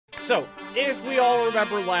So, if we all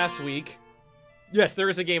remember last week, yes, there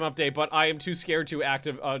is a game update, but I am too scared to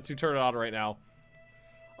to turn it on right now.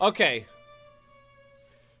 Okay.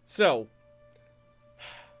 So,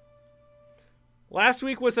 last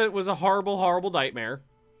week was a horrible, horrible nightmare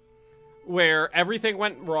where everything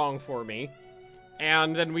went wrong for me,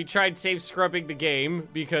 and then we tried save scrubbing the game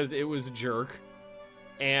because it was a jerk,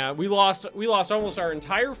 and we lost almost our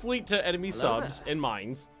entire fleet to enemy subs and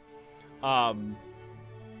mines.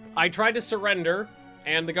 I tried to surrender,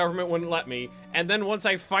 and the government wouldn't let me. And then once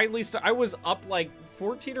I finally I was up like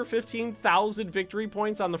 14 or 15,000 victory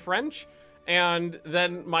points on the French, and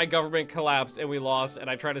then my government collapsed and we lost, and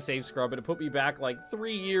I tried to save scrub, and it put me back like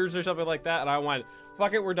 3 years or something like that, and I went,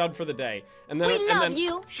 fuck it, we're done for the day. And then we love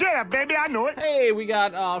you. Shut up, baby, I know it. Hey, we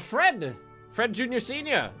got Fred Jr.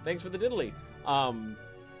 Senior. Thanks for the diddly. I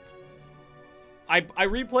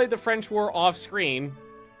replayed the French War off screen,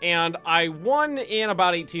 and I won in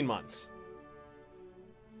about 18 months.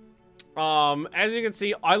 As you can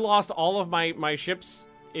see, I lost all of my ships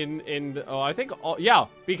I think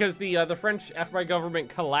because the French, after my government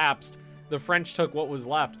collapsed, the French took what was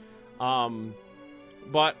left.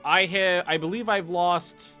 But I believe I've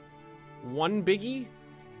lost one biggie.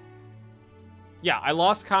 Yeah, I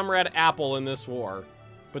lost Comrade Apple in this war,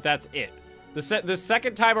 but that's it. The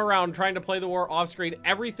second time around trying to play the war off screen,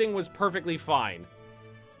 everything was perfectly fine.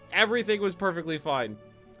 Everything was perfectly fine.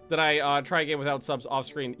 That I try again without subs off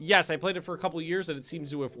screen. Yes, I played it for a couple of years and it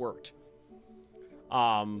seems to have worked.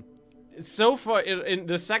 So far, in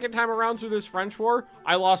the second time around through this French war,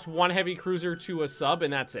 I lost one heavy cruiser to a sub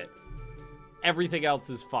and that's it. Everything else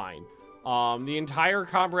is fine. The entire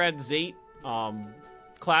Comrade Zate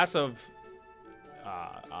class of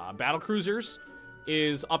battle cruisers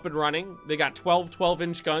is up and running. They got 12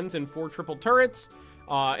 12-inch guns and 4 triple turrets,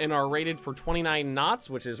 and are rated for 29 knots,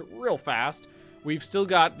 which is real fast. We've still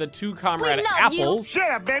got the 2 Comrade Apples.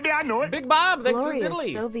 Shut up, baby, I know it. Big Bob, thanks for the Glorious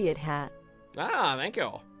diddly. Soviet hat. Ah, thank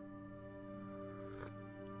you.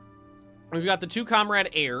 We've got the 2 Comrade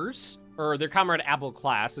Airs, or their Comrade Apple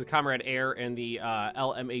class, the Comrade Air and the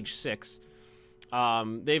LMH-6.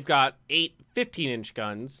 They've got 8 15-inch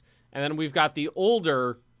guns, and then we've got the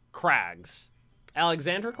older Crags.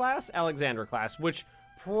 Alexandra class, which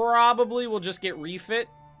probably will just get refit.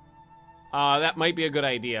 That might be a good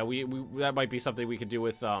idea. That might be something we could do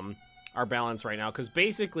with our balance right now, because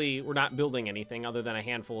basically we're not building anything other than a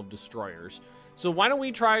handful of destroyers. So why don't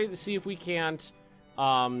we try to see if we can't...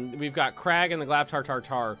 we've got Crag and the Glab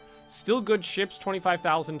Tartar. Still good ships,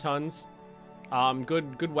 25,000 tons.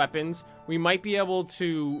 Good weapons. We might be able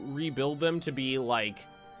to rebuild them to be like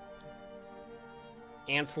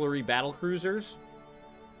ancillary battle cruisers.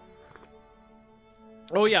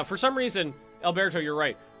 Oh yeah, for some reason, Alberto, you're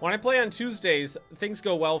right. When I play on Tuesdays, things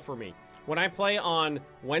go well for me. When I play on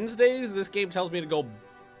Wednesdays, this game tells me to go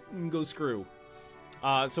screw.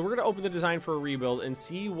 So we're going to open the design for a rebuild and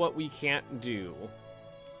see what we can't do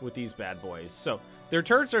with these bad boys. So their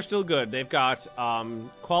turrets are still good. They've got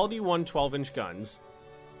quality 1 12-inch guns.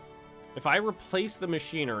 If I replace the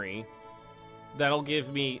machinery, that'll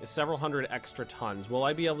give me several hundred extra tons. Will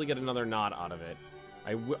I be able to get another knot out of it?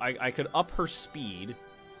 I could up her speed.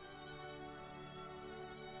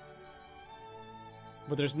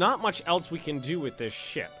 But there's not much else we can do with this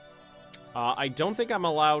ship. I don't think I'm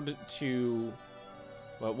allowed to...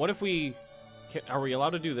 Well, what if we... Are we allowed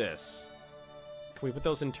to do this? Can we put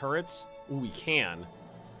those in turrets? Ooh, we can.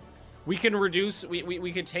 We can reduce...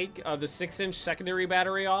 We could take the 6-inch secondary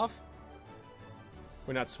battery off.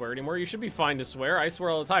 We're not swear anymore. You should be fine to swear. I swear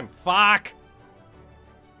all the time. Fuck!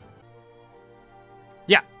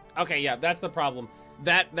 Yeah. Okay, yeah, that's the problem.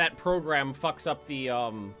 That program fucks up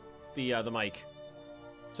the mic.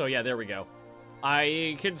 So yeah, there we go.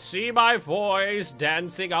 I can see my voice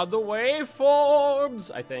dancing on the waveforms,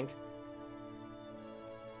 I think.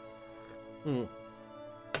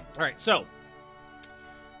 Alright, so.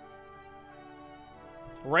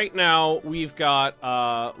 Right now, we've got,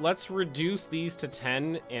 let's reduce these to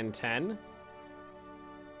 10 and 10.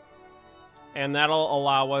 And that'll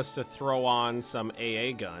allow us to throw on some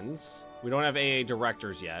AA guns. We don't have AA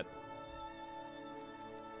directors yet.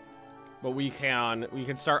 But we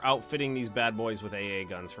can start outfitting these bad boys with AA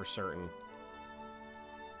guns for certain.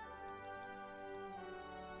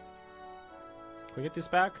 Can we get this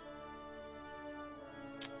back?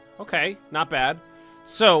 Okay, not bad.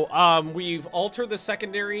 So, we've altered the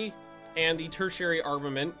secondary and the tertiary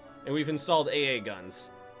armament, and we've installed AA guns.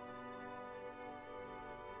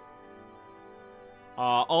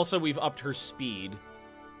 Also, we've upped her speed.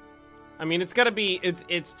 I mean, it's gotta be... It's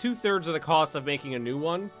 2/3 of the cost of making a new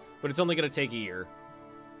one, but it's only gonna take a year.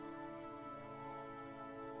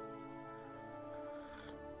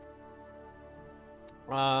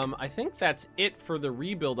 I think that's it for the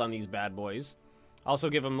rebuild on these bad boys. Also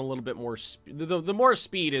give them a little bit more speed. The more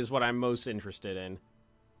speed is what I'm most interested in.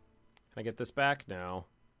 Can I get this back? No.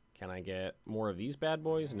 Can I get more of these bad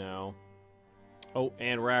boys? No. Oh,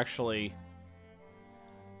 and we're actually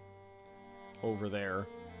over there.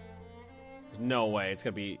 There's no way. It's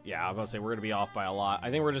going to be... Yeah, I was about to say, we're going to be off by a lot.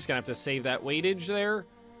 I think we're just going to have to save that weightage there.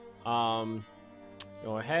 Go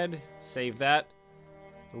ahead. Save that.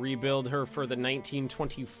 Rebuild her for the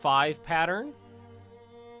 1925 pattern.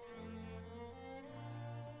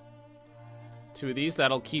 2 of these.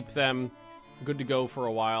 That'll keep them good to go for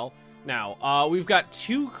a while. Now, we've got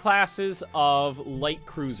 2 classes of light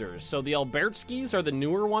cruisers. So the Albertskis are the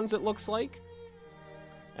newer ones, it looks like.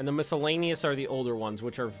 And the miscellaneous are the older ones,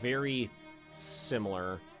 which are very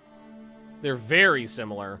similar. They're very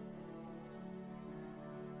similar.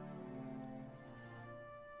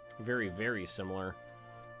 Very, very similar.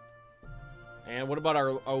 And what about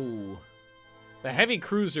our... Oh. The heavy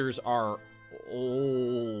cruisers are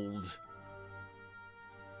old.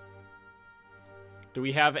 Do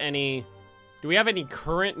we have any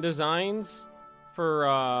current designs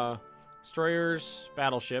for destroyers,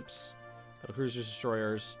 battleships, battlecruisers,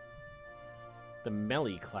 destroyers? The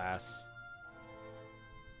melee class.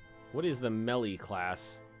 What is the melee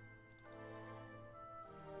class?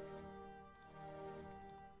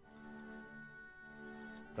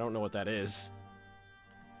 I don't know what that is.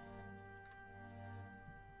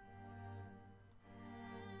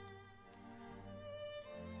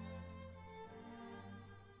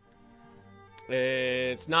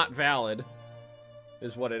 It's not valid,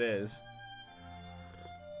 is what it is.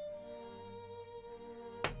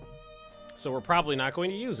 So we're probably not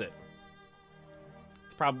going to use it.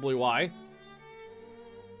 That's probably why.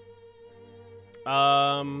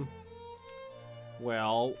 Well,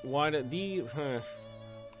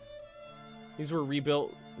 these were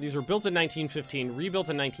rebuilt. These were built in 1915, rebuilt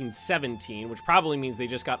in 1917, which probably means they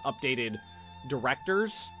just got updated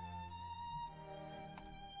directors.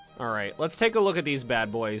 All right, let's take a look at these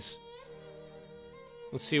bad boys.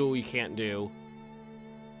 Let's see what we can't do.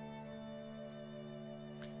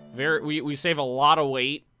 We save a lot of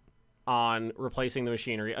weight on replacing the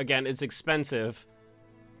machinery. Again, it's expensive,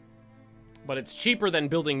 but it's cheaper than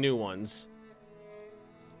building new ones.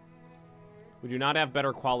 We do not have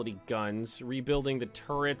better quality guns. Rebuilding the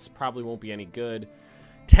turrets probably won't be any good.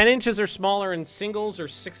 10 inches or smaller in singles, or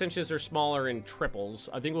 6 inches or smaller in triples.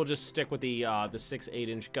 I think we'll just stick with the 6,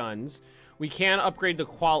 8-inch guns. We can upgrade the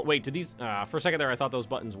quality. Wait, did these? For a second there, I thought those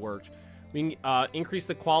buttons worked. We can increase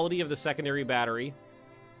the quality of the secondary battery.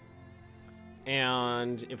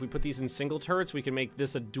 And if we put these in single turrets, we can make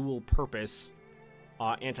this a dual-purpose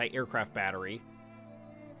anti-aircraft battery.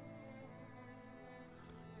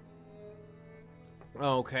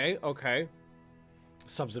 Okay, okay.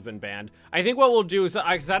 Subs have been banned. I think what we'll do is,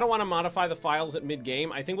 because I don't want to modify the files at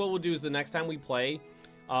mid-game, I think what we'll do is the next time we play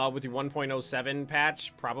with the 1.07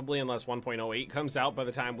 patch, probably unless 1.08 comes out by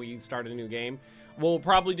the time we start a new game, what we'll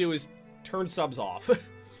probably do is turn subs off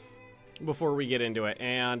before we get into it.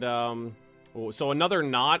 And so another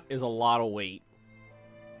knot is a lot of weight.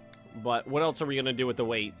 But what else are we going to do with the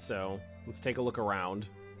weight? So let's take a look around.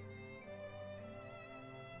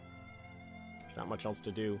 There's not much else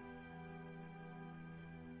to do.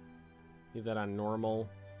 Leave that on normal.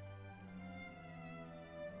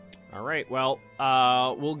 All right, well,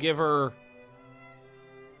 we'll give her...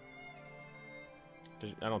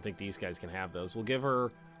 I don't think these guys can have those. We'll give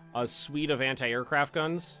her a suite of anti-aircraft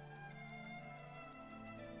guns.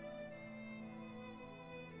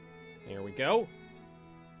 There we go.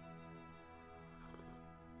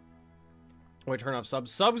 Wait, turn off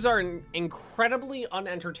subs. Subs are incredibly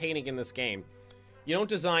unentertaining in this game. You don't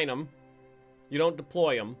design them. You don't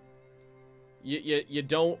deploy them. You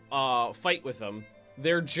don't fight with them.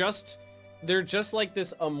 They're just like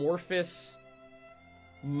this amorphous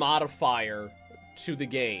modifier to the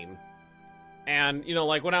game. And, you know,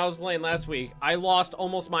 like when I was playing last week, I lost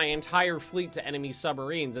almost my entire fleet to enemy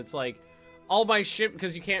submarines. It's like all my ship,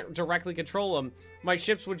 because you can't directly control them, my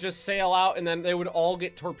ships would just sail out and then they would all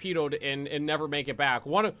get torpedoed and never make it back.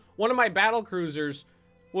 One of my battle cruisers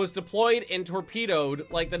was deployed and torpedoed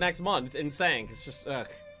like the next month and sank. It's just ugh.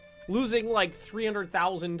 Losing like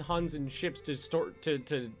 300,000 tons in ships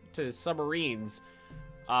to submarines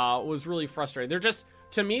was really frustrating. They're just,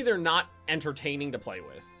 to me, they're not entertaining to play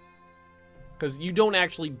with. Because you don't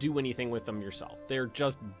actually do anything with them yourself. They're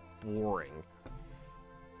just boring.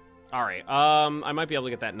 Alright, I might be able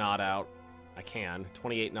to get that knot out. I can.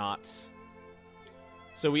 28 knots.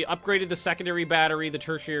 So we upgraded the secondary battery, the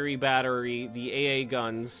tertiary battery, the AA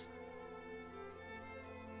guns,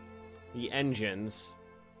 the engines.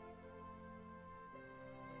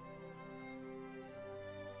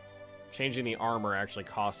 Changing the armor actually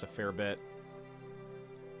costs a fair bit.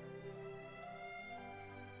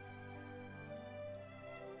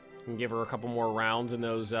 Can give her a couple more rounds in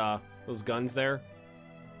those guns there.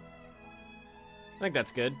 I think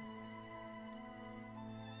that's good.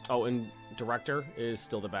 Oh, and director is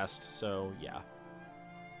still the best, so yeah.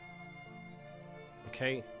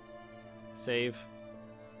 Okay. Save.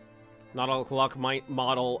 Nautilus Clock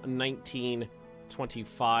model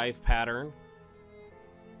 1925 pattern.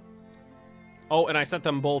 Oh, and I set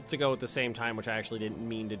them both to go at the same time, which I actually didn't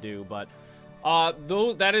mean to do, but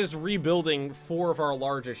though that is rebuilding 4 of our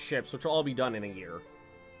largest ships, which will all be done in a year.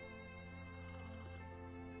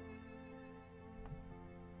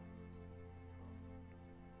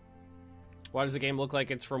 Why does the game look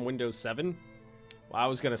like it's from Windows 7? Well, I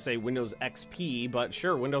was going to say Windows XP, but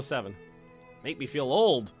sure, Windows 7. Make me feel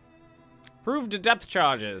old. Proved depth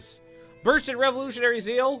charges. Bursted revolutionary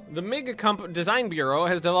zeal. The MiG Design Bureau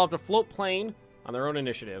has developed a float plane on their own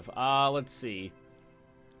initiative. Let's see.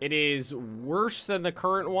 It is worse than the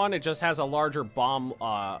current one. It just has a larger bomb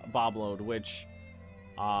load, which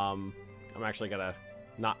I'm actually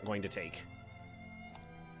not going to take.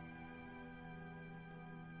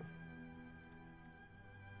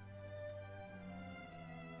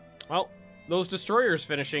 Well, those destroyers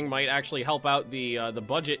finishing might actually help out the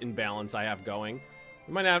budget imbalance I have going.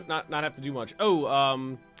 We might not have to do much.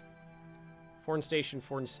 Oh, foreign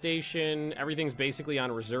station. Everything's basically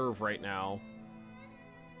on reserve right now.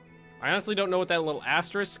 I honestly don't know what that little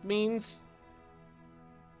asterisk means.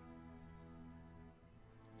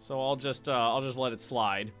 So I'll just let it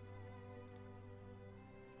slide.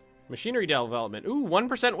 Machinery development. Ooh,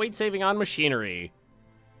 1% weight saving on machinery.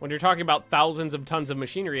 When you're talking about thousands of tons of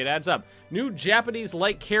machinery, it adds up. New Japanese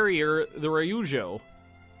light carrier, the Ryujo.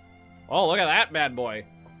 Oh, look at that bad boy.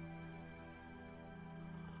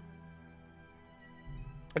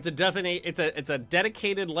 It's a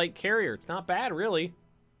dedicated light carrier. It's not bad, really.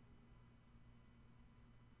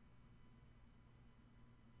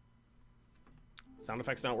 Sound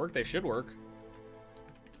effects don't work. They should work.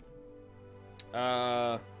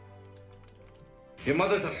 Your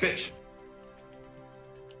mother's a bitch.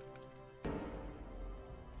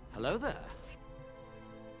 Hello there.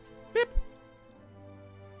 Beep.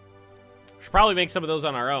 Should probably make some of those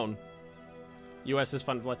on our own. US is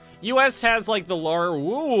fun to play. US has like the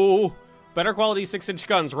better quality 6-inch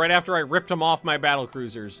guns right after I ripped them off my battle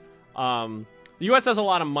cruisers. The US has a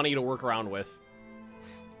lot of money to work around with.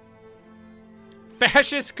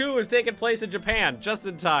 Fascist coup has taken place in Japan, just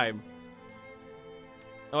in time.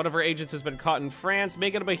 One of our agents has been caught in France,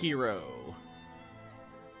 making him a hero.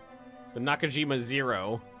 The Nakajima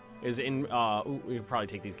Zero is in, we could probably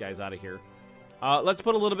take these guys out of here. Let's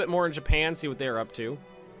put a little bit more in Japan, see what they're up to.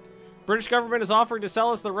 British government is offering to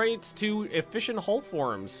sell us the rights to efficient hull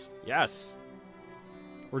forms. Yes.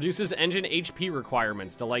 Reduces engine HP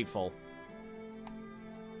requirements. Delightful.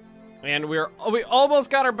 And we almost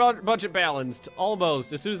got our budget balanced.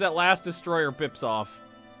 Almost. As soon as that last destroyer pips off.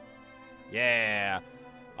 Yeah.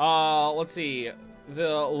 Let's see. The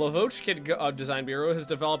Lavochkin Design Bureau has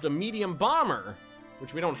developed a medium bomber,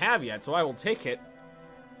 which we don't have yet, so I will take it.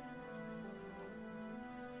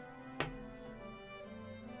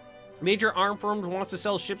 Major arm firm wants to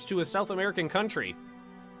sell ships to a South American country.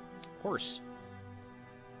 Of course.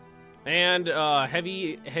 And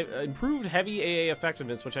improved heavy AA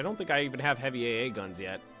effectiveness, which I don't think I even have heavy AA guns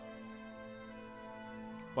yet.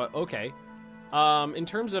 But okay. In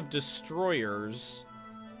terms of destroyers,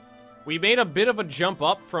 we made a bit of a jump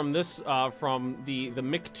up from this, from the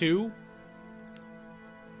MiG-2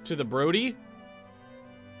 to the Brody.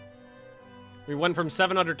 We went from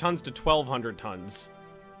 700 tons to 1,200 tons.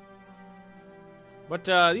 But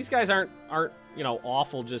these guys aren't you know,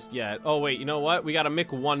 awful just yet. Oh wait, you know what? We got a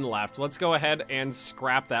MiG-1 left. Let's go ahead and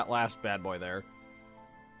scrap that last bad boy there.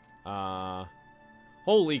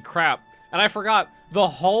 Holy crap! And I forgot the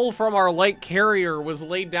hull from our light carrier was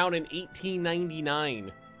laid down in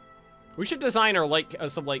 1899. We should design our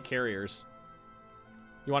some light carriers.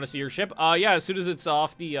 You want to see your ship? Yeah. As soon as it's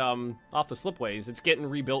off the slipways, it's getting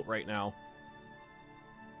rebuilt right now.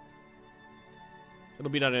 It'll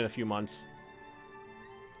be done in a few months.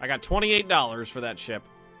 I got $28 for that ship.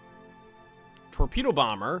 Torpedo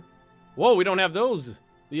bomber. Whoa, we don't have those.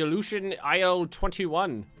 The Aleutian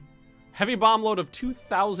IL-21. Heavy bomb load of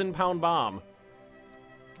 2,000-pound bomb.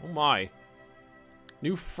 Oh my.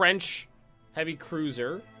 New French heavy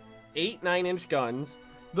cruiser. 8 9-inch guns.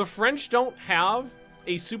 The French don't have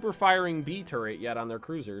a super firing B turret yet on their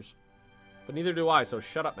cruisers. But neither do I, so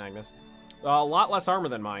shut up, Magnus. A lot less armor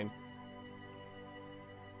than mine.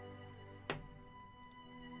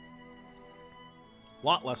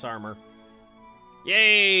 Lot less armor.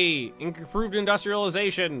 Yay! Improved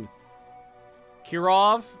industrialization.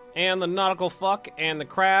 Kirov and the Nautical Fuck and the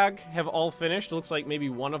Crag have all finished. Looks like maybe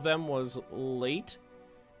one of them was late.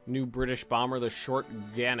 New British bomber, the Short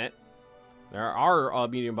Gannet. There are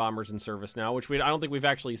medium bombers in service now, which I don't think we've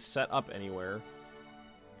actually set up anywhere.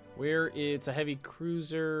 Where it's a heavy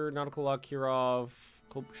cruiser, Nautical Luck, Kirov,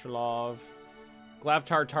 Kopshalov,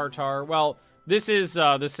 Glavtar Tartar. Well, this is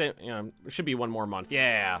the same. You know, should be one more month.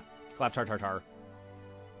 Yeah, Glavtar Tartar.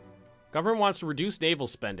 Government wants to reduce naval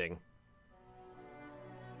spending.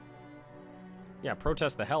 Yeah,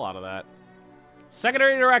 protest the hell out of that.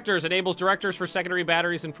 Secondary directors enables directors for secondary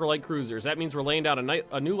batteries and for light cruisers. That means we're laying down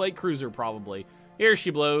a new light cruiser, probably. Here she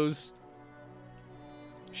blows.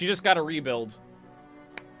 She just got a rebuild.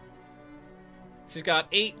 She's got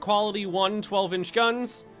 8 quality 1 12-inch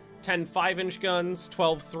guns, 10 5-inch guns,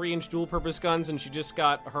 12 3-inch dual-purpose guns, and she just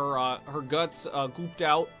got her guts gooped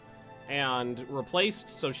out and replaced,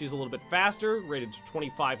 so she's a little bit faster, rated to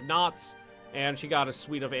 25 knots, and she got a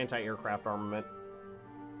suite of anti-aircraft armament.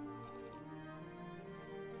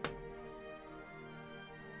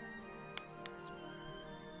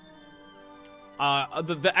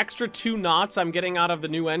 The extra 2 knots I'm getting out of the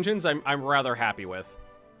new engines, I'm rather happy with.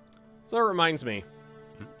 So that reminds me.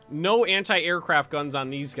 No anti-aircraft guns on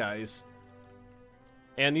these guys.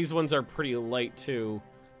 And these ones are pretty light, too.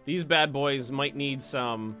 These bad boys might need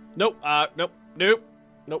some... Nope, nope,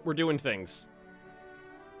 we're doing things.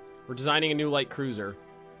 We're designing a new light cruiser.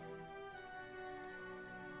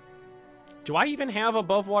 Do I even have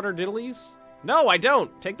above water diddlies? No, I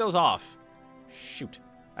don't. Take those off. Shoot.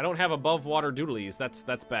 I don't have above water doodlies.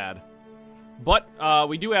 That's bad. But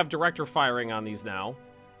we do have director firing on these now.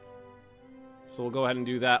 So we'll go ahead and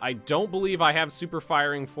do that. I don't believe I have super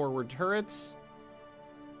firing forward turrets.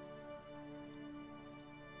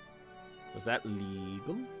 Is that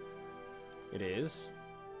legal? It is.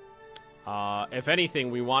 If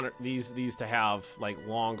anything, we want these to have like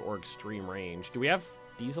long or extreme range. Do we have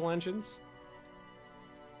diesel engines?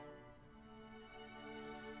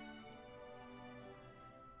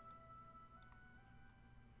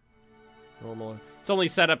 Normal. It's only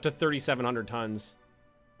set up to 3,700 tons.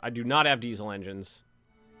 I do not have diesel engines.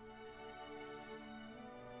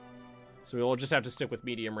 So we'll just have to stick with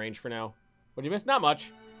medium range for now. What did you miss? Not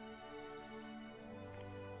much.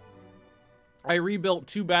 I rebuilt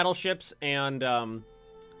 2 battleships and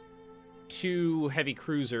 2 heavy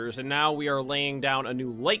cruisers, and now we are laying down a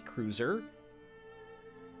new light cruiser.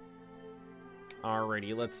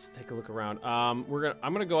 Alrighty, let's take a look around. I'm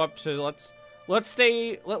gonna go up to let's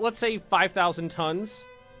say 5,000 tons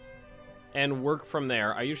and work from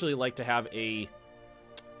there. I usually like to have a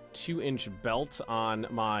 2-inch belt on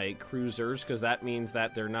my cruisers because that means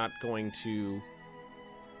that they're not going to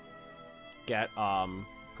get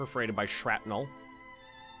perforated by shrapnel.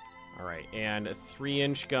 Alright, and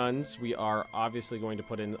 3-inch guns. We are obviously going to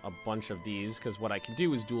put in a bunch of these because what I can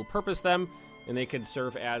do is dual purpose them and they could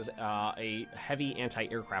serve as a heavy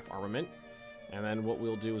anti-aircraft armament. And then what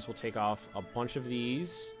we'll do is we'll take off a bunch of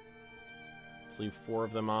these. Let's leave 4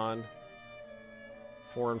 of them on.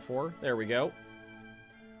 4 and 4. There we go.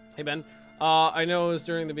 Hey, Ben. I know it was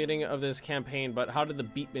during the beginning of this campaign, but how did the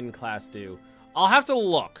Beatman class do? I'll have to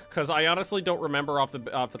look, because I honestly don't remember off the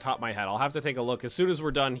top of my head. I'll have to take a look as soon as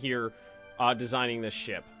we're done here designing this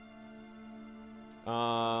ship.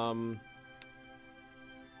 I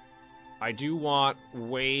do want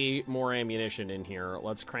way more ammunition in here.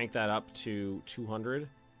 Let's crank that up to 200.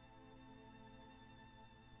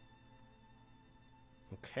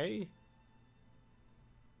 Okay.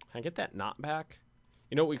 Can I get that knot back?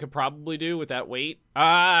 You know what we could probably do with that weight?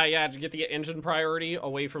 Ah, yeah, to get the engine priority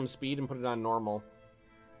away from speed and put it on normal.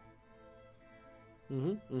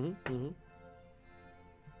 Oh,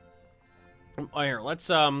 here,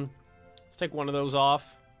 let's take one of those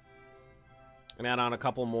off and add on a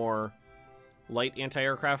couple more light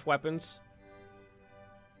anti-aircraft weapons.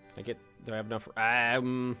 Do I have enough?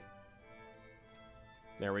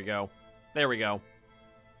 There we go. There we go.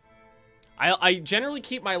 I generally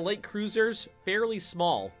keep my light cruisers fairly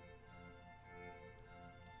small.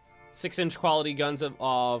 6-inch quality guns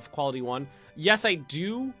of quality 1. Yes, I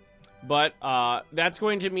do, but that's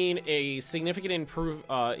going to mean a significant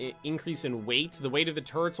increase in weight. The weight of the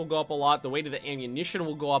turrets will go up a lot. The weight of the ammunition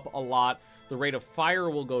will go up a lot. The rate of fire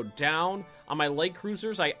will go down. On my light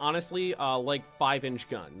cruisers, I honestly like 5-inch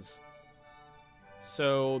guns.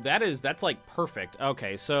 So that's like perfect.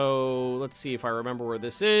 Okay, so let's see if I remember where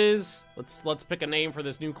this is. Let's pick a name for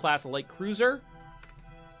this new class of light cruiser.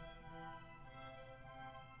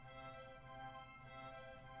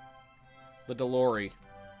 The Delory.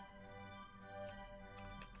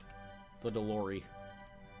 the Delori.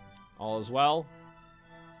 All is well.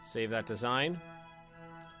 Save that design.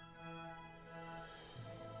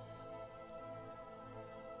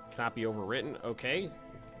 Cannot be overwritten. Okay.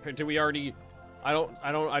 Do we already... I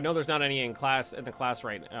know there's not any in the class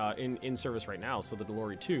right in service right now, so the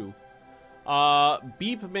Delori 2.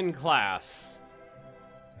 Beepman class.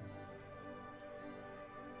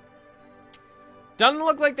 Doesn't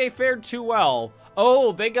look like they fared too well.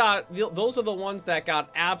 Oh, those are the ones that got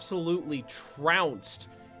absolutely trounced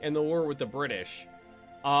in the war with the British.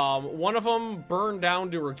 One of them burned down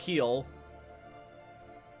to her keel.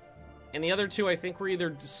 And the other two, I think, were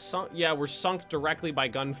either sunk, were sunk directly by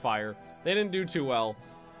gunfire. They didn't do too well.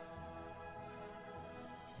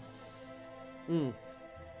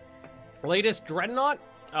 Latest Dreadnought.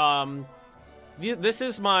 This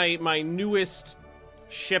is my newest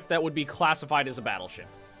ship that would be classified as a battleship.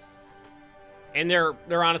 And they're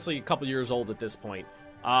honestly a couple years old at this point.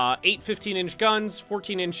 8 15-inch guns,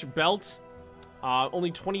 14-inch belt,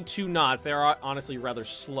 only 22 knots. They are honestly rather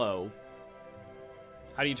slow.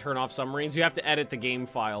 How do you turn off submarines? You have to edit the game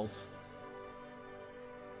files.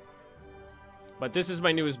 But this is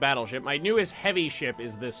my newest battleship. My newest heavy ship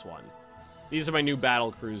is this one. These are my new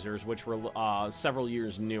battle cruisers, which were several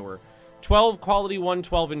years newer. 12 quality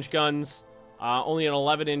 12-inch guns, only an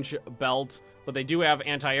 11-inch belt, but they do have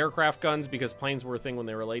anti-aircraft guns because planes were a thing when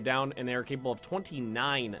they were laid down, and they are capable of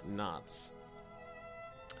 29 knots.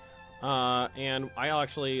 And I'll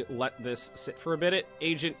actually let this sit for a bit.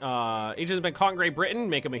 Agent has been caught in Great Britain.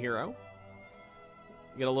 Make him a hero.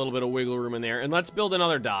 Get a little bit of wiggle room in there. And let's build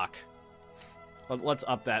another dock. Let's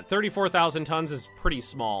up that. 34,000 tons is pretty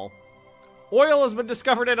small. Oil has been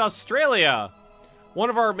discovered in Australia. One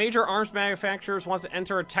of our major arms manufacturers wants to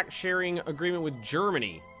enter a tech sharing agreement with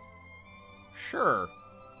Germany. Sure.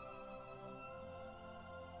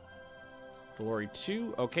 Glory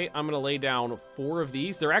 2. Okay, I'm going to lay down 4 of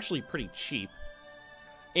these. They're actually pretty cheap.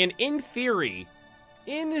 And in theory,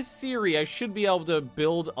 I should be able to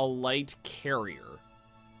build a light carrier.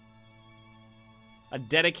 A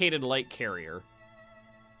dedicated light carrier.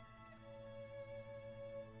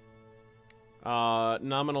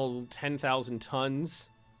 Nominal 10,000 tons.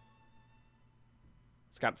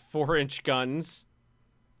 It's got 4-inch guns.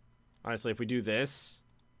 Honestly, if we do this,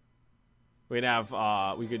 we'd have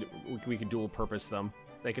we could dual purpose them.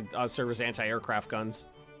 They could serve as anti-aircraft guns,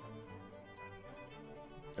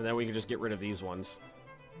 and then we could just get rid of these ones.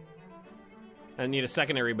 And need a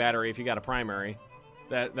secondary battery if you got a primary.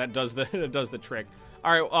 That does the trick.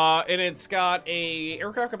 All right, and it's got a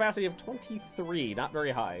aircraft capacity of 23, not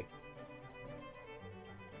very high.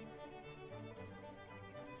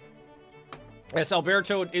 Yes,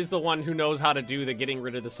 Alberto is the one who knows how to do the getting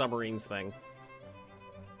rid of the submarines thing.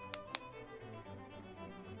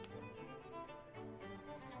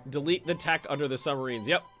 Delete the tech under the submarines.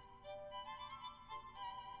 Yep.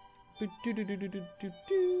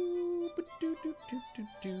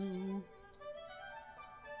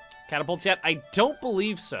 Catapults yet? I don't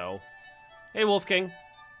believe so. Hey, Wolf King.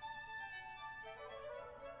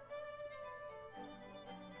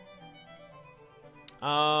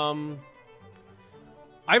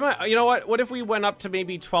 I might, you know what? What if we went up to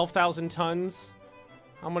maybe 12,000 tons?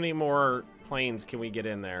 How many more planes can we get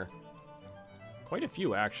in there? Quite a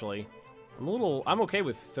few, actually. I'm okay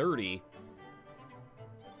with 30.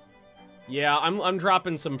 Yeah, I'm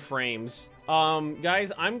dropping some frames.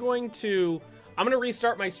 Guys, I'm gonna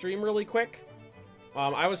restart my stream really quick.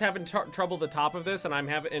 I was having trouble at the top of this, and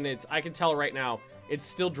I can tell right now, it's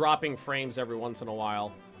still dropping frames every once in a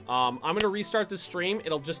while. I'm gonna restart the stream.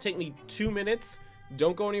 It'll just take me 2 minutes.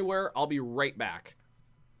 Don't go anywhere. I'll be right back.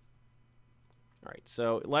 All right,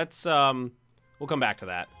 so let's, we'll come back to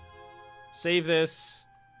that. Save this.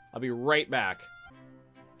 I'll be right back.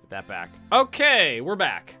 Get that back. Okay, we're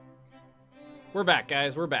back. We're back,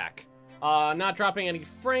 guys. We're back. Not dropping any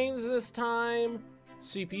frames this time.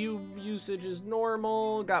 CPU usage is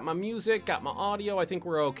normal. Got my music, got my audio. I think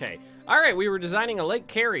we're okay. All right, we were designing a light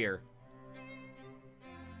carrier.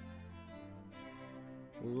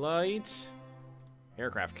 Light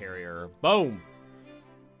aircraft carrier. Boom.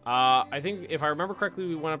 I think if I remember correctly,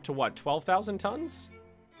 we went up to what, 12,000 tons?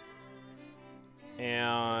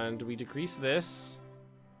 And we decreased this.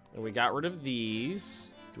 And we got rid of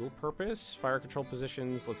these. Dual purpose, fire control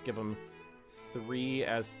positions. Let's give them 3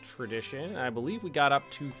 as tradition. I believe we got up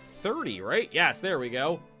to 30, right? Yes, there we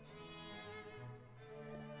go.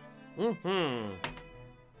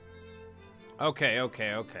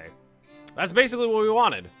 Okay. That's basically what we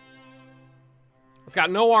wanted. It's got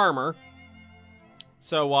no armor.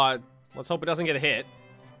 So, let's hope it doesn't get hit.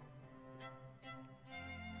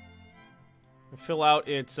 Fill out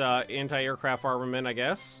its anti-aircraft armament, I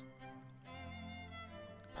guess.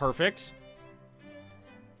 Perfect.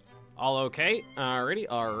 All okay.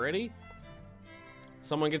 Alrighty.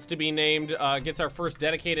 Someone gets to be named, gets our first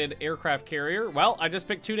dedicated aircraft carrier. Well, I just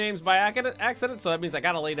picked 2 names by accident, so that means I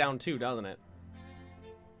gotta lay down 2, doesn't it?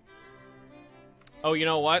 Oh, you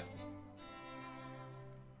know what?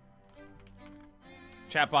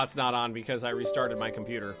 Chatbot's not on because I restarted my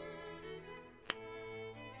computer.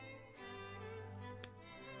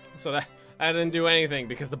 So that I didn't do anything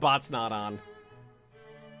because the bot's not on.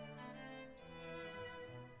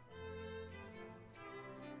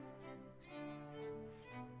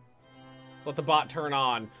 Let the bot turn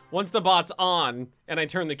on. Once the bot's on and I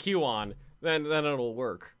turn the queue on, then it'll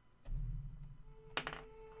work.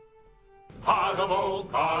 Hard of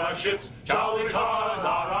old car ships, jolly cars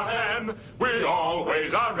are our men. We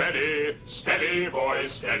always are ready, steady,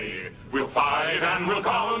 boys, steady. We'll fight and we'll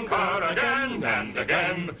conquer again and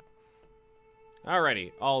again.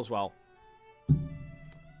 Alrighty, all's well.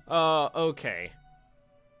 Okay.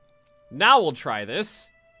 Now we'll try this.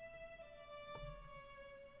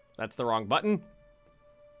 That's the wrong button.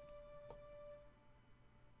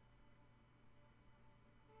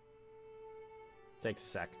 Takes a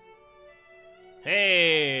sec.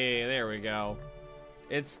 Hey, there we go.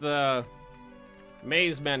 It's the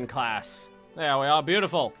Maze Men class. There we are,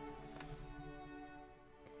 beautiful.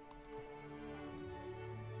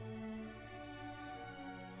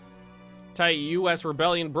 U.S.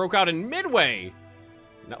 rebellion broke out in Midway.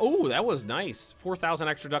 Oh, that was nice. 4,000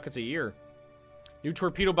 extra ducats a year. New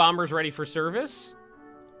torpedo bombers ready for service.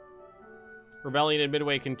 Rebellion in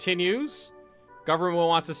Midway continues. Government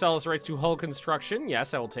wants to sell us rights to hull construction.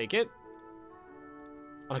 Yes, I will take it.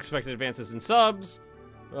 Unexpected advances in subs.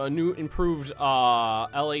 New improved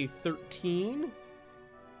LA-13.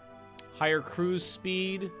 Higher cruise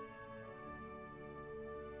speed.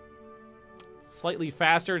 Slightly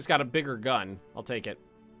faster. It's got a bigger gun. I'll take it.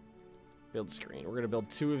 Build screen. We're going to build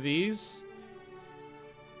 2 of these.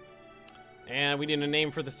 And we need a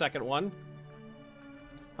name for the second one.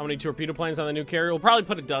 How many torpedo planes on the new carrier? We'll probably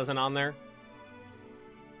put a dozen on there.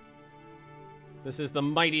 This is the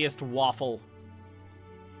mightiest waffle.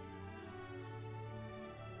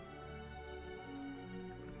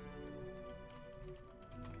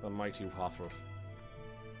 The mighty waffle.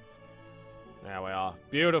 There we are.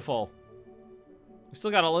 Beautiful. We still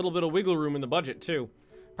got a little bit of wiggle room in the budget, too.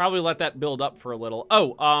 Probably let that build up for a little.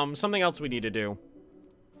 Oh, something else we need to do.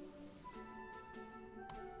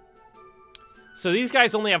 So these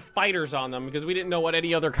guys only have fighters on them because we didn't know what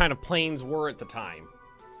any other kind of planes were at the time.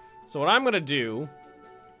 So what I'm going to do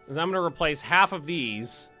is I'm going to replace half of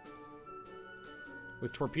these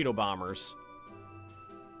with torpedo bombers.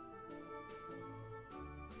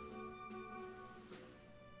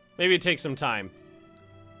 Maybe it takes some time.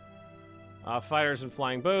 Fighters and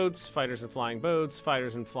flying boats, fighters and flying boats,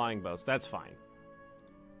 fighters and flying boats. That's fine.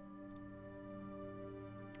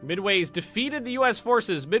 Midway's defeated the U.S.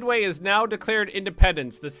 forces. Midway is now declared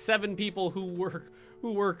independence. The 7 people who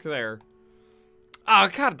work there. Ah,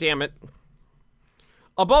 god damn it.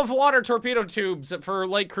 Above water torpedo tubes for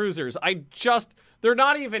light cruisers. They're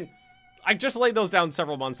not even, I just laid those down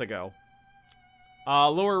several months ago.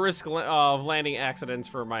 Lower risk of landing accidents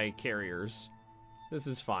for my carriers. This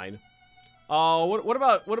is fine. What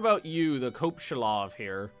about you, the Kopshalov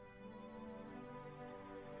here?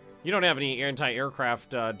 You don't have any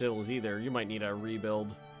anti-aircraft diddles either. You might need a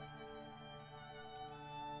rebuild.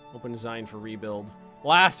 Open design for rebuild.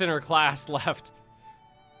 Last in her class left.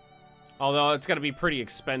 Although it's gonna be pretty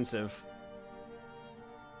expensive.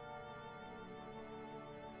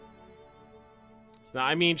 It's not,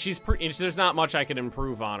 I mean, there's not much I can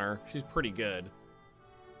improve on her. She's pretty good.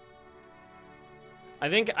 I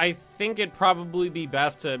think it'd probably be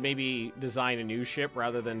best to maybe design a new ship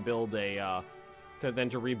rather than build a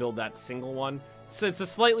to rebuild that single one. So it's a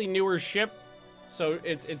slightly newer ship, so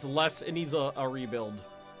it's less. It needs a rebuild,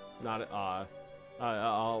 not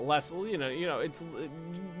less. You know, it's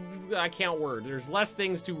I can't word. There's less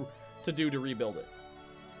things to do to rebuild it.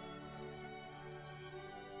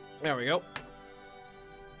 There we go.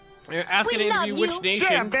 Ask an interview which nation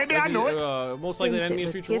Sam, baby, I know it. Most likely to enemy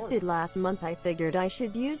in Since it future was war. gifted last month, I figured I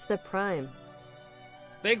should use the Prime.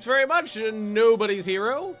 Thanks very much, Nobody's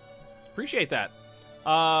Hero. Appreciate that.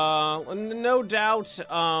 No doubt,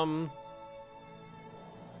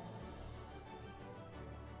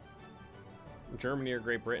 Germany or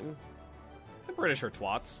Great Britain? The British are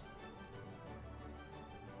twats.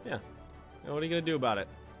 Yeah. What are you gonna do about it?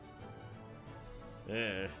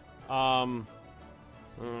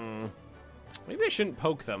 Maybe I shouldn't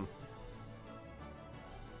poke them.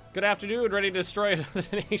 Good afternoon. Ready to destroy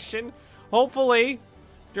another nation? Hopefully,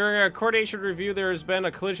 during a coordination review, there has been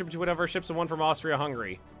a collision between one of our ships and one from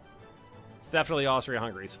Austria-Hungary. It's definitely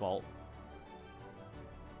Austria-Hungary's fault.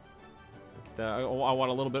 I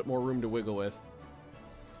want a little bit more room to wiggle with.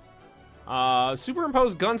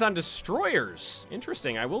 Superimpose guns on destroyers.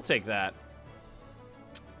 Interesting. I will take that.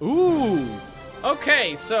 Ooh.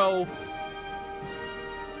 Okay, so...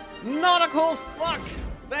 Nautical fuck!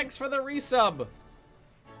 Thanks for the resub.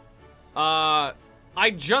 I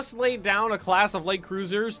just laid down a class of light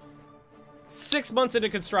cruisers. 6 months into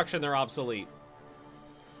construction, they're obsolete.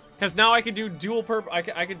 Because now I could do dual I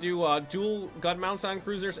could do dual gun mounts on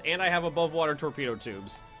cruisers, and I have above water torpedo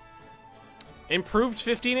tubes. Improved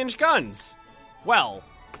 15-inch guns. Well,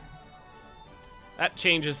 that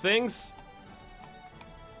changes things.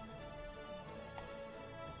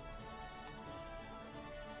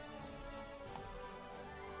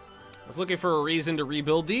 I was looking for a reason to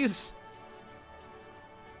rebuild these.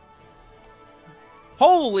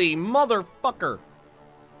 Holy motherfucker.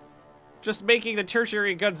 Just making the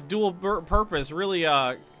tertiary guns dual purpose really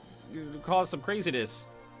caused some craziness.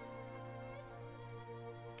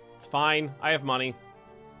 It's fine. I have money.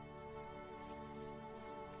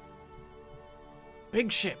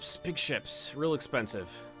 Big ships. Big ships. Real expensive.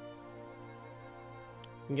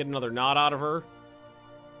 Can get another knot out of her.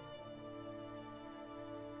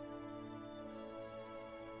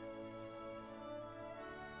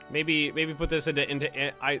 Maybe put this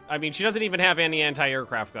into I mean, she doesn't even have any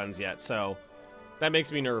anti-aircraft guns yet, so that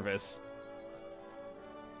makes me nervous.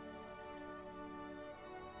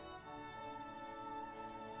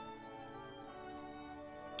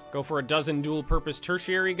 Go for a dozen dual-purpose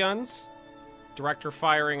tertiary guns. Director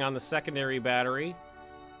firing on the secondary battery.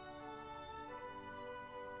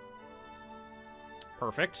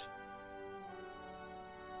 Perfect.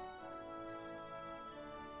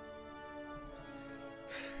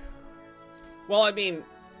 Well, I mean,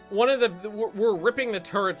 we're ripping the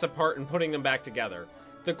turrets apart and putting them back together.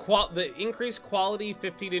 The increased quality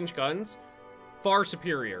 15-inch guns, far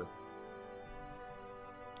superior.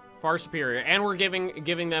 Far superior. And we're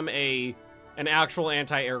giving them an actual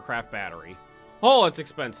anti-aircraft battery. Oh, it's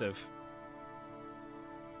expensive.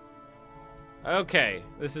 Okay,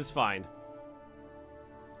 this is fine.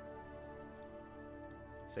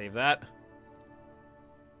 Save that.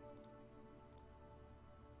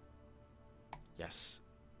 Yes.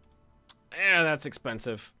 Eh, that's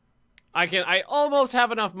expensive. I almost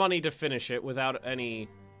have enough money to finish it without any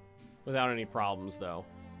problems, though.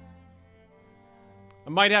 I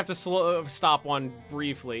might have to stop one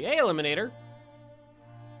briefly. Hey, Eliminator.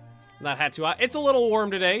 That hat too hot. It's a little warm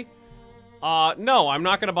today. No, I'm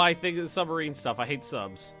not gonna buy submarine stuff. I hate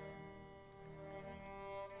subs.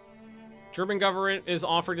 German government is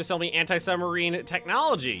offering to sell me anti-submarine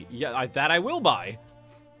technology. Yeah, that I will buy.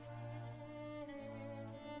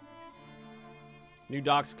 New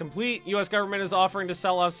docks complete. U.S. government is offering to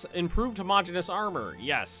sell us improved homogeneous armor.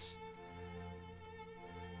 Yes.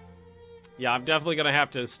 Yeah, I'm definitely gonna have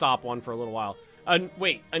to stop one for a little while.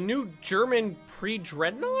 Wait, a new German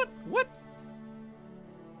pre-dreadnought? What?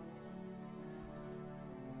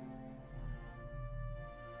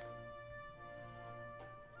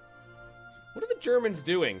 What are the Germans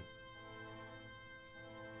doing?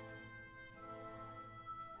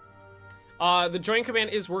 The Joint Command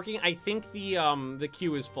is working. I think the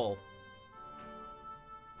queue is full.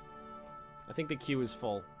 I think the queue is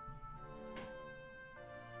full.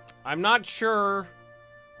 I'm not sure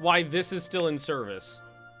why this is still in service.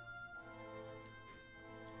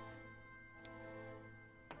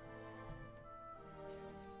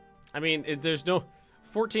 I mean, there's no...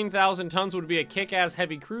 14,000 tons would be a kick-ass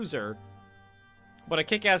heavy cruiser. But a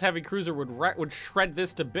kick-ass heavy cruiser would shred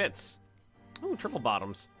this to bits. Oh, triple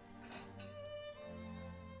bottoms.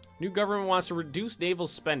 New government wants to reduce naval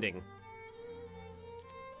spending.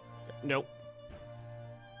 Nope.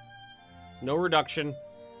 No reduction.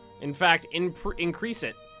 In fact, increase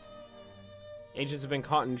it. Agents have been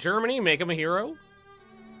caught in Germany. Make him a hero.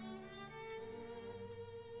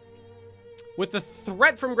 With the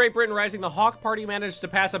threat from Great Britain rising, the Hawk Party managed to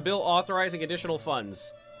pass a bill authorizing additional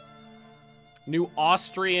funds. New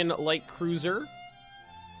Austrian light cruiser.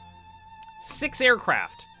 6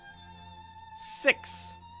 aircraft.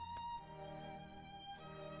 6.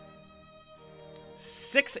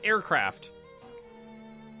 6 aircraft.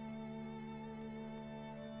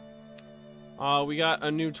 We got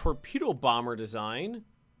a new torpedo bomber design.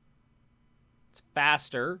 It's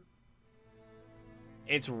faster.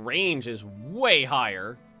 Its range is way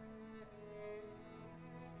higher.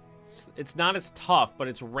 It's not as tough, but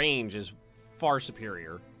its range is far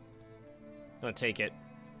superior. I'm gonna take it.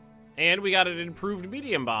 And we got an improved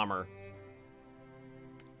medium bomber.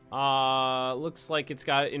 Looks like it's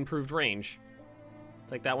got improved range.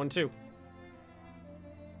 Take that one too.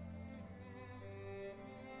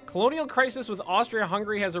 Colonial crisis with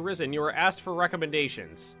Austria-Hungary has arisen. You are asked for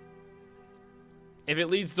recommendations. If it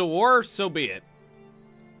leads to war, so be it.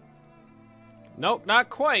 Nope, not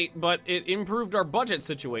quite, but it improved our budget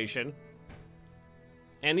situation.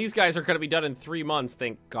 And these guys are going to be done in 3 months,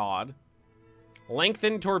 thank God.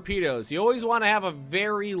 Lengthened torpedoes. You always want to have a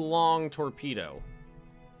very long torpedo.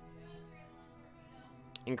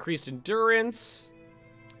 Increased endurance.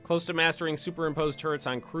 Close to mastering superimposed turrets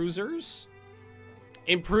on cruisers.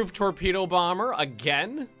 Improved torpedo bomber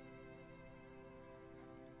again.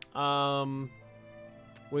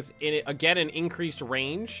 With again an increased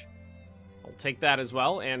range. I'll take that as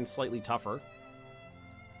well, and slightly tougher.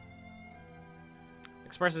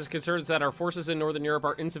 Expresses concerns that our forces in Northern Europe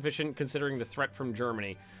are insufficient considering the threat from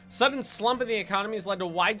Germany. Sudden slump in the economy has led to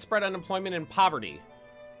widespread unemployment and poverty.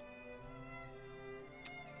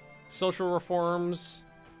 Social reforms.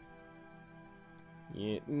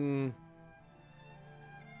 Yeah,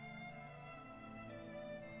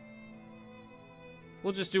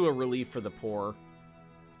 We'll just do a relief for the poor.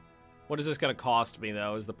 What is this going to cost me,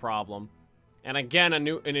 though, is the problem. And again, an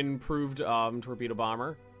improved torpedo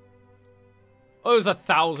bomber. Oh, it was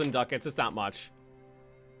 1,000 ducats. It's not much.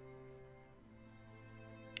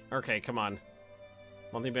 Okay, come on.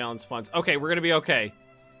 Monthly balance funds. Okay, we're going to be okay.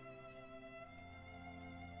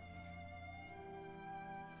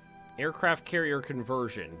 Aircraft carrier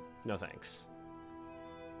conversion. No thanks.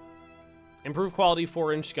 Improved quality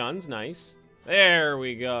 4-inch guns. Nice. There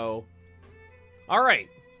we go. All right.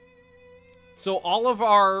 So all of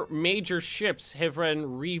our major ships have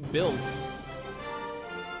been rebuilt.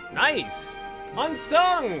 Nice.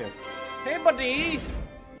 Unsung. Hey, buddy.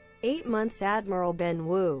 8 months Admiral Ben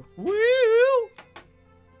Wu. Woo.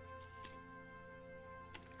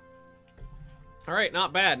 All right,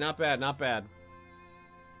 not bad, not bad, not bad.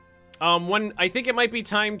 I think it might be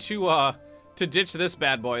time to ditch this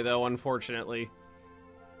bad boy, though, unfortunately.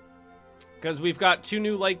 Because we've got 2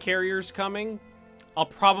 new light carriers coming. I'll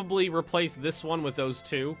probably replace this one with those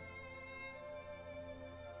 2.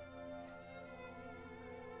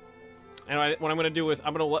 And what I'm going to do is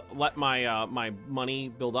I'm going to let my my money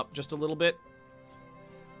build up just a little bit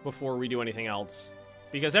before we do anything else.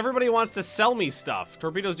 Because everybody wants to sell me stuff.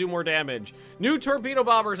 Torpedoes do more damage. New torpedo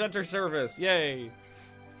bombers enter service. Yay.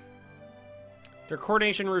 Their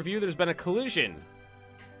coordination review, there's been a collision.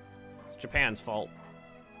 It's Japan's fault.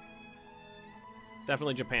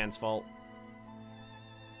 Definitely Japan's fault.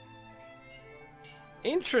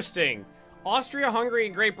 Interesting. Austria, Hungary,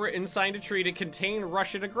 and Great Britain signed a treaty to contain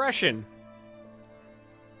Russian aggression.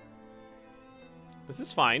 This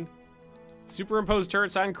is fine. Superimposed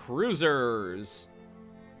turrets on cruisers.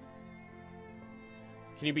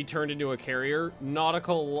 Can you be turned into a carrier?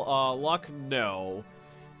 Nautical luck? No.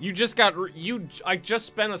 You just got... I just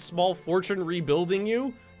spent a small fortune rebuilding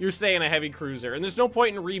you. You're staying a heavy cruiser. And there's no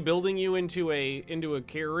point in rebuilding you into a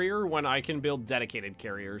carrier when I can build dedicated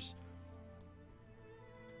carriers.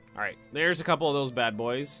 Alright, there's a couple of those bad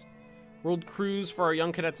boys. World cruise for our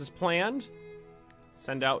young cadets is planned.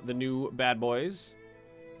 Send out the new bad boys.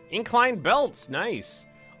 Inclined belts, nice.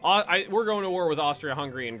 We're going to war with Austria,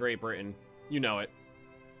 Hungary, and Great Britain. You know it.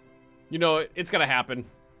 You know it. It's gonna happen.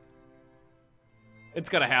 It's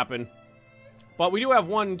gonna happen. But we do have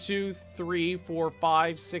 1, 2, 3, 4,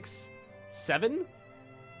 5, 6, 7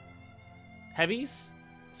 heavies.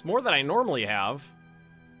 It's more than I normally have.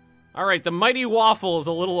 Alright, the mighty waffle is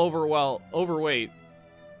a little overweight.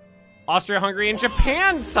 Austria, Hungary, and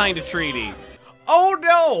Japan signed a treaty. Oh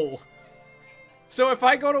no! So if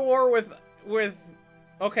I go to war with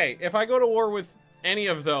okay, if I go to war with any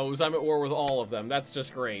of those, I'm at war with all of them. That's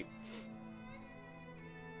just great.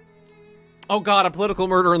 Oh god, a political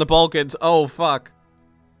murder in the Balkans. Oh fuck.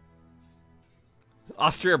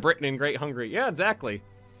 Austria, Britain, and Great Hungary. Yeah, exactly.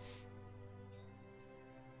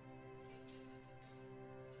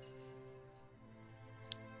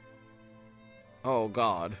 Oh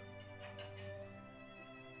god.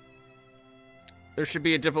 There should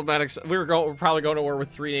be a diplomatic... We're probably going to war with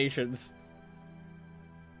 3 nations.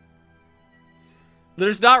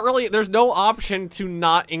 There's no option to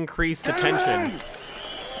not increase the tension.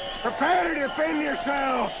 Prepare to defend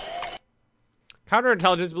yourselves!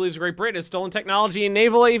 Counterintelligence believes Great Britain has stolen technology in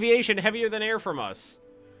naval aviation heavier than air from us.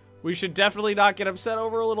 We should definitely not get upset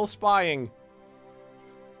over a little spying.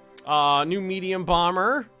 New medium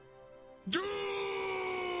bomber. Doom!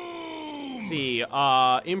 Let's see,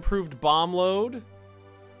 improved bomb load.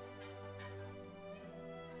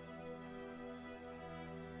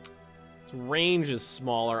 Its range is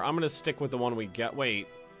smaller. I'm gonna stick with the one we get. Wait.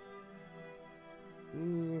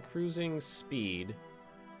 Cruising speed.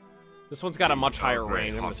 This one's got a much higher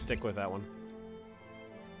range. I'm gonna stick with that one.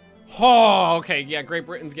 Oh, okay. Yeah, Great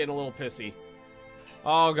Britain's getting a little pissy.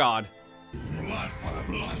 Oh, God. Blood for the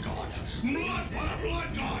blood god! Blood for the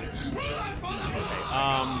blood god! Blood for the blood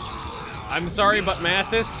god! I'm sorry, but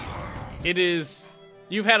Mathis, it is...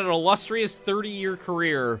 You've had an illustrious 30-year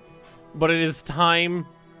career, but it is time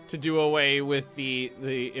to do away with the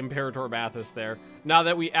Imperator Mathis there. Now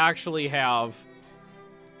that we actually have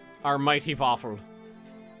our mighty Waffle.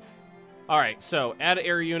 Alright, so add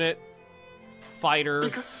air unit,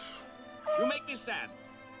 fighter. You make me sad.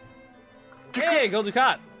 Hey, Gold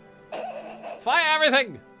Ducat. Fire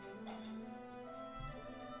everything!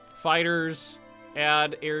 Fighters,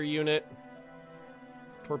 add air unit,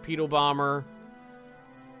 torpedo bomber,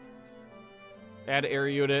 add air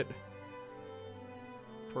unit,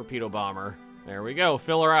 torpedo bomber. There we go,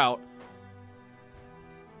 fill her out.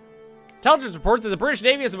 Intelligence report that the British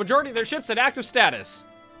Navy has the majority of their ships in active status.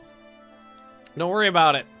 Don't worry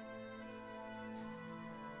about it.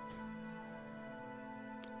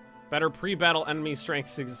 Better pre-battle enemy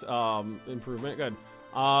strength improvement. Good.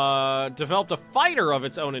 Developed a fighter of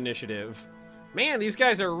its own initiative. Man, these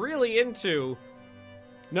guys are really into...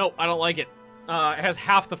 No, I don't like it. It has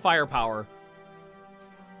half the firepower.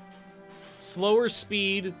 Slower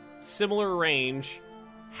speed, similar range,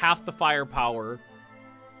 half the firepower.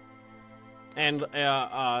 And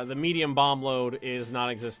the medium bomb load is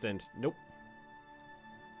non-existent. Nope.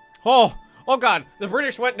 Oh God, the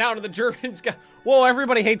British went down to the Germans. Whoa,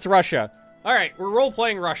 everybody hates Russia. All right, we're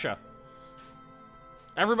role-playing Russia.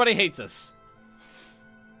 Everybody hates us.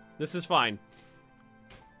 This is fine.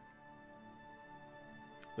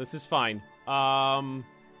 This is fine. And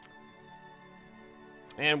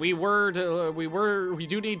we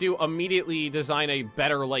do need to immediately design a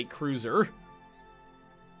better light cruiser.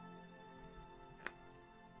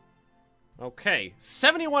 Okay,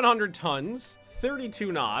 7,100 tons,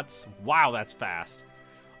 32 knots. Wow, that's fast.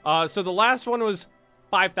 So the last one was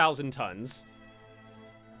 5,000 tons.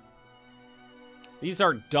 These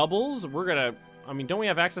are doubles. We're gonna... I mean, don't we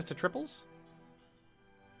have access to triples?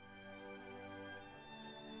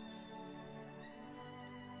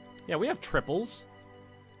 Yeah, we have triples.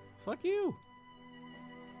 Fuck you.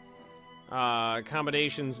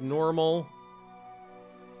 Accommodations normal.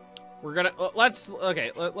 We're gonna... let's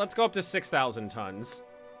go up to 6,000 tons.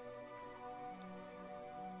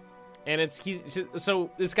 And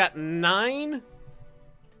so it's got 9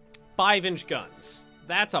 5-inch guns.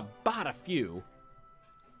 That's about a few.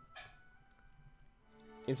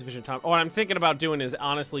 Insufficient time. Oh, what I'm thinking about doing is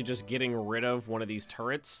honestly just getting rid of one of these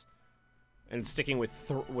turrets and sticking with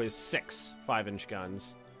 6 5-inch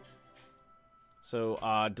guns.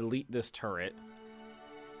 So delete this turret.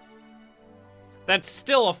 That's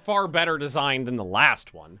still a far better design than the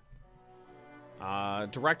last one.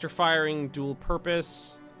 Director firing, dual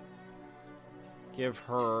purpose. Give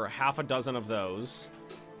her half a dozen of those.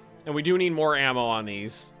 And we do need more ammo on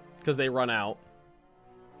these, because they run out.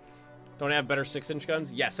 Don't I have better 6-inch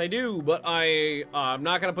guns? Yes, I do, but I'm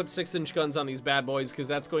not going to put 6-inch guns on these bad boys, because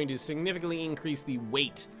that's going to significantly increase the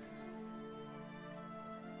weight.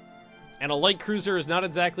 And a light cruiser is not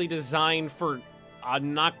exactly designed for a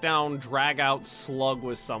knockdown, drag-out slug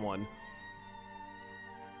with someone.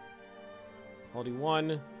 Quality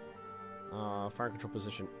 1. Fire control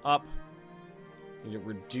position up. Need to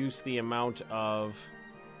reduce the amount of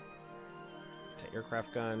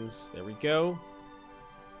aircraft guns. There we go.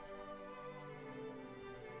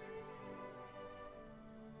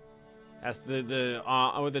 As with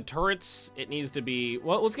the turrets, it needs to be...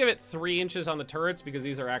 Well, let's give it 3 inches on the turrets, because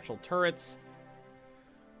these are actual turrets.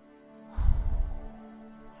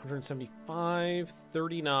 175,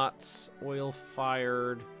 30 knots,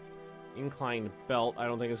 oil-fired, inclined belt. I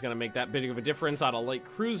don't think it's going to make that big of a difference on a light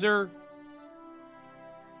cruiser.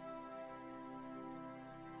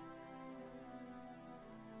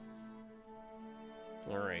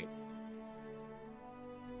 All right.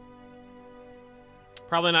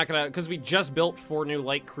 Probably not gonna, because we just built 4 new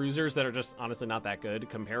light cruisers that are just honestly not that good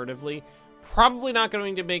comparatively. Probably not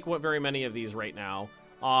going to make very many of these right now,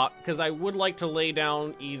 because I would like to lay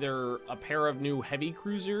down either a pair of new heavy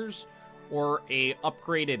cruisers or a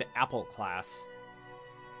upgraded Apple class.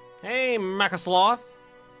 Hey, Macasloth.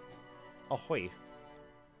 Ahoy.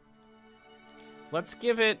 Let's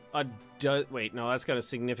give it a... Wait, no, that's going to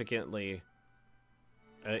significantly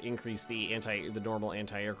increase the normal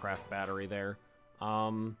anti-aircraft battery there.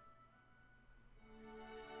 I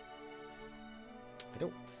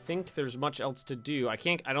don't think there's much else to do. I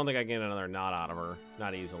don't think I can get another knot out of her.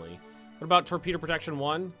 Not easily. What about torpedo protection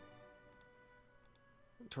 1?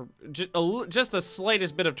 Just the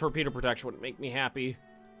slightest bit of torpedo protection would make me happy.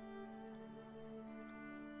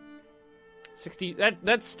 60.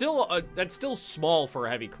 That's still small for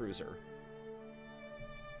a heavy cruiser.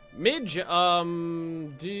 Midge,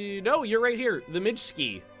 no, you're right here. The Midge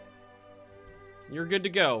ski. You're good to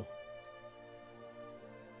go.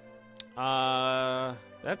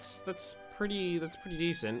 That's pretty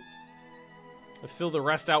decent. I fill the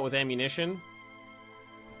rest out with ammunition.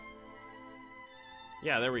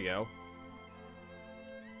 Yeah, there we go.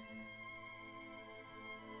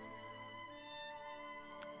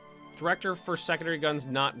 Director for secondary guns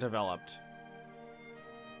not developed.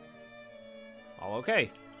 All okay.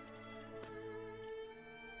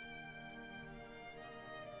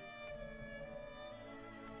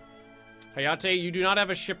 Hayate, you do not have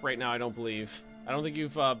a ship right now, I don't believe. I don't think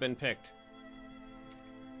you've been picked.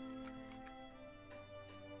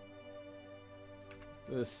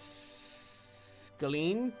 The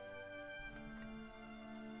Scalene?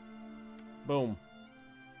 Boom.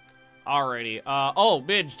 Alrighty. Oh,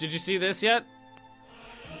 Midge, did you see this yet?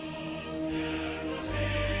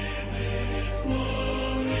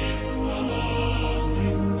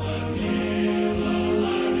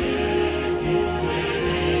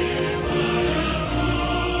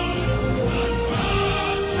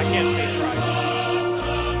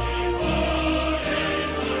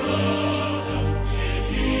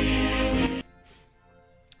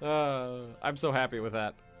 I'm so happy with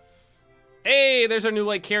that. Hey, there's our new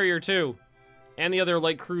light carrier too. And the other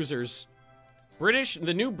light cruisers.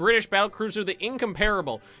 The new British battle cruiser, the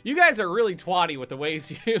Incomparable. You guys are really twatty with the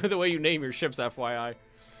ways the way you name your ships, FYI.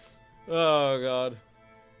 Oh god.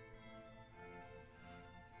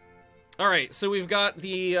 Alright, so we've got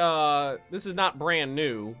the this is not brand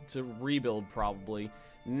new. It's a rebuild probably.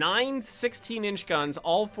 9 16-inch guns,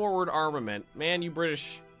 all forward armament. Man, you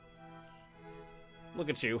British. Look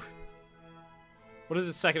at you. What is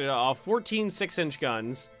the second? 14 6-inch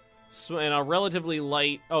guns. And a relatively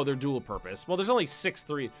light... Oh, they're dual purpose. Well, there's only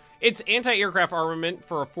 6.3. It's anti-aircraft armament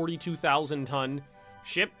for a 42,000-ton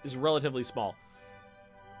ship is relatively small.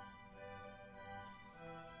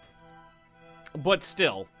 But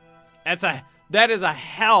still, that is a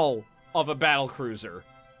hell of a battle cruiser.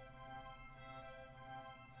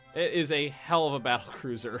 It is a hell of a battle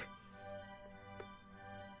cruiser.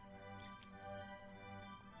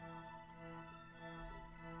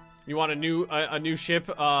 You want a new ship,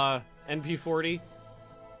 NP-40?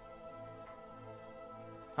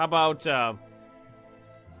 How about,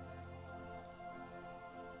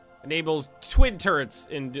 enables twin turrets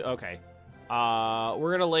in, okay.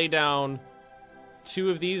 We're gonna lay down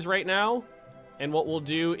 2 of these right now, and what we'll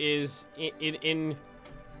do is, in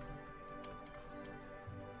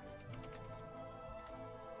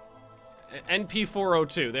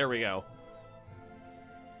NP-402, there we go.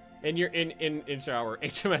 And you're in shower.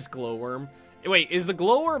 HMS Glowworm. Wait, is the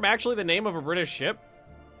Glowworm actually the name of a British ship?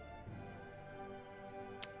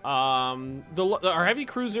 Our heavy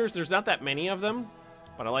cruisers, there's not that many of them,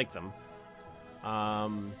 but I like them.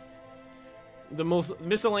 The most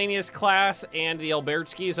miscellaneous class and the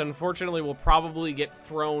Albertskis, unfortunately, will probably get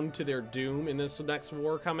thrown to their doom in this next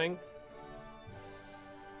war coming.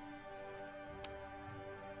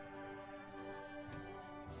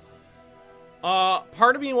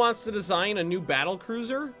 Part of me wants to design a new battle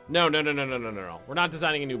cruiser. No. We're not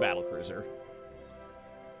designing a new battle cruiser.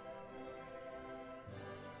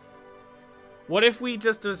 What if we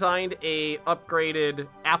just designed a upgraded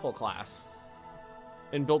Apple class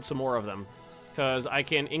and built some more of them? Because I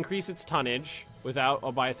can increase its tonnage by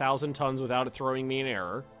 1,000 tons without it throwing me an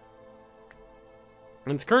error.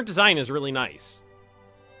 And its current design is really nice.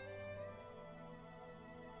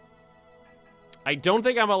 I don't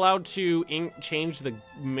think I'm allowed to change the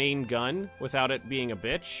main gun without it being a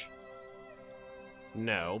bitch.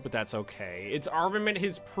 No, but that's okay. Its armament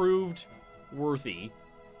has proved worthy.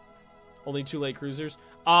 Only 2 light cruisers.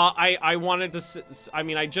 I wanted to... I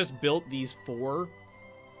mean, I just built these 4.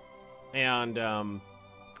 And,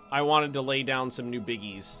 I wanted to lay down some new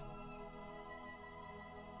biggies.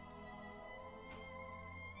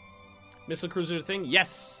 Missile cruiser thing?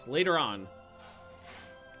 Yes! Later on.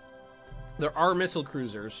 There are missile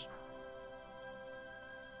cruisers.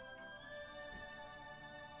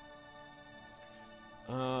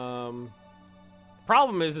 Problem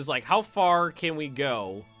is like, how far can we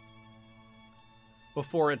go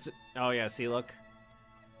before it's... Oh, yeah, see, look.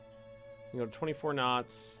 You know, 24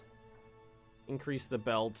 knots. Increase the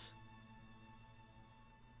belt.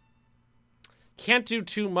 Can't do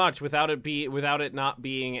too much without it not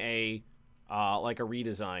being a, like a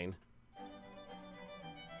redesign.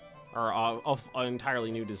 Or an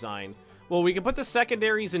entirely new design. Well, we can put the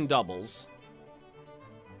secondaries in doubles.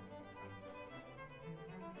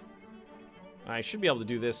 I should be able to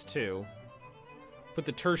do this, too. Put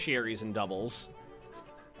the tertiaries in doubles.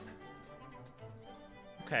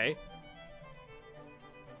 Okay.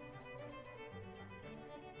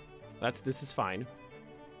 This is fine.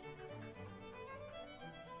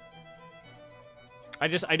 I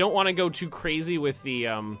don't want to go too crazy with the,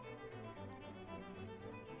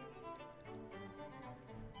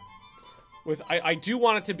 I do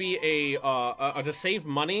want it to be to save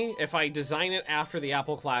money. If I design it after the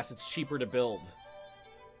Apple class, it's cheaper to build.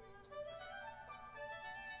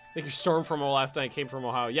 I think your storm from last night came from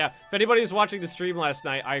Ohio. Yeah, if anybody's watching the stream last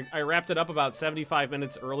night, I wrapped it up about 75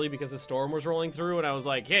 minutes early because the storm was rolling through, and I was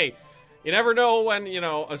like, hey, you never know when, you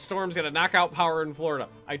know, a storm's gonna knock out power in Florida.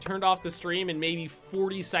 I turned off the stream, and maybe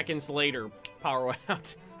 40 seconds later, power went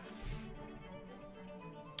out.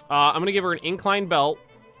 I'm gonna give her an incline belt.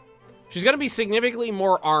 She's gonna be significantly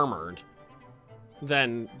more armored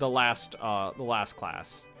than the last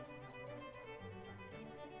class.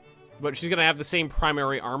 But she's gonna have the same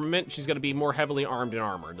primary armament. She's gonna be more heavily armed and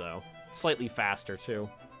armored, though. Slightly faster, too.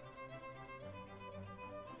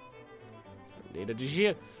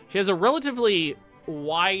 She has a relatively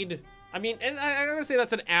wide... I mean, I'm gonna say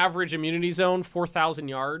that's an average immunity zone, 4,000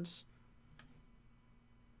 yards.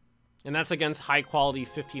 And that's against high-quality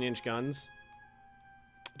 15-inch guns.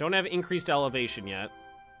 Don't have increased elevation yet.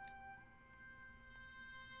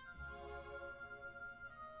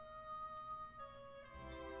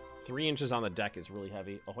 Three inches on the deck is really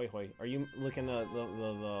heavy. Ahoy hoy. Are you looking at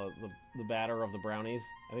the batter of the brownies?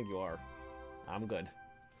 I think you are. I'm good.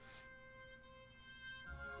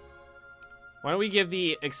 Why don't we give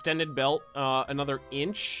the extended belt another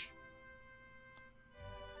inch?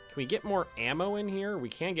 Can we get more ammo in here? We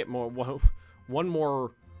can get more. One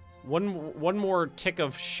more tick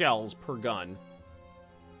of shells per gun.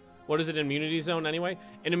 What is an immunity zone anyway?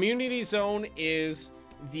 An immunity zone is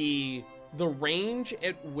the range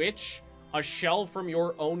at which a shell from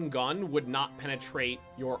your own gun would not penetrate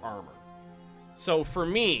your armor. So for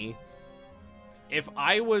me, if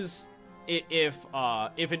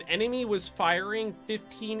an enemy was firing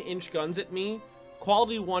 15-inch guns at me,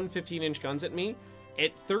 quality 1 15-inch guns at me,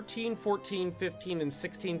 at 13, 14, 15, and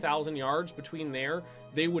 16,000 yards between there,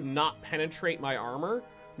 they would not penetrate my armor,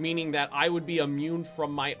 meaning that I would be immune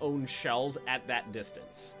from my own shells at that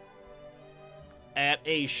distance. At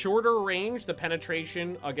a shorter range, the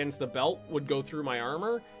penetration against the belt would go through my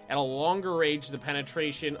armor. At a longer range, the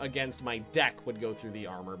penetration against my deck would go through the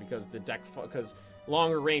armor because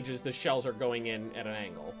longer ranges, the shells are going in at an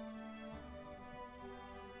angle.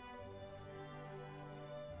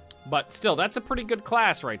 But still, that's a pretty good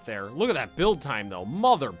class right there. Look at that build time, though.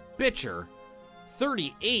 Mother bitcher.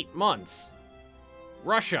 38 months.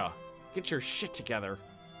 Russia, get your shit together.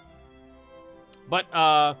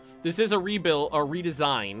 But, this is a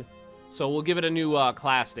redesign, so we'll give it a new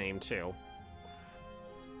class name, too.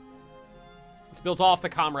 It's built off the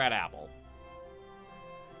Comrade Apple.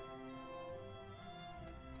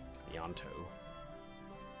 Yonto.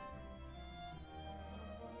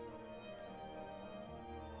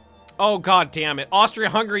 Oh, god damn it.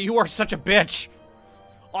 Austria-Hungary, you are such a bitch.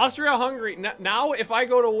 Austria-Hungary, now if I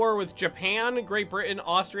go to war with Japan, Great Britain,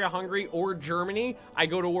 Austria-Hungary, or Germany, I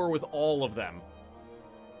go to war with all of them.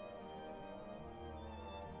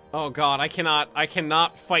 Oh god, I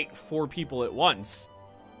cannot fight 4 people at once.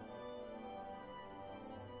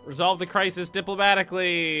 Resolve the crisis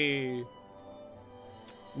diplomatically.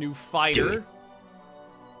 New fighter.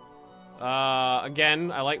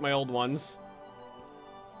 Again, I like my old ones.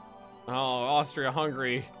 Oh,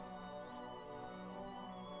 Austria-Hungary.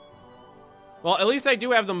 Well, at least I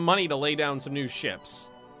do have the money to lay down some new ships.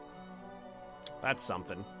 That's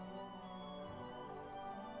something.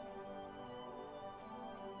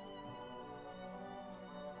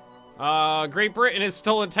 Great Britain has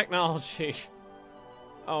stolen technology.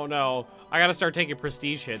 Oh no. I gotta start taking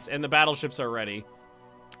prestige hits, and the battleships are ready.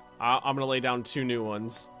 I'm gonna lay down 2 new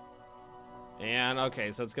ones. And,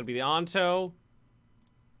 okay, so it's gonna be the Onto.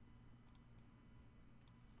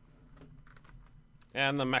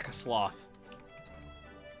 And the Mecha Sloth.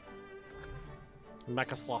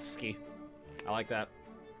 Mecha Slothsky. I like that.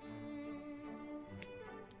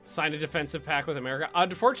 Sign a defensive pact with America.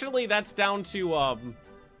 Unfortunately, that's down to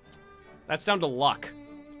luck.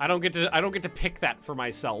 I don't get to pick that for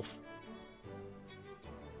myself.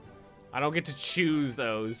 I don't get to choose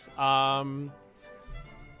those. Oh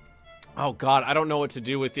god, I don't know what to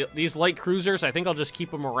do with these light cruisers. I think I'll just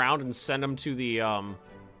keep them around and send them to the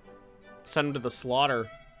slaughter.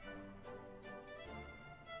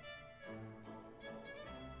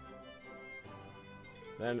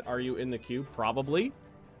 Then are you in the queue? Probably.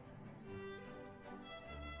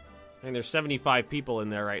 I think there's 75 people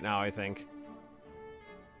in there right now, I think.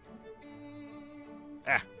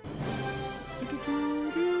 Ah.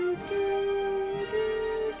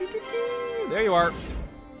 There you are.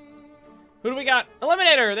 Who do we got?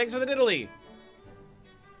 Eliminator! Thanks for the diddly.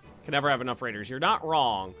 Can never have enough raiders. You're not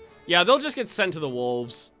wrong. Yeah, they'll just get sent to the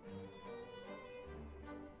wolves.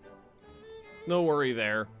 No worry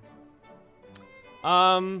there.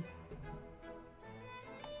 And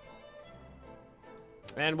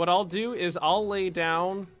what I'll do is I'll lay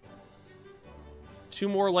down 2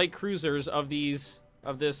 more light cruisers of this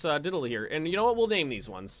diddle here. And you know what? We'll name these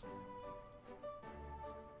ones.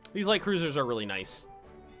 These light cruisers are really nice.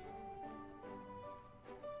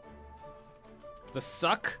 The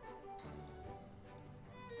Suck.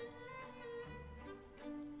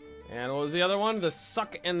 And what was the other one? The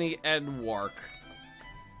Suck and the Edwark.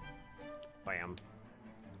 Bam.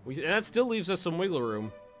 And that still leaves us some wiggle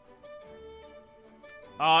room.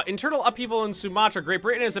 Internal upheaval in Sumatra. Great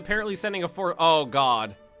Britain is apparently sending a force. Oh,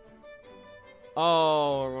 God.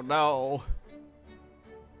 Oh, no.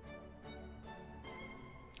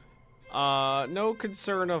 No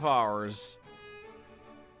concern of ours.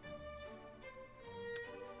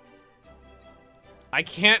 I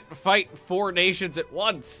can't fight 4 nations at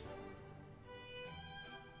once.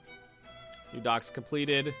 New docks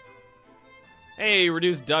completed. Hey,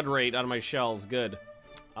 reduced dud rate on my shells. Good.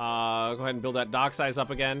 Go ahead and build that dock size up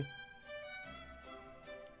again.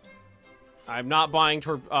 I'm not buying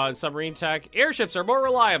submarine tech. Airships are more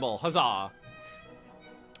reliable. Huzzah.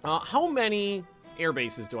 How many air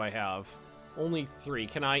bases do I have? Only 3.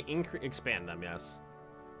 Can I expand them? Yes.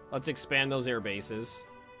 Let's expand those air bases.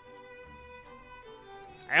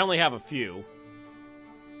 I only have a few.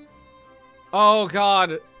 Oh,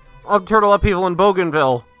 God. Turtle upheaval in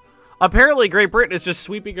Bougainville. Apparently, Great Britain is just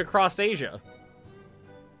sweeping across Asia.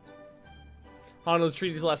 Honda's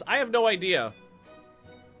treaties less. I have no idea.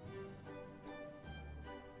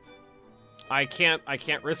 I can't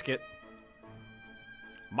risk it.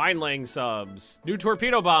 Mine-laying subs. New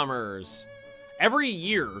torpedo bombers. Every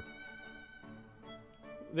year,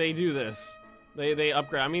 they do this. They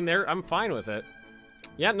upgrade. I mean, I'm fine with it.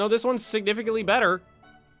 Yeah, no, this one's significantly better.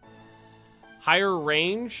 Higher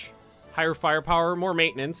range, higher firepower, more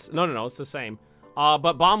maintenance. No, it's the same.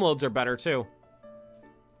 But bomb loads are better, too.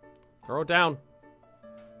 Throw it down.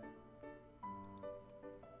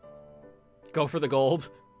 Go for the gold.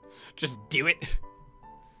 Just do it.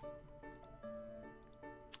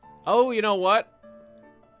 Oh, you know what?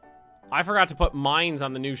 I forgot to put mines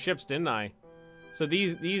on the new ships, didn't I? So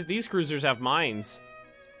these cruisers have mines.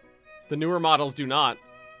 The newer models do not.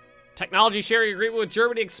 Technology sharing agreement with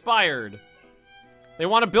Germany expired. They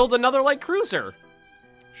want to build another light cruiser.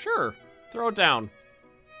 Sure. Throw it down.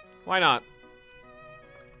 Why not?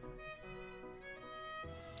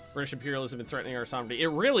 British imperialism and threatening our sovereignty. It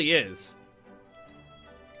really is.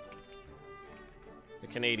 The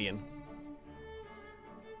Canadian.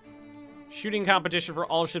 Shooting competition for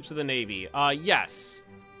all ships of the Navy. Yes.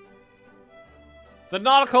 The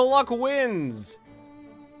Nautical Luck wins.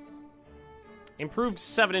 Improved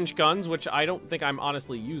 7-inch guns, which I don't think I'm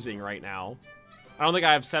honestly using right now. I don't think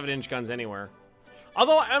I have 7-inch guns anywhere.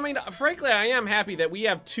 Although, I mean, frankly, I am happy that we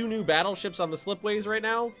have 2 new battleships on the slipways right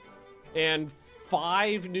now. And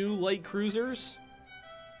 5 new light cruisers.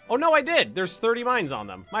 Oh, no, I did. There's 30 mines on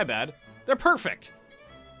them. My bad. They're perfect.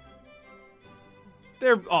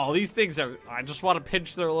 Oh, these things are... I just want to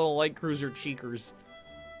pinch their little light cruiser cheekers.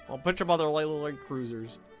 I'll pinch them on their little light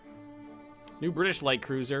cruisers. New British light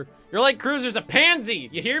cruiser. Your light cruiser's a pansy!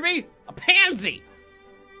 You hear me? A pansy!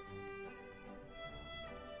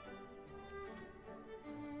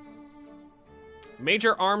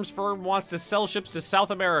 Major arms firm wants to sell ships to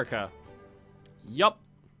South America. Yup.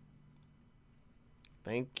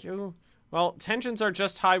 Thank you. Well, tensions are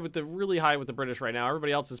just high with the... really high with the British right now.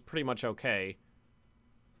 Everybody else is pretty much okay.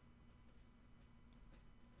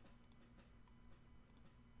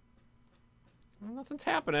 Well, nothing's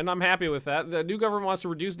happening. I'm happy with that. The new government wants to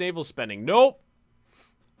reduce naval spending. Nope.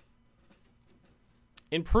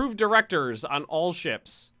 Improve directors on all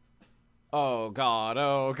ships. Oh, God.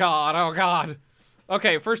 Oh, God. Oh, God.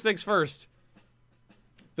 Okay, first things first.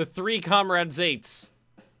 The 3 Comrade Zates.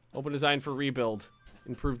 Open design for rebuild.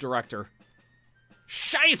 Improve director.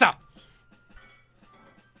 Scheiße!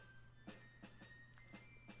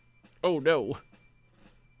 Oh, no.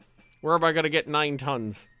 Where am I going to get 9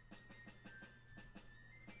 tons?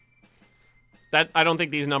 I don't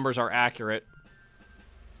think these numbers are accurate.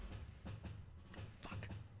 Fuck.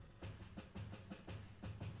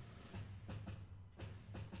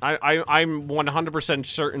 I'm 100%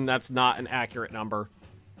 certain that's not an accurate number.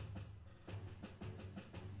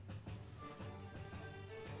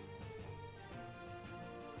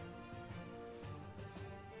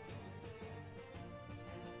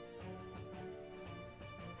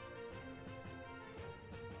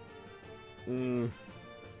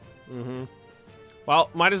 Well,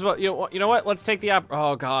 might as well. You know what? Let's take the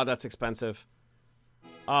oh god, that's expensive.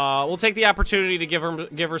 We'll take the opportunity to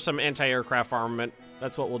give her some anti-aircraft armament.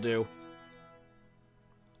 That's what we'll do.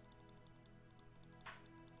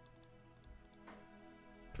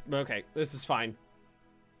 Okay, this is fine.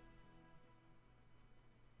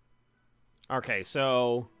 Okay,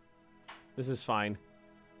 so this is fine.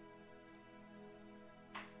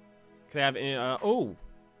 Can I have any, oh.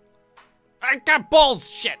 I got balls!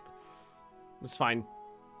 Shit! This is fine.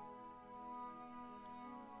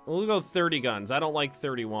 We'll go 30 guns. I don't like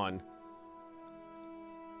 31.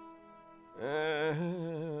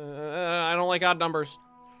 I don't like odd numbers.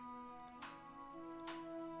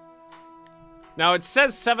 Now, it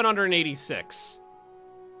says 786.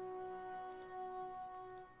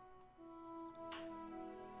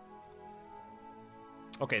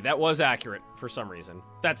 Okay, that was accurate for some reason.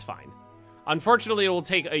 That's fine. Unfortunately, it will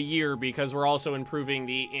take a year because we're also improving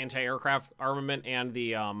the anti-aircraft armament and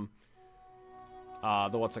the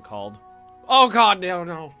what's it called? Oh god,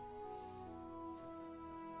 no.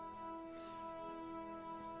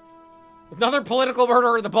 Another political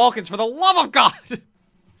murder in the Balkans, for the love of God!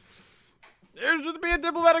 There should be a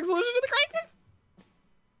diplomatic solution to the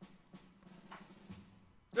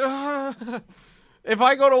crisis! If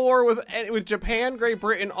I go to war with Japan, Great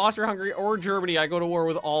Britain, Austria-Hungary, or Germany, I go to war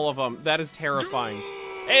with all of them. That is terrifying.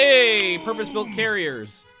 Hey, purpose-built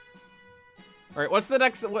carriers. All right, what's the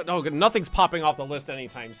next? What? Oh, good. Nothing's popping off the list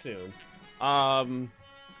anytime soon.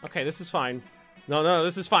 Okay, this is fine. No,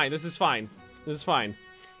 this is fine. This is fine. This is fine.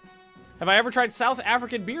 Have I ever tried South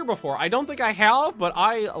African beer before? I don't think I have, but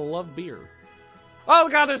I love beer. Oh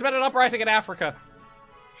god, there's been an uprising in Africa.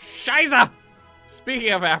 Scheiße!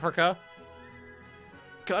 Speaking of Africa.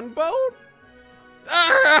 Gunboat?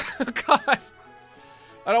 Ah, god.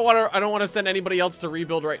 I don't want to send anybody else to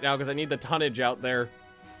rebuild right now because I need the tonnage out there.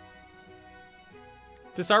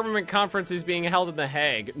 Disarmament conference is being held in The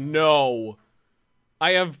Hague. No.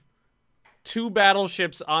 I have 2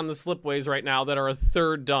 battleships on the slipways right now that are a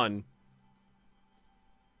third done.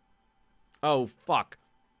 Oh, fuck.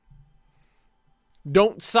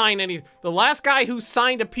 Don't sign any. The last guy who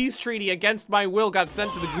signed a peace treaty against my will got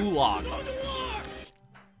sent to the gulag.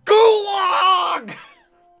 Gulag!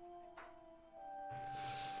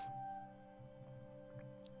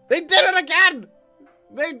 They did it again!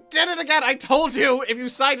 They did it again! I told you, if you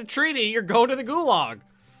signed a treaty, you're going to the gulag.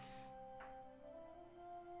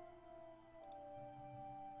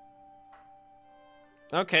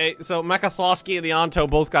 Okay, so Mekathlowski and the Anto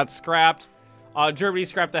both got scrapped. Germany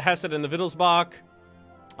scrapped the Hesed and the Wittelsbach.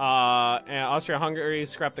 And Austria-Hungary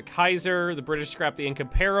scrapped the Kaiser. The British scrapped the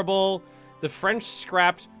Incomparable. The French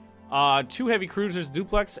scrapped 2 heavy cruisers,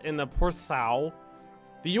 Duplex, and the Porthau.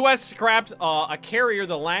 The U.S. scrapped a carrier,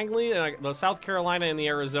 the Langley, and the South Carolina and the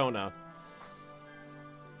Arizona.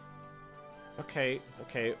 Okay.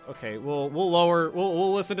 We'll lower.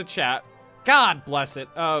 We'll listen to chat. God bless it.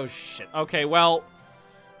 Oh shit. Okay, well,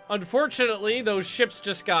 unfortunately, those ships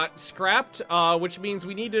just got scrapped, which means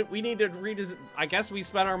we need to redesign. I guess we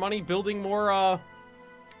spent our money building more.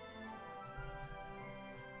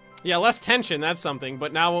 Yeah, less tension. That's something.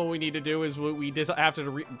 But now what we need to do is we have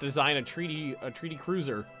to design a treaty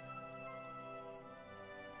cruiser.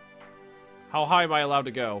 How high am I allowed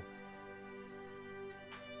to go?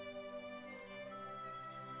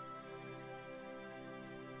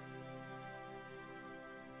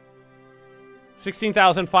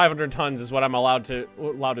 $16,500 tons is what I'm allowed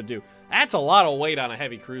to do. That's a lot of weight on a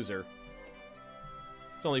heavy cruiser.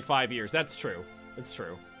 It's only 5 years. That's true. It's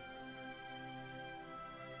true.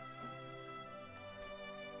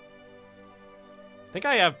 I think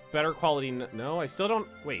I have better quality. No, I still don't.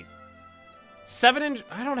 Wait. 7-inch.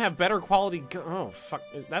 I don't have better quality. Oh, fuck.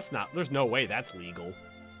 That's not. There's no way that's legal.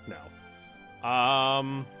 No.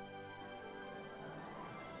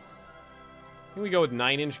 Can we go with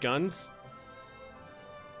 9-inch guns?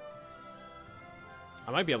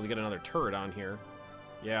 I might be able to get another turret on here.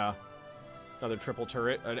 Yeah. Another triple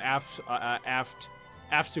turret. An aft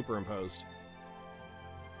superimposed.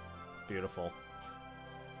 Beautiful.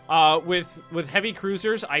 With heavy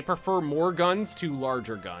cruisers, I prefer more guns to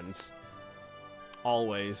larger guns.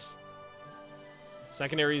 Always.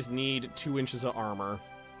 Secondaries need 2 inches of armor.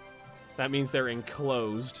 That means they're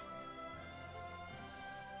enclosed.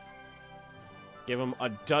 Give them a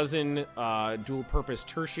dozen dual-purpose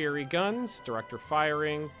tertiary guns. Director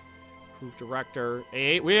firing. Approved director.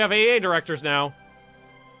 AA. We have AA directors now.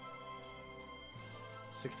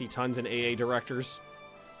 60 tons in AA directors.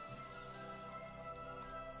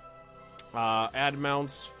 Add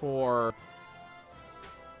mounts for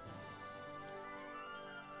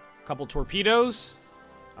a couple torpedoes.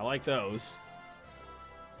 I like those.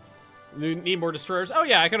 Need more destroyers. Oh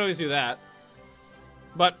yeah, I could always do that.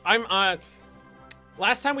 But I'm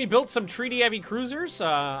last time we built some treaty heavy cruisers.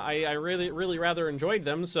 I really rather enjoyed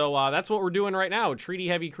them. So that's what we're doing right now. Treaty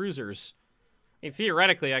heavy cruisers. And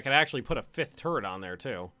theoretically, I could actually put a 5th turret on there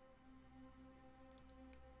too.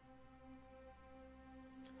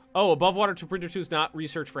 Oh, above water torpedo 2 is not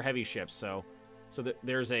research for heavy ships, so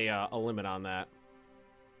there's a limit on that.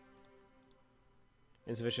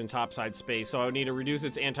 Insufficient topside space, so I would need to reduce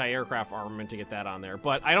its anti-aircraft armament to get that on there.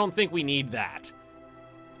 But I don't think we need that.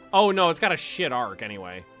 Oh no, it's got a shit arc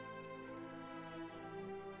anyway.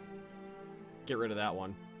 Get rid of that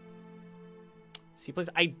one. Seaplanes.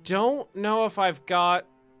 I don't know if I've got...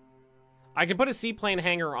 I can put a seaplane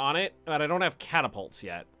hangar on it, but I don't have catapults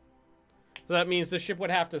yet. So that means the ship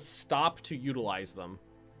would have to stop to utilize them.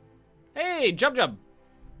 Hey, Jub Jub!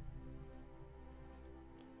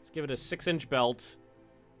 Let's give it a 6-inch belt.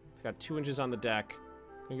 It's got 2 inches on the deck.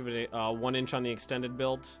 I'll give it a 1 inch on the extended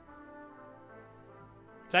build.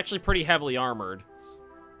 It's actually pretty heavily armored.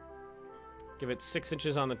 Give it 6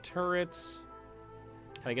 inches on the turrets.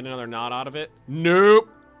 Can I get another knot out of it? Nope!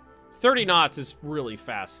 30 knots is really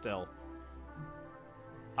fast still.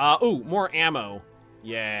 Ooh, more ammo.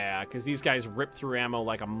 Yeah, because these guys rip through ammo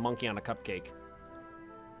like a monkey on a cupcake.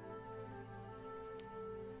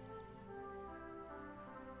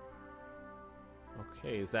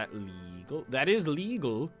 Okay, is that legal? That is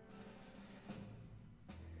legal.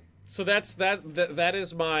 So that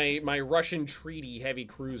is my Russian treaty heavy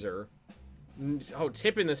cruiser. Oh,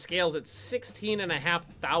 tipping the scales at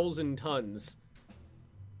 16,500 tons.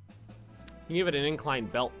 You give it an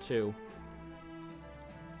inclined belt too.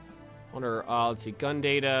 Wonder, let's see, gun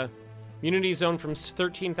data. Immunity zone from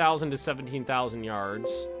 13,000 to 17,000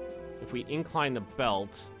 yards. If we incline the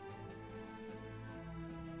belt,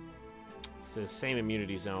 it's the same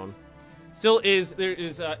immunity zone. Still is, there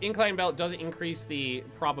is, incline belt does increase the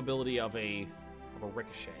probability of a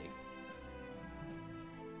ricochet.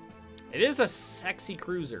 It is a sexy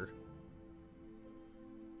cruiser.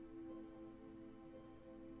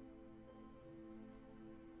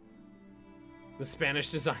 The Spanish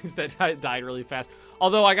designs that died really fast.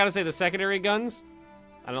 Although, I gotta say, the secondary guns,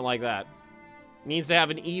 I don't like that. It needs to have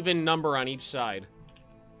an even number on each side.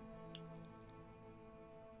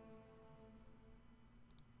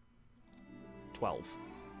 $12.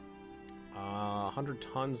 100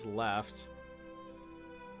 tons left.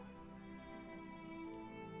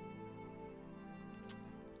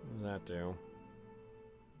 What does that do?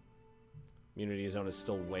 Immunity zone is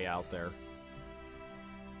still way out there.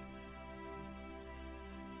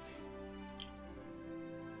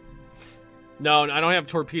 No, I don't have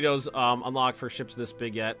torpedoes unlocked for ships this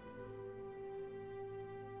big yet.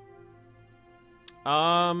 If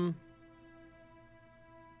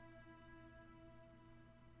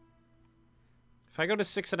I go to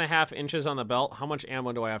 6.5 inches on the belt, how much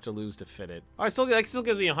ammo do I have to lose to fit it? Oh, that still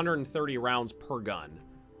gives me 130 rounds per gun.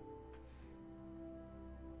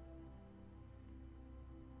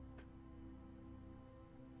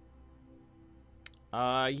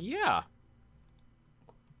 Yeah.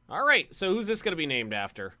 All right, so who's this going to be named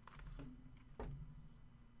after?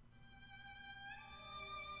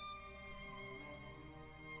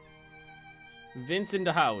 Vince in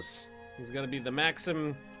the house. He's going to be the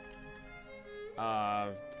Maxim...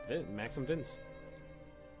 Maxim Vince.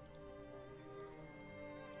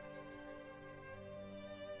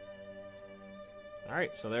 All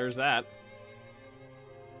right, so there's that.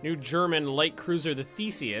 New German light cruiser, the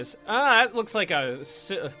Theseus. Ah, that looks like a...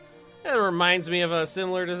 That reminds me of a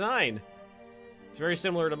similar design. It's very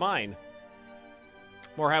similar to mine.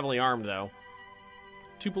 More heavily armed, though.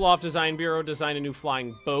 Tupolev Design Bureau designed a new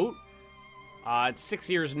flying boat. It's 6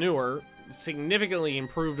 years newer, significantly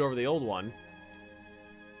improved over the old one.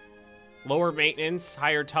 Lower maintenance,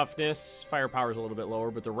 higher toughness. Firepower is a little bit lower,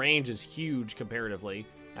 but the range is huge comparatively,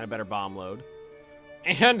 and a better bomb load.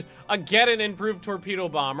 And again, an improved torpedo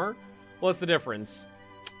bomber. What's the difference?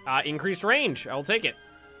 Increased range. I'll take it.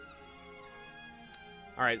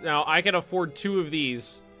 All right, now I can afford 2 of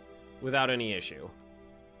these without any issue.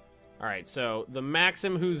 All right, so the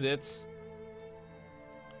Maxim Huzits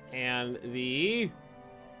and the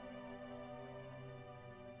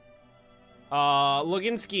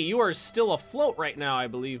Loginski, you are still afloat right now, I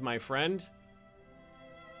believe, my friend.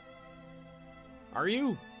 Are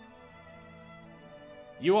you?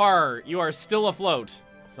 You are still afloat.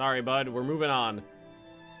 Sorry, bud. We're moving on.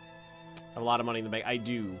 I have a lot of money in the bank. I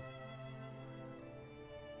do.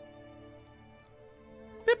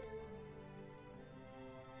 Beep.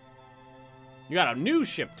 You got a new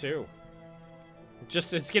ship too.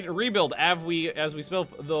 Just it's getting rebuilt as we spell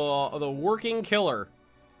the working killer.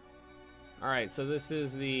 All right, so this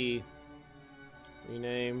is the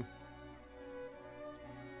rename.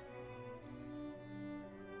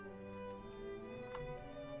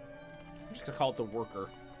 I'm just gonna call it the worker.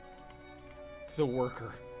 The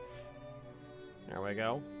worker. There we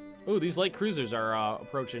go. Ooh, these light cruisers are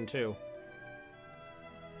approaching too.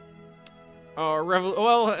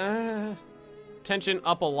 Tension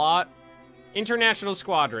up a lot. International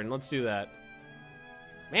Squadron. Let's do that.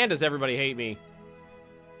 Man, does everybody hate me.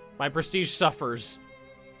 My prestige suffers.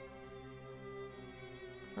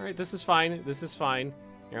 All right, this is fine. This is fine.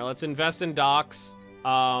 Here, let's invest in docks.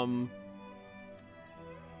 I'm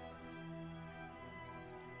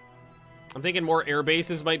thinking more air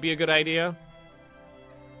bases might be a good idea.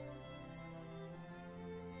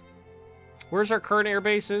 Where's our current air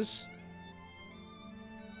bases?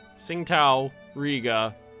 Tsingtao,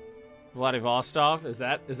 Riga, Vladivostok. Is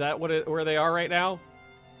that where they are right now?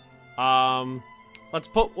 Let's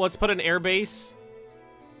put an air base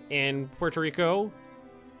in Puerto Rico.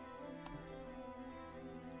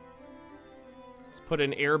 Let's put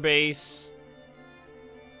an air base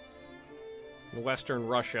in Western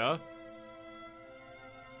Russia.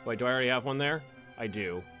 Wait, do I already have one there? I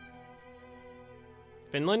do.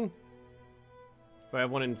 Finland? Do I have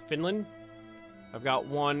one in Finland? I've got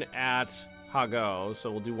one at Hago, so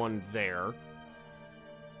we'll do one there.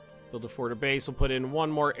 Build a forward base. We'll put in one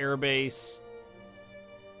more air base.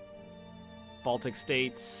 Baltic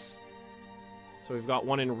states. So we've got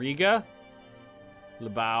one in Riga.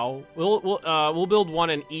 Libau. We'll build one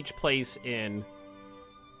in each place in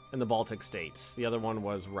the Baltic states. The other one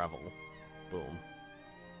was Revel. Boom.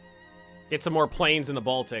 Get some more planes in the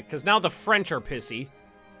Baltic, because now the French are pissy.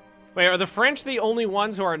 Wait, are the French the only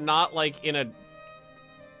ones who are not, like, in a...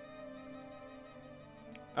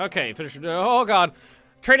 Okay, finish. Oh, God.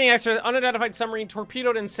 Training extra. Unidentified submarine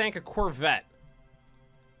torpedoed and sank a corvette.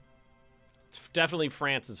 It's definitely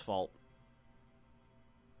France's fault.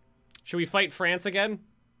 Should we fight France again?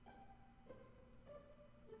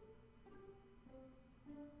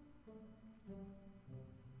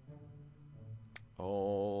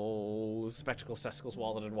 Oh, spectacle, testicles,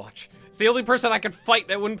 wallet, and watch. It's the only person I could fight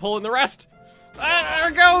that wouldn't pull in the rest. Ah, there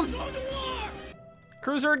it goes.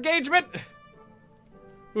 Cruiser engagement.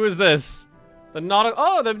 Who is this? The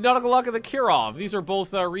Nautical Luck of the Kirov. These are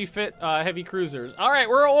both refit heavy cruisers. All right,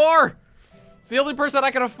 we're at war. It's the only person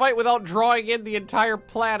I can fight without drawing in the entire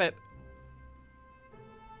planet.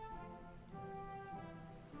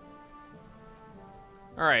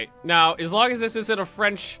 All right, now as long as this isn't a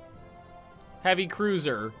French heavy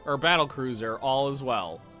cruiser or battle cruiser, all is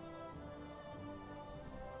well.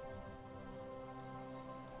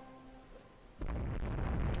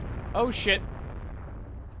 Oh shit.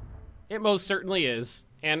 It most certainly is.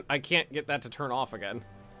 And I can't get that to turn off again.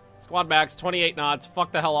 Squad max, 28 knots.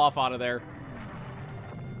 Fuck the hell off out of there.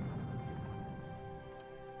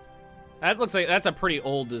 That looks like that's a pretty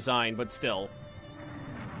old design, but still.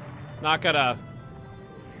 Not gonna...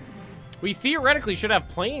 We theoretically should have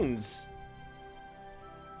planes.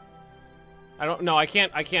 I don't know. I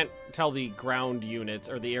can't tell the ground units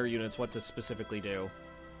or the air units what to specifically do.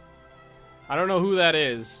 I don't know who that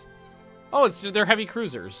is. Oh, they're heavy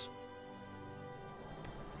cruisers.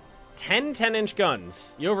 10 10-inch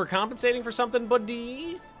guns. You overcompensating for something,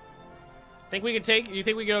 buddy? Think we could take... You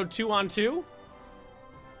think we could go 2 on 2?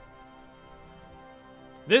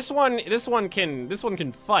 This one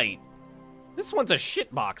can fight. This one's a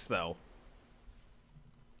shitbox though.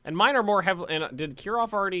 And mine are more heavy. And did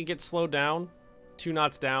Kirov already get slowed down? 2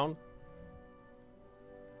 knots down.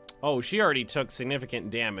 Oh, she already took significant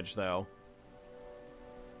damage though.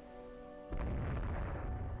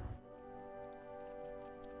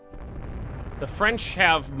 The French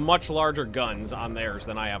have much larger guns on theirs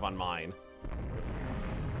than I have on mine.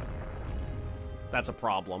 That's a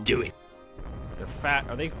problem. Do it. They're fat.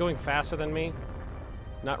 Are they going faster than me?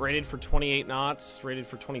 Not rated for 28 knots. Rated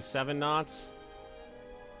for 27 knots.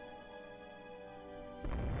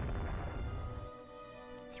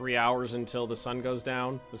 3 hours until the sun goes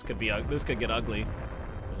down. This could get ugly.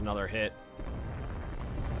 There's another hit.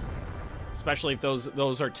 Especially if those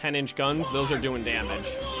are 10-inch guns. Those are doing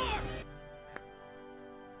damage.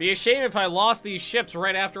 Be a shame if I lost these ships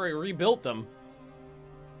right after I rebuilt them.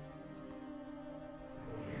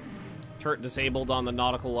 Turret disabled on the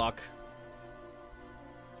Nautical Luck.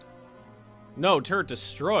 No, turret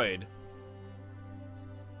destroyed.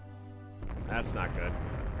 That's not good.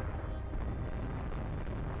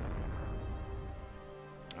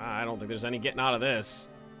 I don't think there's any getting out of this.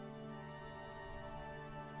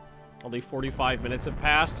 Only 45 minutes have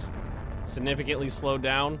passed. Significantly slowed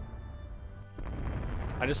down.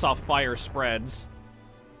 I just saw fire spreads.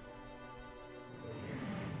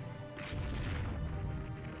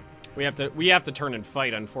 We have to turn and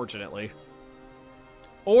fight, unfortunately.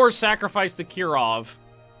 Or sacrifice the Kirov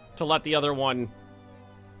to let the other ones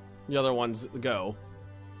go.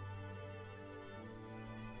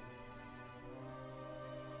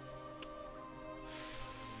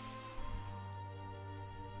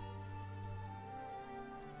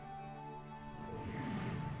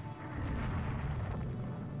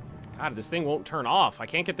 God, this thing won't turn off. I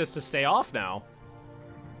can't get this to stay off now.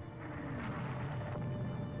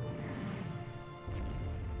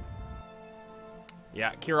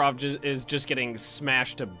 Yeah, Kirov is just getting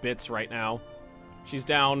smashed to bits right now. She's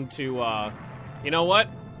down to, you know what?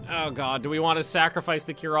 Oh, God. Do we want to sacrifice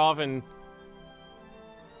the Kirov and...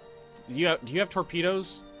 Do you have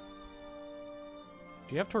torpedoes?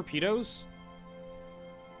 Do you have torpedoes?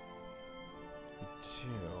 I do.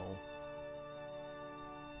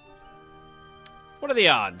 What are the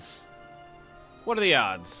odds? What are the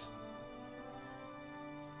odds?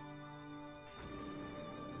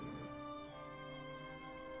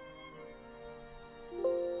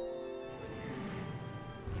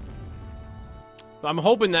 I'm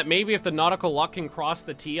hoping that maybe if the Nautical Luck can cross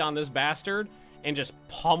the T on this bastard and just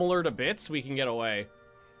pummel her to bits, we can get away.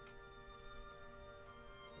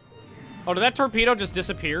 Oh, did that torpedo just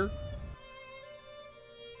disappear?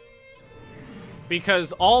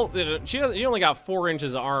 Because she only got 4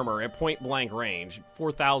 inches of armor at point blank range,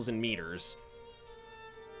 4,000 meters.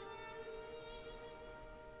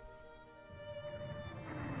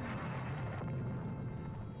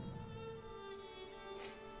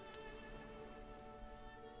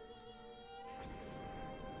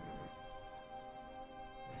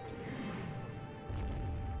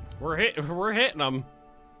 We're hitting them.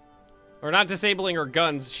 We're not disabling her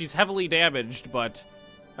guns. She's heavily damaged, but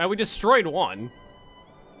we destroyed one.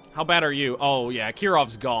 How bad are you? Oh yeah,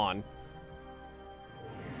 Kirov's gone.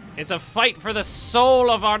 It's a fight for the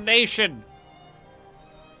soul of our nation.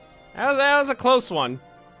 That was a close one.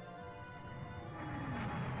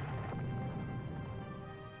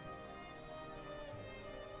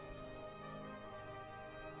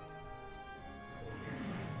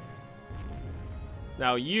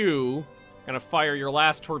 Now you gonna fire your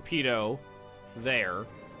last torpedo there.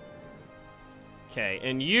 Okay,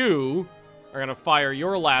 and you are gonna fire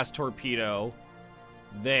your last torpedo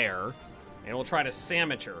there. And we'll try to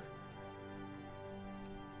sandwich her.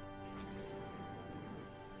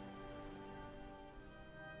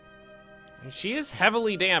 And she is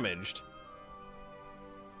heavily damaged.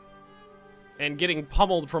 And getting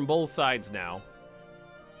pummeled from both sides now.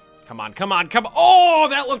 Come on, come on, come on. Oh,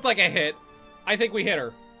 that looked like a hit. I think we hit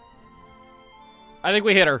her. I think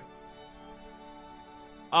we hit her.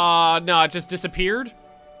 No, it just disappeared?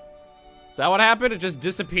 Is that what happened? It just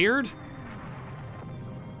disappeared?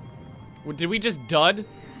 Did we just dud?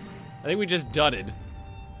 I think we just dudded.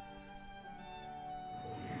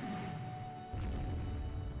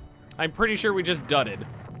 I'm pretty sure we just dudded.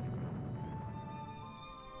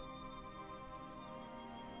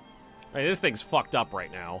 Alright, this thing's fucked up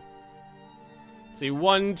right now. See,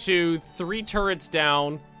 1, 2, 3 turrets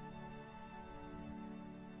down.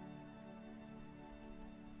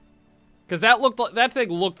 Because that thing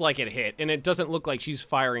looked like it hit, and it doesn't look like she's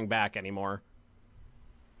firing back anymore.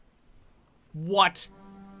 What?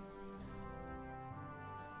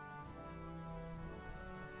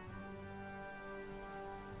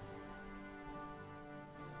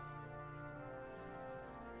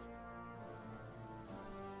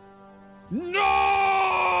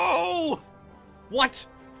 No! What?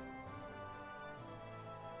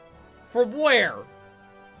 From where?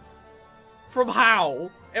 From how?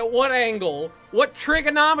 At what angle? What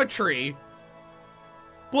trigonometry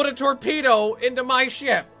put a torpedo into my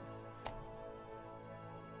ship?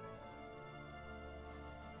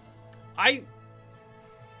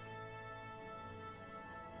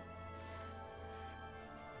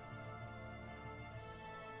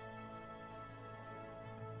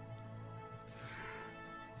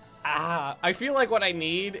 I feel like what I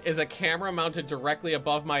need is a camera mounted directly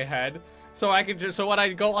above my head, so I could just, so when I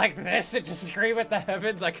go like this and just scream at the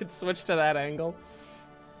heavens, I could switch to that angle.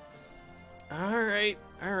 Alright,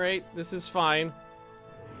 this is fine.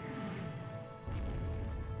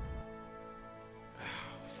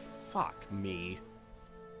 Fuck me.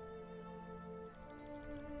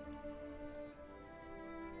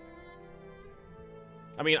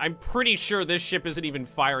 I mean, I'm pretty sure this ship isn't even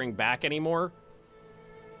firing back anymore.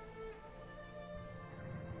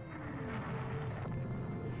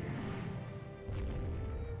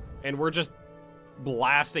 And we're just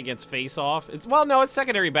blasting its face off. It's, well, no, its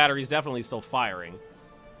secondary battery's definitely still firing.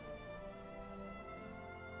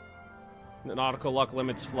 The nautical luck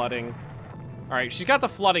limits flooding. All right, she's got the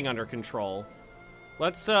flooding under control.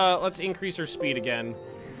 Let's increase her speed again.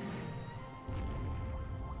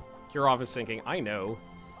 Kirov is sinking. I know.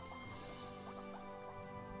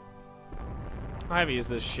 How heavy is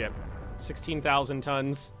this ship? 16,000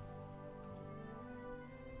 tons.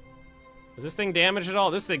 Is this thing damaged at all?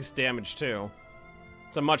 This thing's damaged too.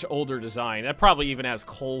 It's a much older design. That probably even has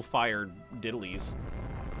coal-fired diddlies.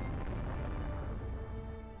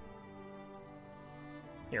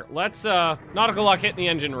 Here, let's, nautical lock hit in the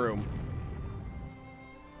engine room.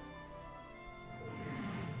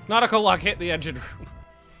 Nautical lock hit in the engine room.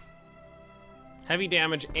 Heavy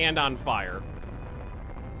damage and on fire.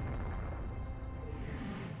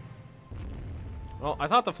 Well, I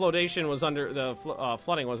thought the flotation was under, the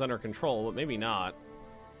flooding was under control, but maybe not.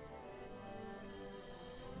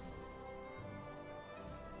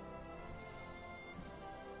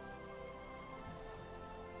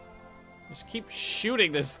 Just keep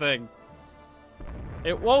shooting this thing.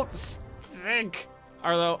 It won't sink.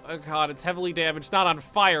 Although, oh god, it's heavily damaged. It's not on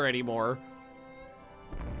fire anymore.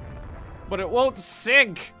 But it won't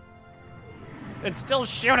sink. It's still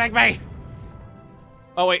shooting me.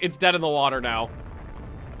 Oh wait, it's dead in the water now.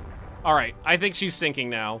 Alright, I think she's sinking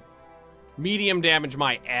now. Medium damage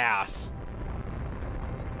my ass.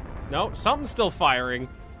 No, something's still firing.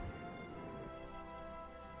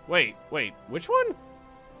 Wait, which one?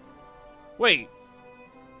 Wait.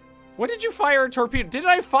 When did you fire a torpedo? Did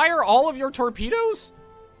I fire all of your torpedoes?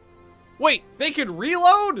 Wait, they could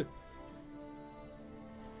reload?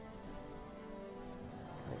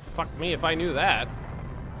 Oh, fuck me if I knew that.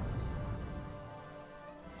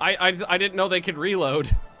 I didn't know they could reload.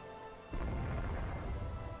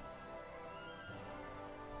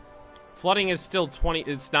 Flooding is still 20.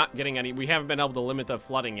 It's not getting any. We haven't been able to limit the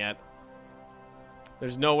flooding yet.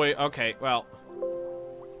 There's no way. Okay, well.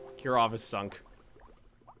 Kirov is sunk.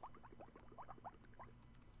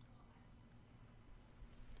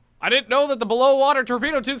 I didn't know that the below water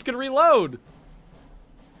torpedo tubes could reload.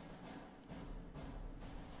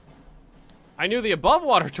 I knew the above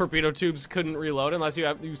water torpedo tubes couldn't reload unless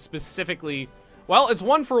you specifically. Well, it's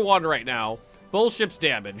 1-for-1 right now. Both ships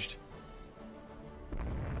damaged.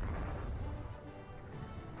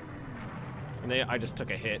 And I just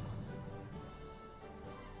took a hit.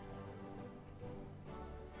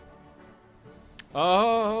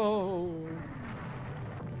 Oh.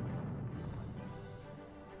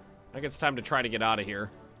 I think it's time to try to get out of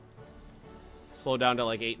here. Slow down to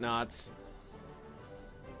like 8 knots.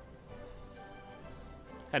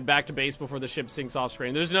 Head back to base before the ship sinks off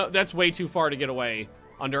screen. There's no, that's way too far to get away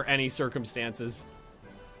under any circumstances.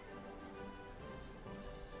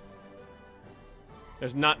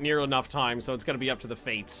 There's not near enough time, so it's gonna be up to the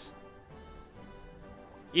fates.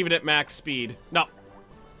 Even at max speed. No.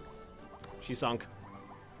 She sunk.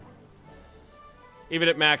 Even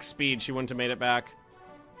at max speed, she wouldn't have made it back.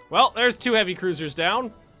 Well, there's 2 heavy cruisers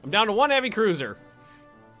down. I'm down to 1 heavy cruiser.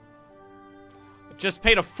 I just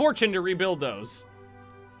paid a fortune to rebuild those.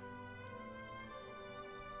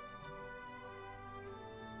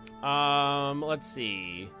 Let's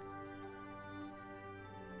see.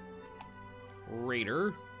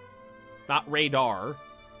 Raider. Not radar.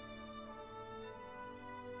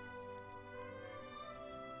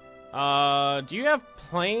 Do you have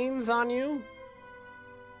planes on you?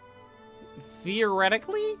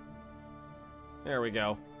 Theoretically? There we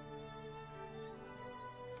go.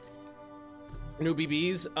 New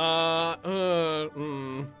BBs?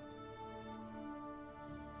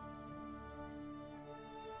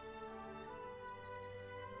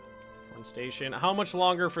 One station. How much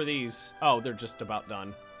longer for these? Oh, they're just about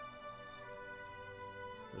done.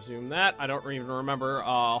 Resume that. I don't even remember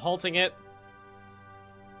halting it.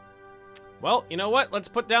 Well, you know what? Let's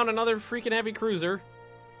put down another freaking heavy cruiser.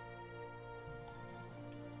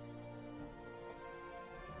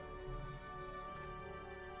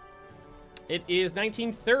 It is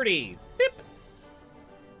 1930. Beep.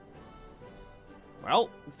 Well,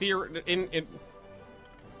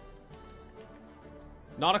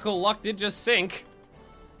 nautical luck did just sink.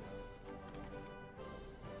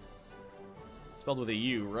 Spelled with a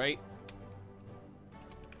U, right?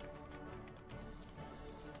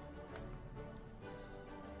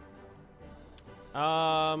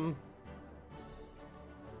 I'll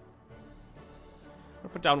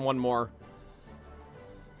put down one more.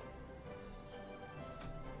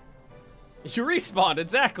 You respawned,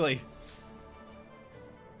 exactly.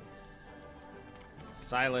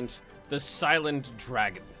 The silent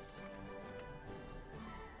dragon.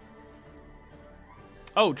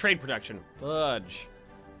 Oh, trade production. Fudge.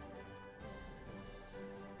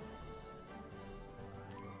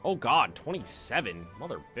 Oh god, 27.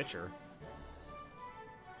 Mother bitcher.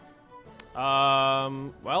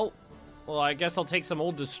 Well, I guess I'll take some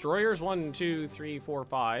old destroyers. 1, 2, 3, 4,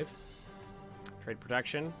 5. Trade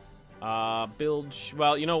production. Build.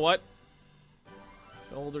 Well, you know what?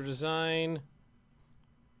 Older design.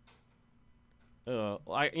 You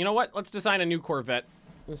know what? Let's design a new Corvette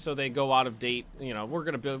so they go out of date. You know, we're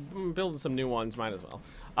gonna build some new ones. Might as well.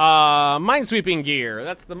 Minesweeping gear.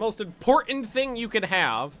 That's the most important thing you can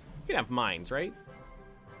have. You can have mines, right?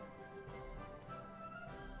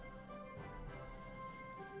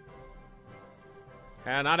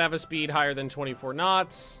 Cannot have a speed higher than 24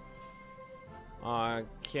 knots.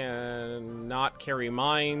 Cannot carry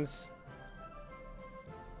mines.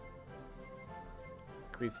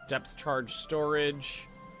 Increase depth charge storage.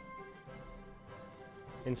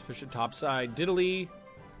 Insufficient topside diddly.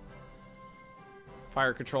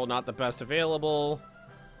 Fire control not the best available.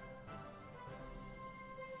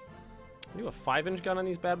 Do a 5-inch gun on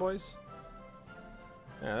these bad boys?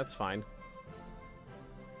 Yeah, that's fine.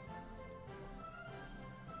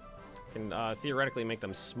 Can theoretically make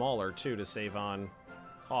them smaller too to save on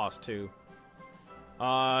cost too.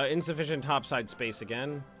 Insufficient topside space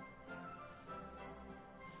again.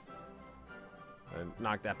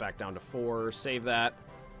 Knock that back down to 4. Save that.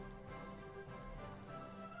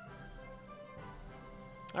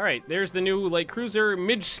 All right, there's the new light cruiser.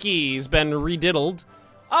 Midgeski's been rediddled.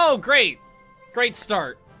 Oh, great! Great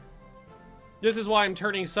start. This is why I'm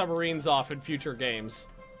turning submarines off in future games.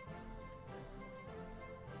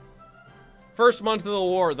 First month of the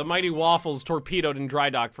war, the Mighty Waffles torpedoed in dry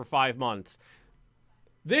dock for 5 months.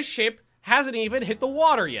 This ship hasn't even hit the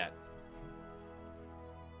water yet.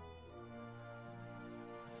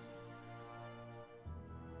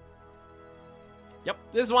 Yep,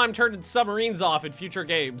 this is why I'm turning submarines off in future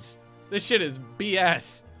games. This shit is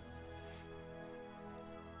BS.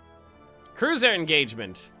 Cruiser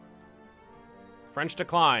engagement. French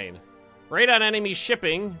decline. Raid on enemy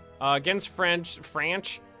shipping against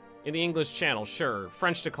French in the English Channel. Sure.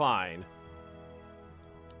 French decline.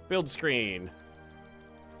 Build screen.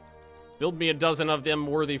 Build me a dozen of them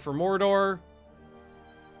worthy for Mordor.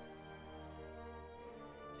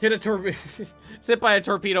 Hit a torpedo. Hit by a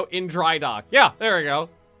torpedo in dry dock. Yeah, there we go.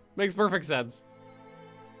 Makes perfect sense.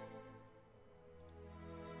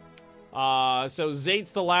 So Zate's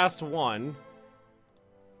the last one.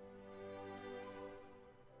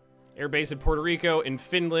 Airbase in Puerto Rico, in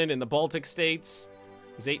Finland, in the Baltic states.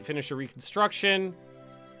 Zate finished a reconstruction.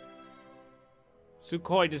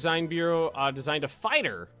 Sukhoi Design Bureau designed a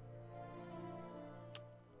fighter.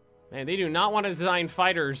 Man, they do not want to design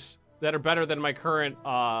fighters that are better than my current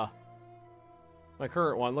one.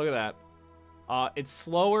 Look at that. It's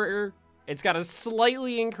slower. It's got a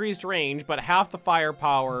slightly increased range, but half the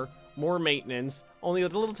firepower, more maintenance, only a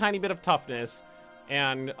little tiny bit of toughness,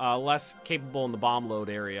 and less capable in the bomb load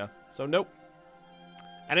area. So nope.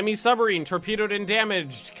 Enemy submarine torpedoed and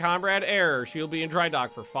damaged. Comrade Air. She'll be in dry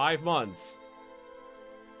dock for 5 months.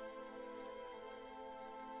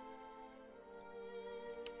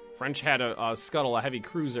 French had a scuttle, a heavy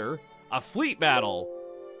cruiser. A fleet battle.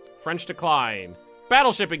 French decline.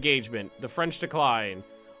 Battleship engagement. The French decline.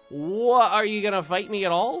 What? Are you gonna fight me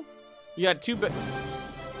at all? You got 2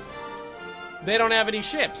 They don't have any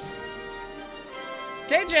ships.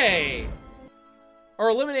 KJ! Our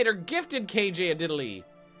Eliminator gifted KJ a diddly.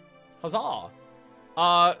 Huzzah.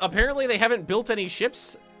 Apparently they haven't built any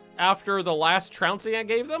ships after the last trouncing I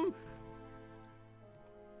gave them.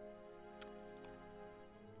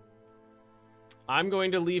 I'm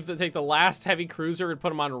going to take the last heavy cruiser and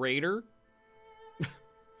put him on Raider.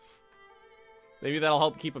 Maybe that'll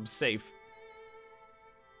help keep him safe.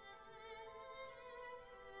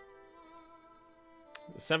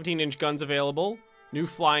 The 17-inch guns available. New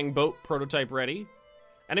flying boat prototype ready.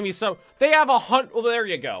 Enemy sub. They have 100. Well, there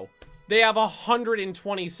you go. They have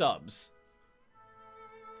 120 subs.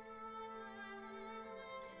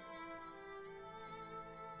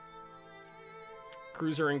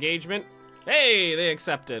 Cruiser engagement. Hey, they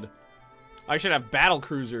accepted. I should have battle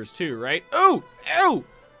cruisers too, right? Ooh! Ooh!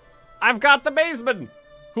 I've got the baseman!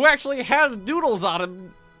 Who actually has doodles on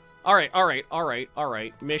him.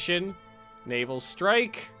 Alright. Mission. Naval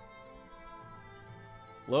strike.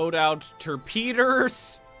 Loadout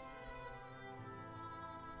torpedoes.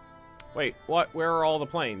 Wait, what? Where are all the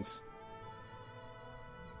planes?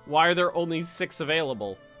 Why are there only 6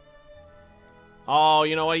 available? Oh,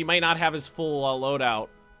 you know what? He might not have his full loadout.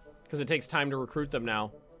 Because it takes time to recruit them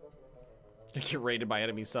now. Get raided by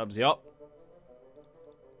enemy subs. Yup.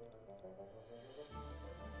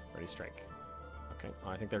 Ready, strike. Okay,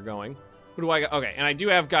 I think they're going. Who do I got? Okay, and I do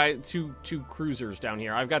have two cruisers down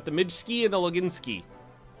here. I've got the Midski and the Loginski.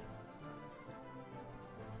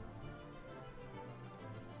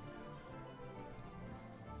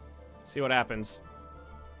 See what happens.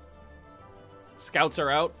 Scouts are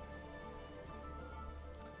out.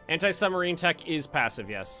 Anti-submarine tech is passive,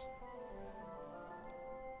 yes.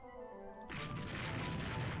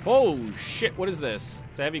 Oh, shit, what is this?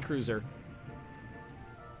 It's a heavy cruiser.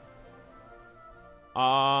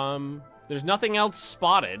 There's nothing else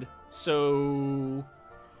spotted, so...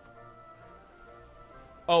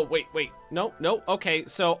 Oh, wait. No, okay,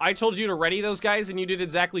 so I told you to ready those guys, and you did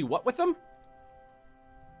exactly what with them?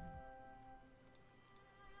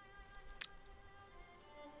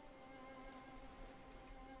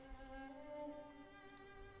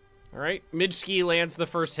 Alright, Midski lands the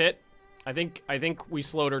first hit. I think we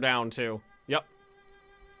slowed her down, too. Yep.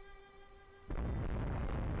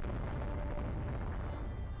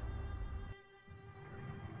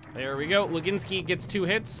 There we go. Loginski gets 2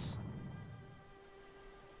 hits.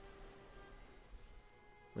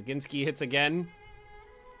 Loginski hits again.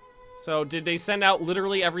 So, did they send out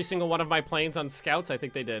literally every single one of my planes on scouts? I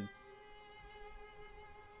think they did.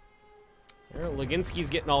 There, Loginski's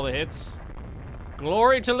getting all the hits.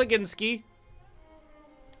 Glory to Loginski.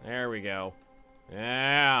 There we go.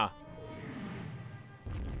 Yeah.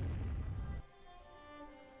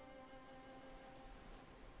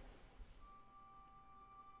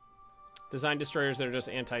 Design destroyers that are just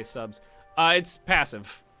anti-subs. It's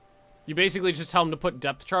passive. You basically just tell them to put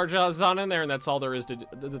depth charges on in there, and that's all there is to.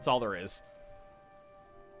 That's all there is.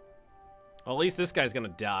 Well, at least this guy's gonna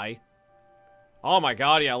die. Oh my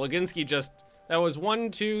god, yeah, Loginski just. That was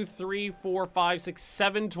 1, 2, 3, 4, 5, 6,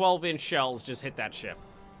 7 12-inch shells just hit that ship.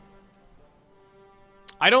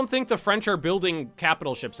 I don't think the French are building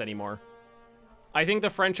capital ships anymore. I think the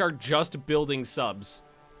French are just building subs.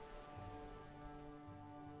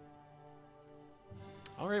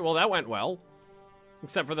 Alright, well that went well.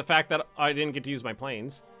 Except for the fact that I didn't get to use my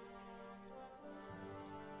planes.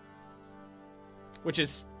 Which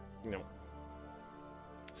is, you know...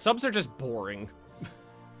 Subs are just boring.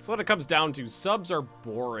 That's what it comes down to. Subs are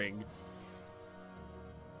boring.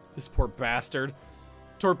 This poor bastard.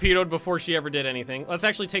 Torpedoed before she ever did anything. Let's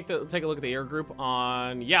actually take a look at the air group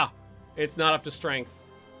on... Yeah, it's not up to strength.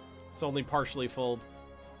 It's only partially full.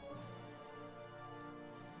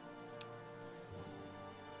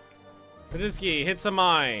 Podisky hits a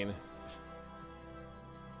mine.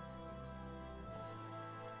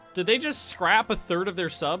 Did they just scrap a third of their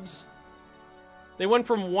subs? They went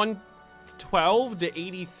from 112 to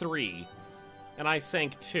 83, and I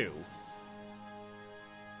sank 2.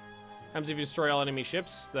 Sometimes if you destroy all enemy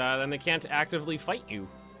ships, then they can't actively fight you.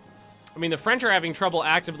 I mean, the French are having trouble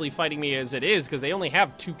actively fighting me as it is, because they only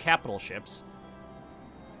have 2 capital ships.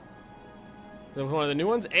 Is that one of the new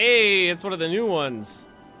ones? Hey, it's one of the new ones.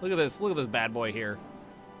 Look at this bad boy here.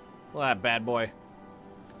 Look at that bad boy.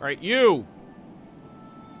 All right, you.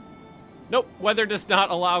 Nope, weather does not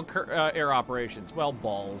allow air operations. Well,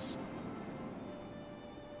 balls.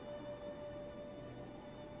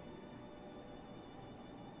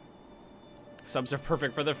 Subs are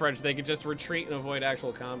perfect for the French. They could just retreat and avoid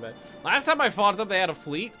actual combat. Last time I fought them, they had a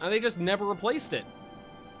fleet, and they just never replaced it.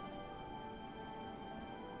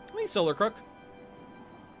 Hey, Solar Crook.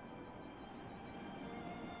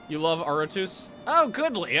 You love Aratus? Oh,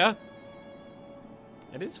 good, Leah.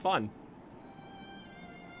 It is fun.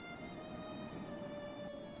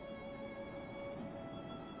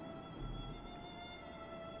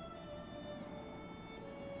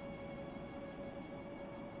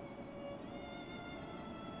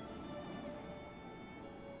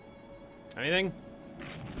 Anything?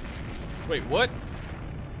 Wait, what?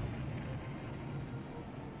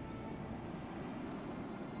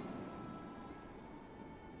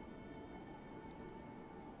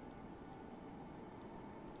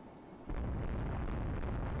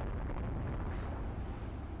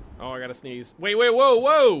 Oh, I gotta sneeze. Wait,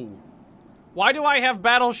 whoa! Why do I have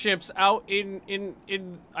battleships out in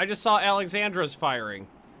I just saw Alexandra's firing.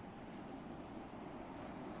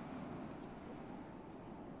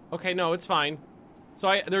 Okay, no, it's fine.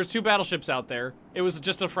 So there's 2 battleships out there. It was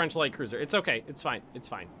just a French light cruiser. It's okay. It's fine. It's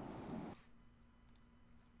fine.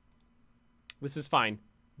 This is fine.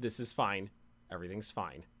 This is fine. Everything's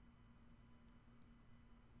fine.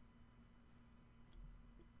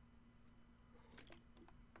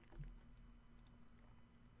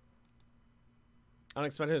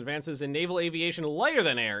 Unexpected advances in naval aviation lighter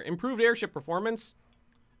than air. Improved airship performance.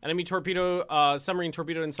 Enemy torpedo, submarine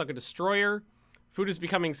torpedo and sunk a destroyer. Food is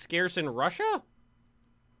becoming scarce in Russia?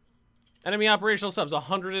 Enemy operational subs,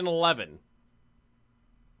 111.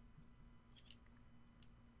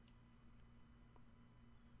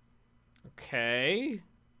 Okay.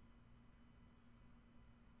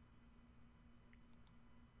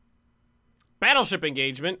 Battleship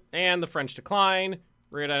engagement, and the French decline.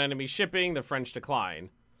 Reared on enemy shipping, the French decline.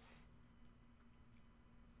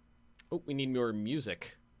 Oh, we need more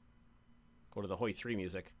music. Go to the Hoi 3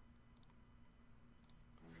 music.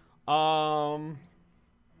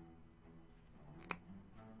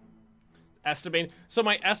 Estimate. So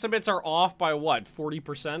my estimates are off by what?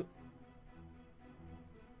 40%?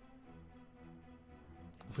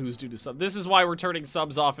 Lose due to sub. This is why we're turning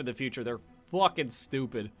subs off in the future. They're fucking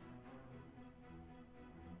stupid.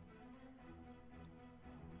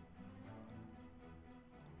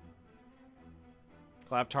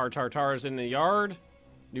 Clap Tartars in the yard.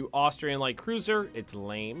 New Austrian light cruiser. It's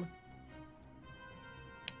lame.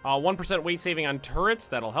 1% weight saving on turrets.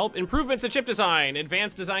 That'll help. Improvements in ship design.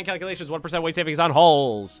 Advanced design calculations. 1% weight savings on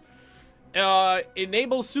hulls.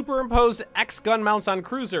 Enables superimposed X-gun mounts on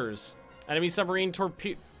cruisers. Enemy submarine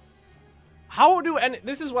torpedo.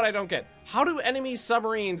 This is what I don't get. How do enemy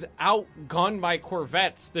submarines outgun by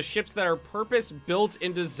corvettes, the ships that are purpose-built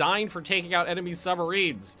and designed for taking out enemy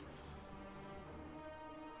submarines?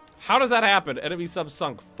 How does that happen? Enemy subs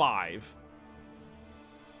sunk 5.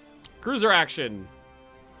 Cruiser action.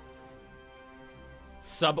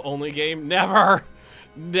 Sub-only game? Never.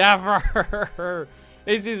 Never.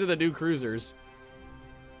 These are the new cruisers.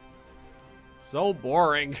 So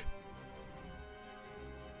boring.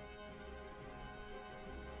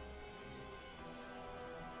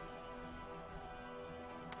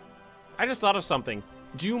 I just thought of something.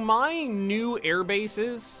 Do my new air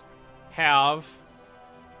bases have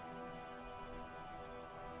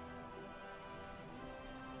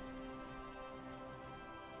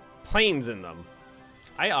planes in them?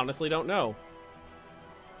 I honestly don't know.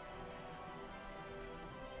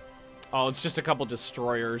 Oh, it's just a couple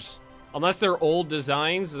destroyers. Unless they're old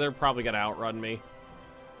designs, they're probably gonna outrun me.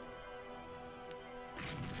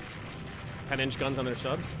 10-inch guns on their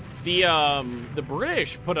subs. The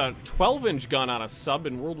British put a 12-inch gun on a sub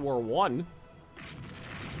in World War I.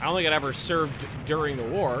 I don't think it ever served during the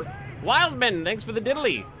war. Wildman, thanks for the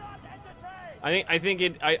diddly. I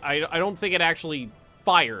don't think it actually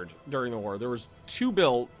fired during the war. There was 2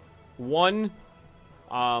 built. One,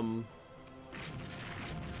 I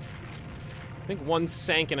think one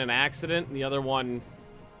sank in an accident, and the other one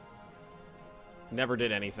never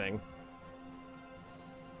did anything.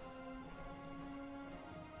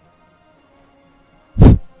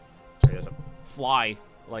 There's a fly,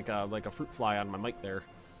 like a fruit fly on my mic there.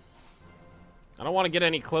 I don't want to get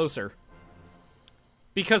any closer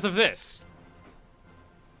because of this.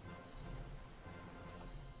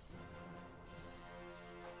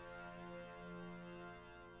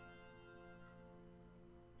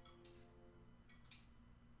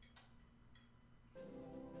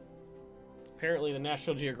 Apparently, the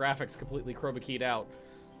National Geographic's completely chroma keyed out.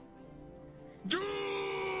 Doom!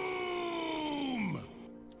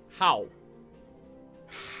 How?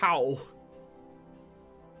 How?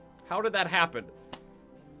 How did that happen?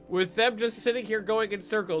 With them just sitting here going in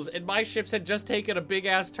circles, and my ships had just taken a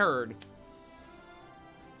big-ass turn.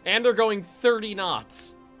 And they're going 30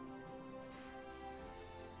 knots.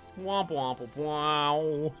 Womp womp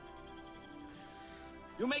wow.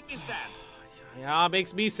 You make me sad. Yeah, it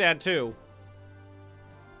makes me sad too.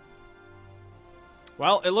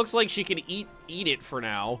 Well, it looks like she can eat it for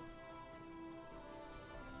now.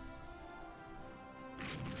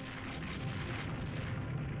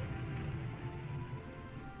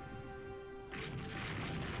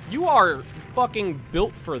 You are fucking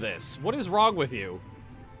built for this. What is wrong with you?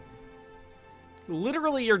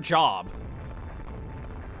 Literally your job.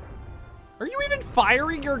 Are you even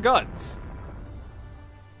firing your guns?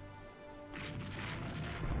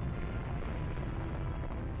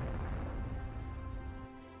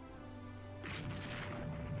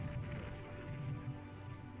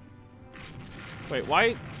 Wait,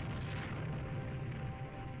 why?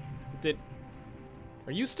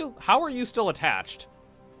 Are you still, how are you still attached?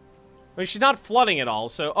 I mean, she's not flooding at all,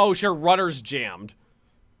 so, oh, her rudder's jammed.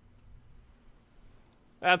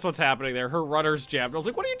 That's what's happening there. Her rudder's jammed. I was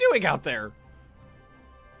like, what are you doing out there?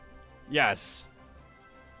 Yes.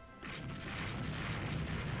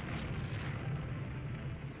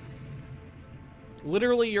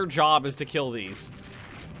 Literally, your job is to kill these.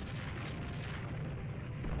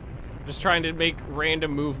 Just trying to make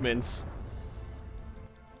random movements.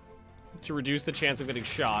 to reduce the chance of getting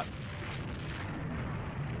shot.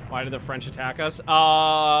 Why did the French attack us?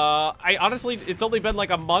 I honestly, it's only been like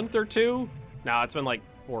a month or two. No, it's been like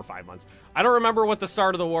 4 or 5 months. I don't remember what the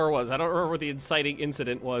start of the war was. I don't remember what the inciting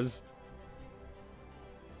incident was.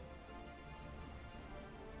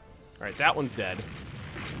 All right, that one's dead.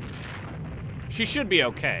 She should be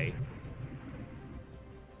okay.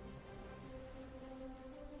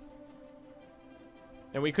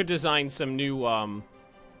 And we could design some new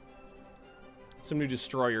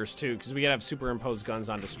destroyers too, because we gotta have superimposed guns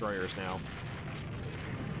on destroyers now.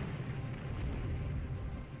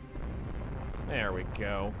 There we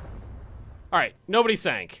go. All right, nobody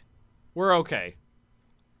sank. We're okay.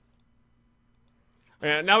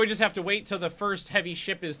 Now we just have to wait till the first heavy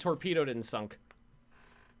ship is torpedoed and sunk.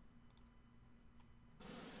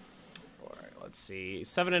 All right, let's see.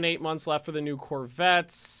 7 and 8 months left for the new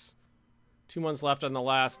Corvettes. 2 months left on the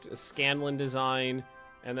last Scanlan design.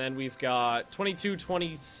 And then we've got 22,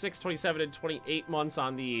 26, 27, and 28 months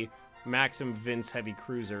on the Maxim Vince heavy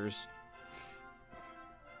cruisers.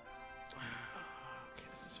 Okay,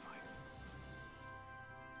 this is fine.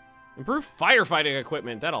 Improve firefighting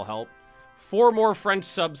equipment. That'll help. 4 more French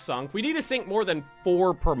subs sunk. We need to sink more than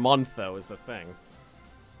 4 per month, though, is the thing.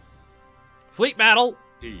 Fleet battle.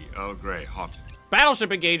 Earl Grey, hot.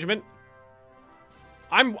 Battleship engagement.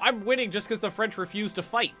 I'm winning just because the French refuse to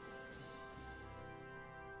fight.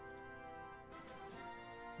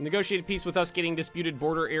 Negotiated peace with us getting disputed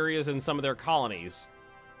border areas in some of their colonies.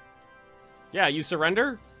 Yeah, you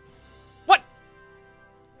surrender? What?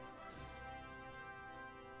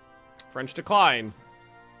 French decline.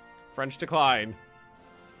 French decline.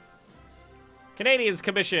 Canadians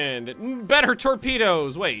commissioned. Better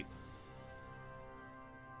torpedoes. Wait.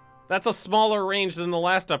 That's a smaller range than the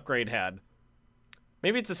last upgrade had.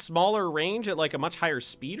 Maybe it's a smaller range at like a much higher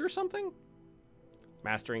speed or something?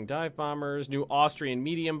 Mastering dive bombers, new Austrian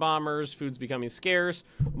medium bombers, food's becoming scarce.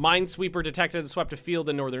 Minesweeper detected and swept a field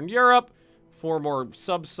in Northern Europe. 4 more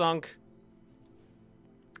subs sunk.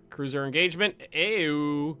 Cruiser engagement.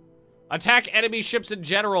 Ew. Attack enemy ships in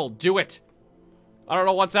general. Do it. I don't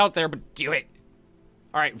know what's out there, but do it.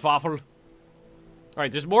 Alright, Waffle.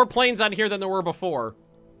 Alright, there's more planes on here than there were before.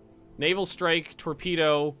 Naval strike,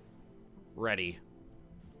 torpedo, ready.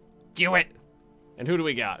 Do it. And who do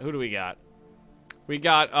we got? Who do we got? We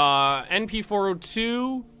got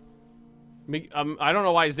NP-402. I don't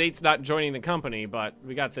know why Zate's not joining the company, but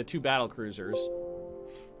we got the 2 battle cruisers.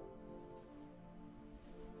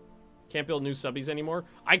 Can't build new subbies anymore.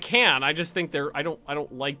 I can. I just think they're. I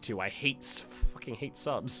don't like to. I fucking hate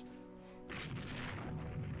subs.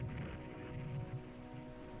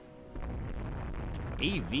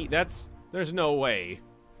 AV. There's no way.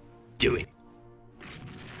 Do it.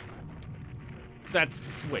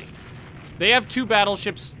 Wait. They have 2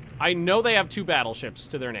 battleships. I know they have 2 battleships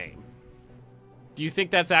to their name. Do you think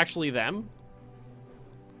that's actually them?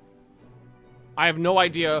 I have no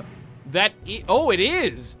idea. Oh, it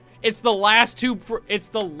is. It's the last 2. It's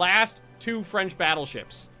the last 2 French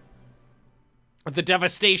battleships. The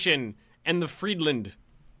Devastation and the Friedland.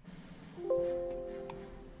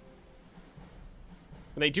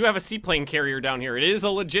 And they do have a seaplane carrier down here. It is a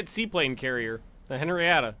legit seaplane carrier. The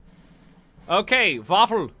Henrietta. Okay,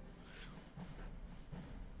 Waffle.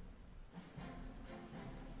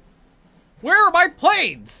 Where are my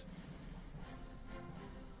planes?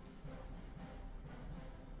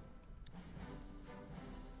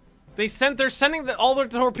 They're sending all their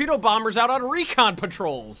torpedo bombers out on recon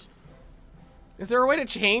patrols. Is there a way to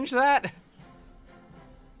change that?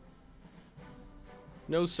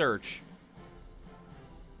 No search.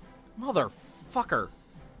 Motherfucker.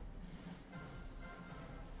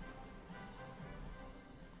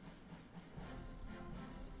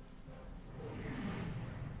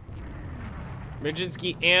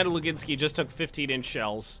 Midzinski and Luginski just took 15-inch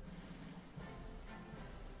shells.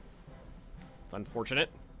 It's unfortunate.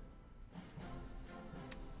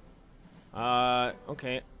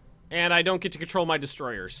 Okay. And I don't get to control my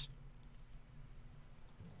destroyers.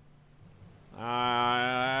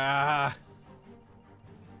 Gotta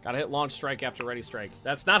hit launch strike after ready strike.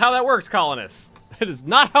 That's not how that works, colonists. That is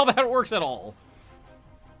not how that works at all.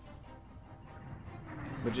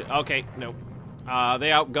 Okay, no. They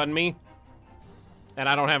outgunned me. And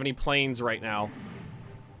I don't have any planes right now.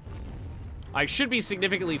 I should be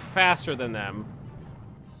significantly faster than them.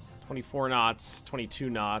 24 knots, 22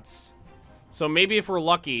 knots. So maybe if we're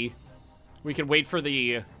lucky, we can wait for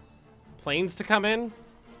the planes to come in.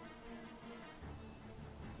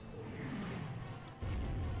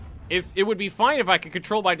 It would be fine if I could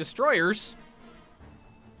control my destroyers.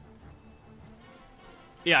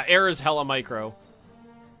 Yeah, air is hella micro.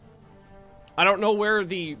 I don't know where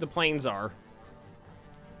the planes are.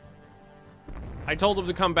 I told them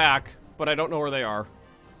to come back, but I don't know where they are.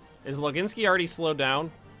 Is Loginski already slowed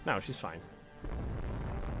down? No, she's fine.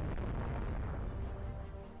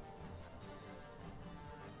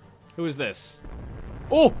 Who is this?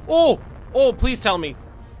 Oh, oh, oh, please tell me.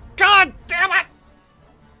 God damn it!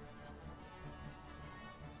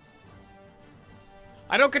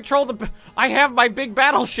 I don't control the... I have my big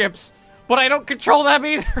battleships, but I don't control them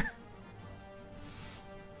either.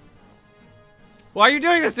 Why are you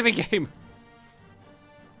doing this to me, game?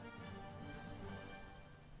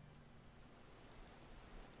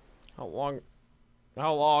 How long?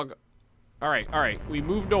 How long? All right. We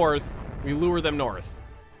move north. We lure them north.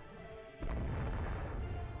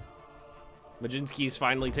 Majinski's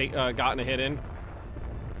finally gotten a hit in.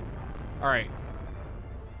 All right.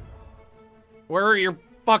 Where are your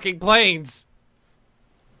fucking planes?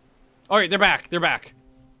 All right, they're back. They're back.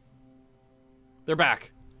 They're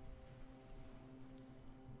back.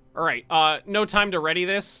 All right. No time to ready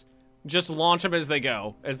this. Just launch them as they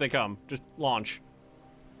go, as they come. Just launch.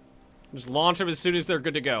 Just launch them as soon as they're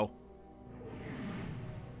good to go.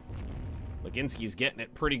 Loginski's getting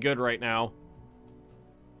it pretty good right now.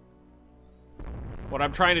 What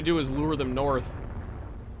I'm trying to do is lure them north.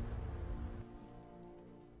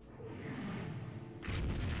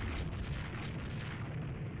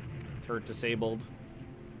 Turret disabled.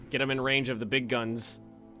 Get them in range of the big guns.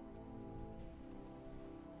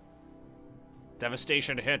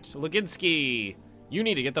 Devastation hit. Loginski! You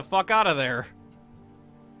need to get the fuck out of there.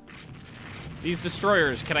 These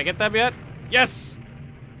destroyers, can I get them yet? Yes!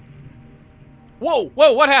 Whoa,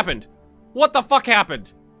 whoa, what happened? What the fuck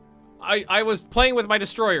happened? I was playing with my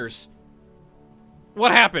destroyers.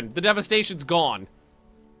 What happened? The devastation's gone.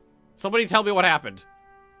 Somebody tell me what happened.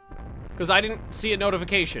 Because I didn't see a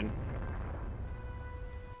notification.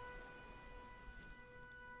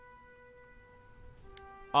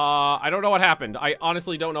 I don't know what happened. I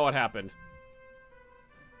honestly don't know what happened.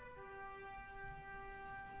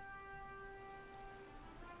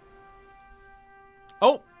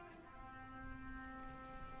 Oh!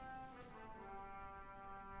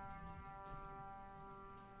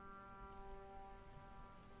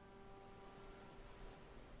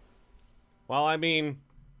 Well, I mean...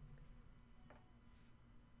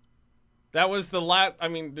 That was the I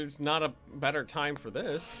mean, there's not a better time for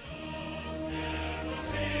this.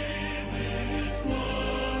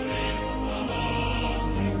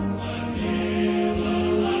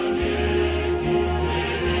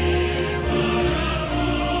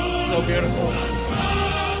 So beautiful.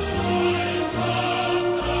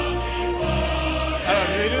 I don't know,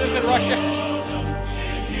 do they do this in Russia?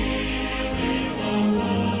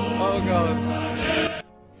 Oh god.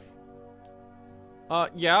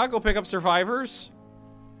 Yeah, go pick up survivors.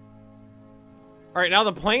 Alright, now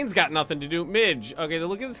the plane's got nothing to do. Midge. Okay, the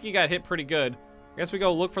Loginski got hit pretty good. I guess we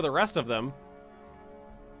go look for the rest of them.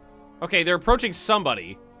 Okay, they're approaching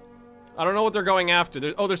somebody. I don't know what they're going after.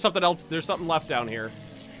 There's something else. There's something left down here.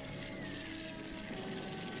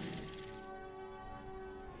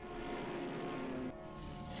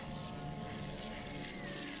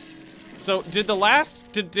 So, did the last...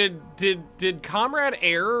 Did Comrade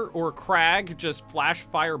Air or Crag just flash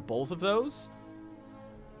fire both of those?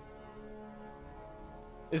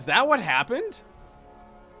 Is that what happened?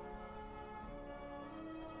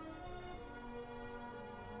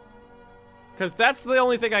 Because that's the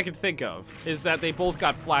only thing I could think of, is that they both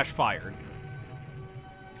got flash fired.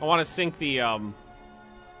 I want to sink the,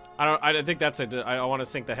 I think that's I want to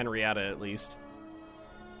sink the Henrietta at least.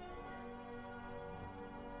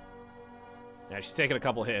 Yeah, she's taking a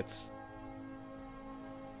couple hits.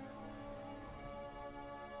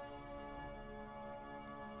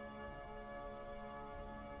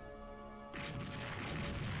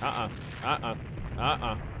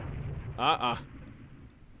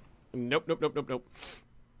 Nope.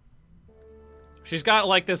 She's got,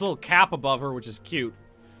 like, this little cap above her, which is cute.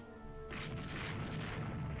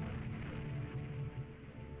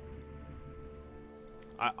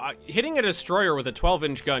 Hitting a destroyer with a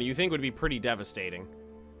 12-inch gun, you think would be pretty devastating.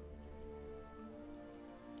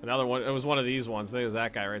 Another one, it was one of these ones. I think it was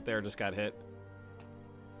that guy right there just got hit.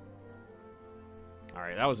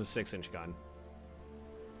 Alright, that was a 6-inch gun.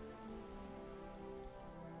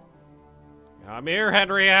 Come here,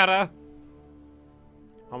 Henrietta.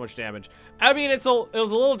 How much damage? I mean, it was a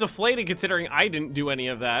little deflating considering I didn't do any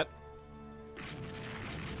of that.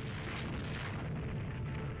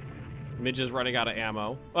 Midge is running out of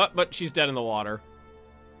ammo. Oh, but she's dead in the water.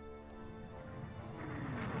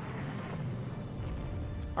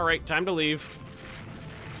 Alright, time to leave.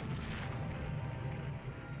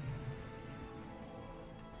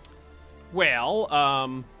 Well,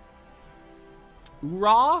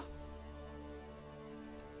 Raw?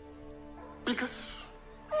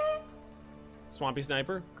 Swampy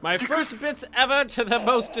Sniper. My first bits ever to the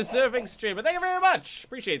most deserving streamer. Thank you very much.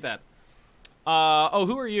 Appreciate that. Oh,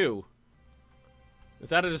 who are you? Is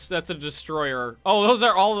that that's a destroyer? Oh, those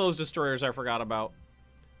are all those destroyers I forgot about.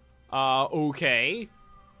 Okay.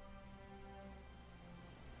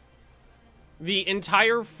 The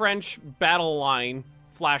entire French battle line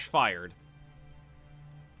flash fired.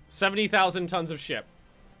 70,000 tons of ship.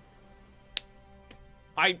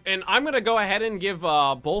 I'm gonna go ahead and give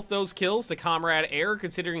both those kills to Comrade Air,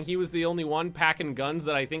 considering he was the only one packing guns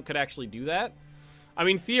that I think could actually do that. I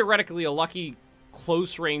mean, theoretically, a lucky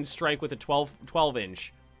close-range strike with a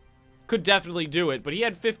 12-inch could definitely do it, but he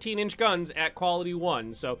had 15-inch guns at quality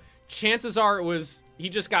 1, so chances are it was he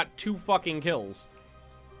just got 2 fucking kills.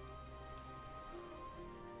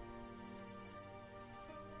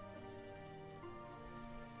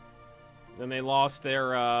 Then they lost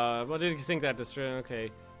their, what did you think that destroyed? Okay.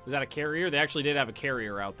 Is that a carrier? They actually did have a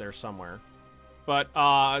carrier out there somewhere. But,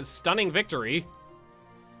 stunning victory.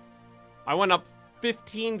 I went up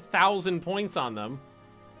 15,000 points on them.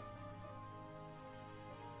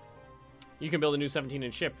 You can build a new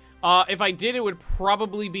 17-inch ship. If I did, it would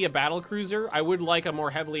probably be a battlecruiser. I would like a more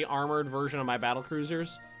heavily armored version of my battlecruisers.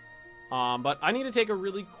 But I need to take a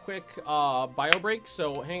really quick, bio break,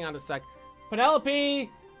 so hang on a sec. Penelope!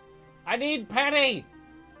 I need Penny!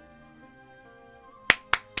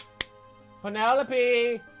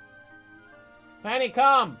 Penelope! Penny,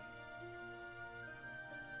 come!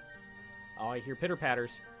 Oh, I hear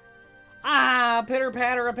pitter-patters. Ah,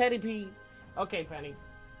 pitter-patter a Penny Pea. Okay, Penny.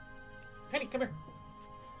 Penny, come here.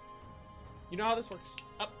 You know how this works.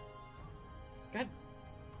 Up. Go ahead.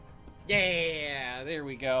 Yeah, there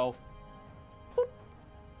we go. Whoop.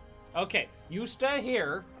 Okay, you stay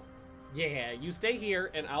here. Yeah, you stay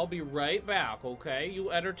here, and I'll be right back, okay?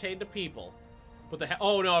 You entertain the people. Put the hat.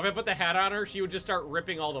 Oh, no, if I put the hat on her, she would just start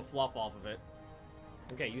ripping all the fluff off of it.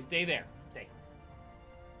 Okay, you stay there. Stay.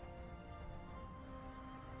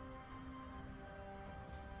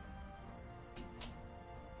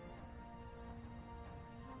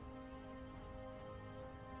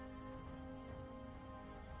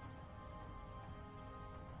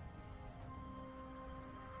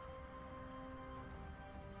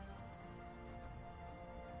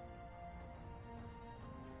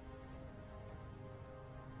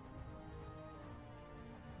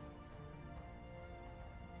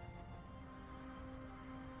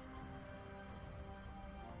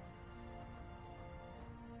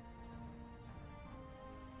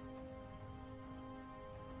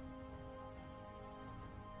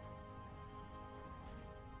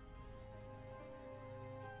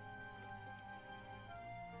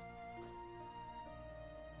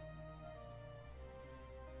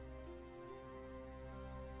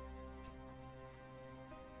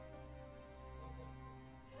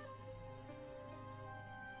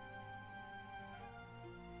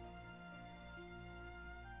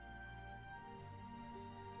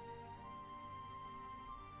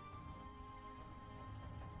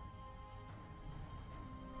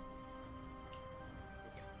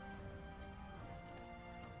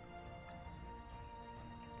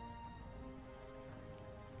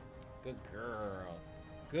 Good girl.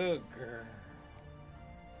 Good girl.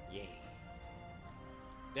 Yeah.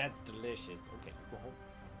 That's delicious. Okay, go home.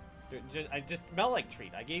 I just smell like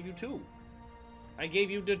treat. I gave you 2. I gave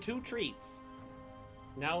you the 2 treats.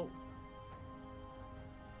 Now...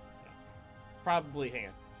 Probably, hang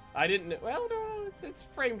on. I didn't... Well, no, it's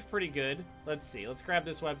framed pretty good. Let's see. Let's grab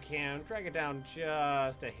this webcam. Drag it down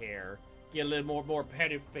just a hair. Get a little more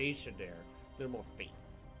petty face in there. A little more face.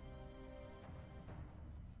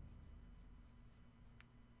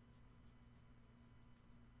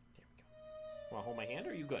 Want to hold my hand,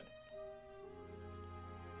 or are you good?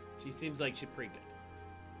 She seems like she's pretty good.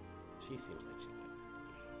 She seems like she's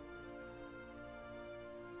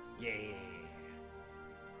good. Yeah.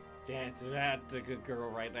 That's a good girl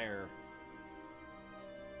right there.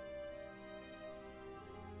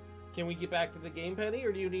 Can we get back to the game, Penny,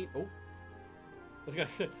 or do you need... Oh. I was gonna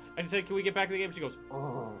say... I just said, can we get back to the game? She goes...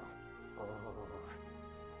 Oh.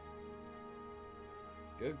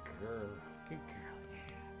 Good girl. Good girl.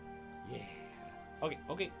 Yeah. Yeah.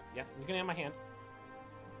 Okay, yeah, you can have my hand.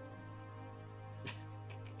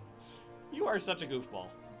 You are such a goofball.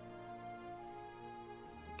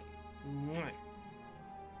 Okay.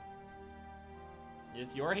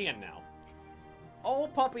 It's your hand now. Oh,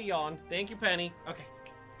 puppy yawned. Thank you, Penny. Okay.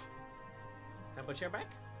 Can I put your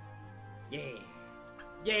back? Yeah.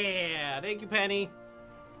 Yeah, thank you, Penny.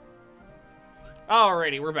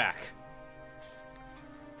 Alrighty, we're back.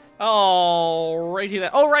 Oh, right here.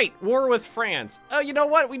 Oh, right. War with France. Oh, you know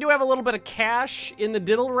what? We do have a little bit of cash in the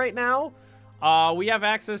diddle right now. We have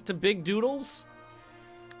access to big doodles.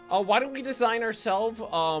 Why don't we design ourselves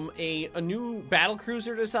a new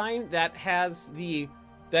battlecruiser design that has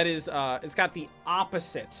it's got the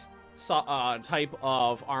opposite type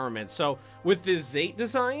of armament. So with the Zate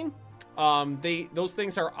design, those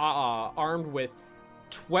things are armed with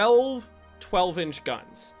 12 12-inch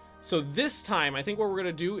guns. So this time, I think what we're going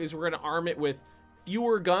to do is we're going to arm it with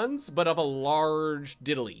fewer guns, but of a large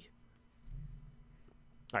diddly.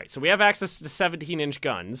 All right, so we have access to 17-inch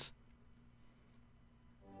guns.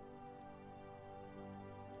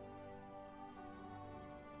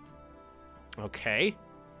 Okay.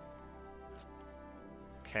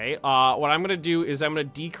 Okay, what I'm going to do is I'm going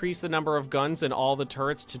to decrease the number of guns in all the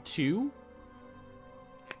turrets to 2.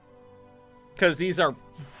 Because these are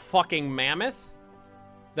fucking mammoth.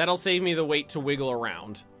 That'll save me the weight to wiggle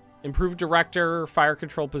around. Improved director, fire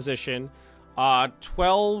control position.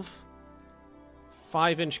 12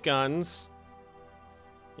 5-inch guns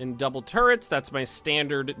in double turrets. That's my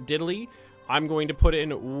standard diddly. I'm going to put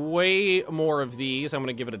in way more of these. I'm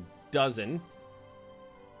going to give it a dozen.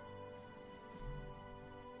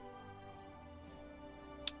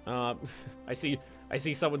 I see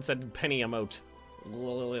someone said penny emote.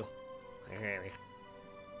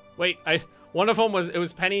 Wait, one of them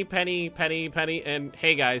was penny, penny, penny, penny, and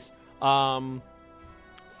hey guys, 30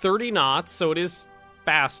 knots, so it is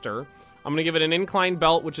faster. I'm gonna give it an inclined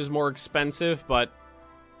belt, which is more expensive, but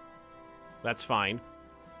that's fine.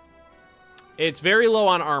 It's very low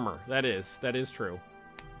on armor. That is true.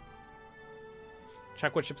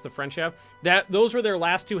 Check what ships the French have. Those were their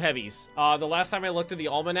last 2 heavies. The last time I looked at the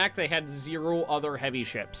almanac, they had 0 other heavy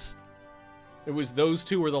ships. It was those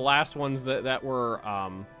 2 were the last ones that were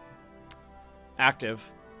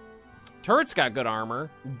active. Turret's got good armor.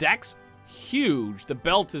 Deck's huge. The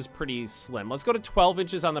belt is pretty slim. Let's go to 12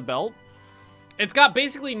 inches on the belt. It's got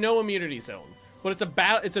basically no immunity zone, but it's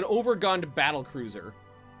an overgunned battle cruiser.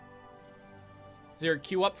 Is there a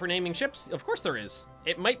queue up for naming ships? Of course there is.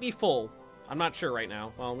 It might be full. I'm not sure right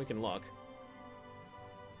now. Well, we can look.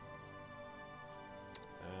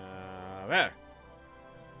 There.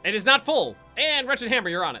 It is not full. And Wretched Hammer,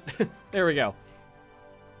 you're on it. There we go.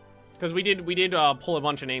 Because we did pull a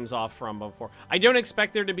bunch of names off from before. I don't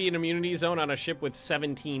expect there to be an immunity zone on a ship with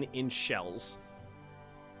 17-inch shells.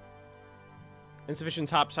 Insufficient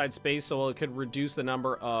topside space, so it could reduce the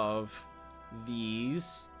number of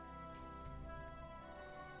these.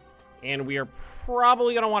 And we are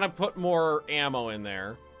probably going to want to put more ammo in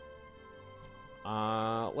there.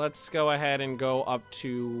 Let's go ahead and go up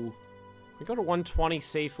to... We go to 120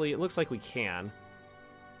 safely. It looks like we can.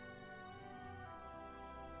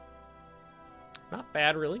 Not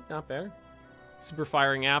bad, really. Not bad. Super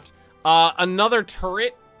firing aft. Another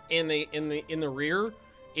turret in the rear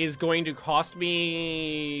is going to cost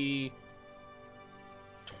me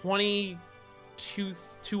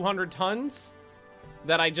 200 tons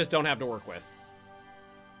that I just don't have to work with.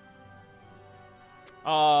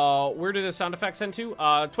 Where do the sound effects send to?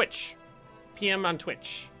 Twitch. PM on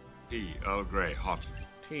Twitch. Tea, Earl Grey, hot.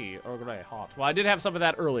 Tea, Earl Grey, hot. Well, I did have some of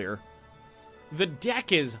that earlier. The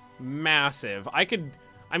deck is massive. I could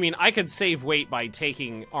save weight by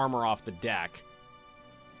taking armor off the deck.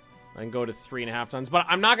 And go to 3.5 tons. But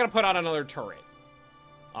I'm not going to put out another turret.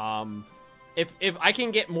 If I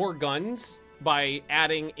can get more guns by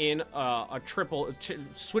adding in a triple,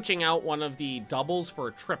 switching out one of the doubles for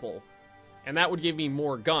a triple, and that would give me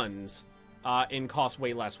more guns and cost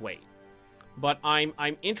way less weight. But I'm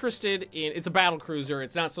interested in... It's a battle cruiser.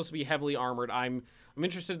 It's not supposed to be heavily armored. I'm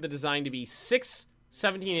interested in the design to be 6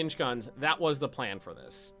 17-inch guns. That was the plan for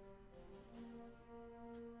this.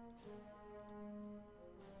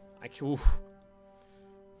 Oof.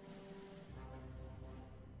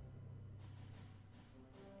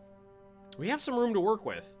 We have some room to work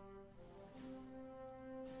with.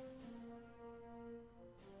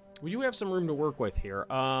 We do have some room to work with here.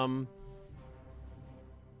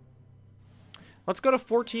 Let's go to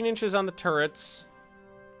 14 inches on the turrets.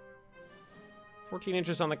 14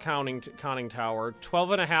 inches on the conning tower.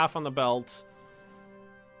 12.5 on the belt.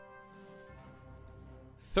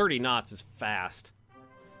 30 knots is fast.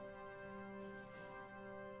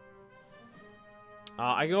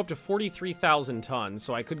 I go up to 43,000 tons,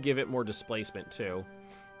 so I could give it more displacement, too.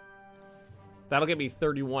 That'll get me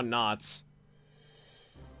 31 knots.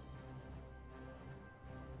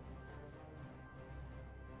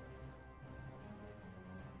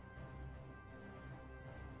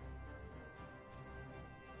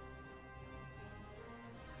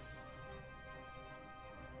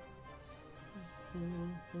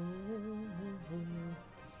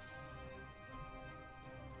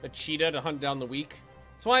 A cheetah to hunt down the weak.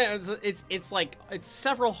 That's why it's like it's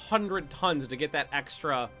several hundred tons to get that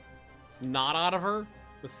extra knot out of her.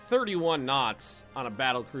 The 31 knots on a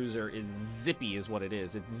battle cruiser is zippy, is what it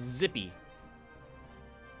is. It's zippy.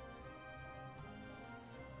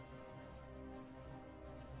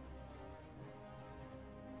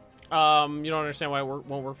 You don't understand why it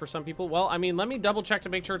won't work for some people? Well, I mean, let me double check to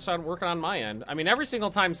make sure it's not working on my end. I mean, every single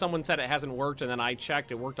time someone said it hasn't worked and then I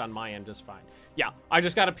checked, it worked on my end just fine. Yeah, I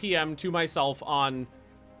just got a PM to myself on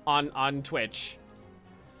Twitch.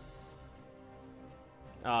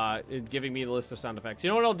 Giving me the list of sound effects. You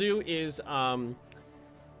know what I'll do is,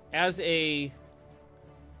 as a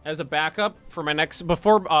backup for my next, I'm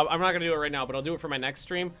not gonna do it right now, but I'll do it for my next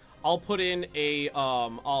stream. I'll put in a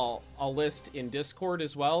list in Discord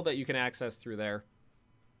as well that you can access through there.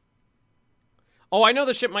 Oh, I know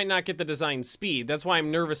the ship might not get the design speed. That's why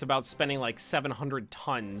I'm nervous about spending like 700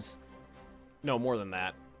 tons. No, more than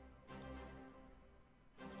that.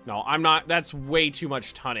 No, I'm not. That's way too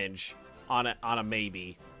much tonnage on a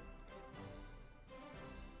maybe.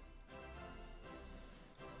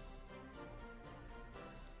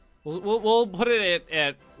 We'll put it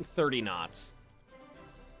at 30 knots.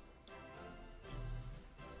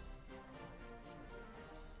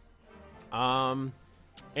 And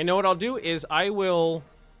know what I'll do is I will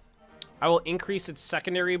increase its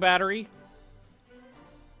secondary battery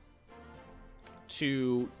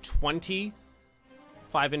to 20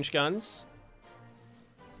 5-inch guns.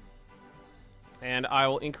 And I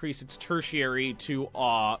will increase its tertiary to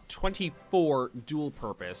 24 dual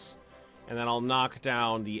purpose. And then I'll knock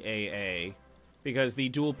down the AA. Because the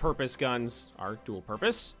dual purpose guns are dual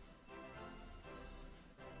purpose.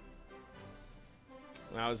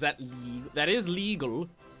 Now, is that legal? That is legal.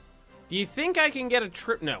 Do you think I can get a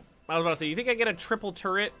No. I was about to say, you think I get a triple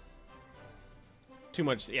turret? Too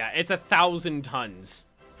much. Yeah, it's 1,000 tons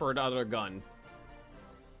for another gun.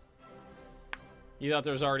 You thought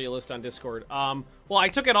there was already a list on Discord. Well, I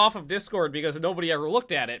took it off of Discord because nobody ever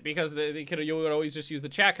looked at it because you would always just use the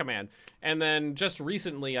chat command. And then just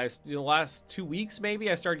recently, the last 2 weeks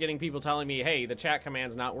maybe, I started getting people telling me, hey, the chat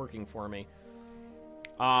command's not working for me.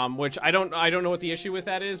 Which I don't know what the issue with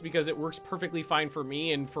that is because it works perfectly fine for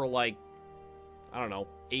me and for like, I don't know,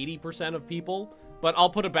 80% of people. But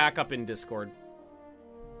I'll put a backup in Discord.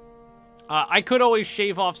 I could always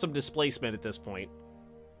shave off some displacement at this point.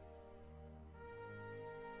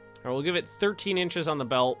 All right, we'll give it 13 inches on the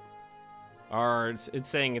belt. Or it's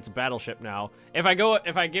saying it's a battleship now. If I go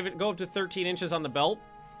up to 13 inches on the belt,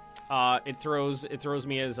 it throws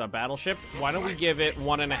me as a battleship. Why don't we give it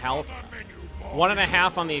 1.5?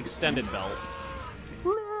 1.5 on the extended belt.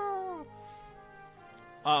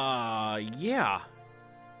 Yeah.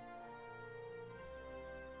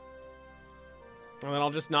 And then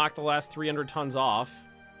I'll just knock the last 300 tons off.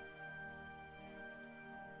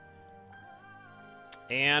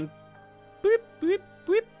 And boop, boop,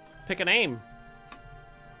 boop. Pick an aim.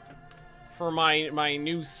 For my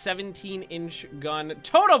new 17-inch gun,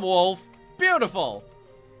 Totem Wolf. Beautiful.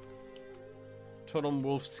 Totem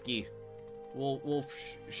Wolfski.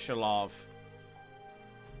 Wolf Shalov.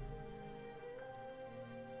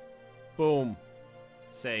 Boom.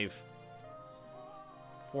 Save.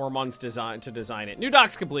 4 months to design it. New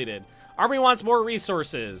docs completed. Army wants more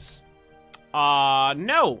resources.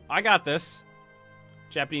 No. I got this.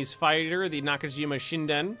 Japanese fighter, the Nakajima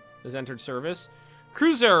Shinden, has entered service.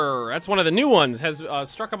 Cruiser, that's one of the new ones, has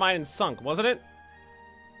struck a mine and sunk, wasn't it?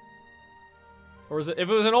 Or is it? If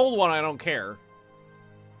it was an old one, I don't care.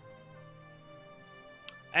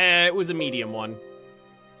 It was a medium one.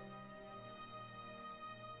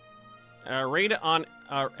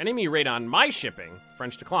 Enemy raid on my shipping.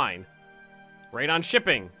 French decline. Raid on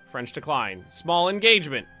shipping. French decline. Small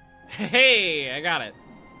engagement. Hey, I got it.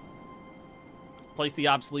 Place the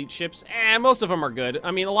obsolete ships. Most of them are good.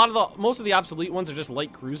 I mean, most of the obsolete ones are just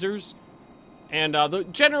light cruisers. And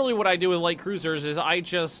generally what I do with light cruisers is I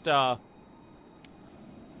just, I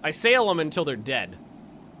sail them until they're dead.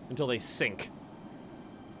 Until they sink.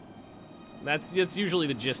 That's usually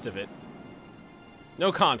the gist of it.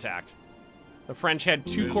 No contact. The French had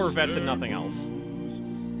 2 corvettes and nothing else.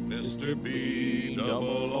 Mr. B-double-O-Z.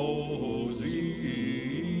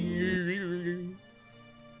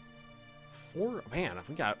 4, man,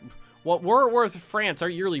 we got... Well, we're worth France, our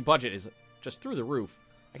yearly budget is just through the roof.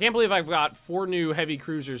 I can't believe I've got 4 new heavy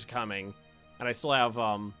cruisers coming, and I still have,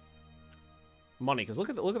 money, because look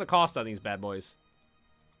at the cost on these bad boys.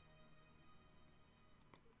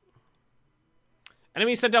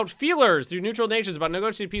 Enemy sent out feelers through neutral nations about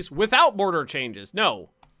negotiating peace without border changes. No.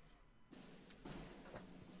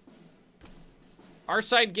 Our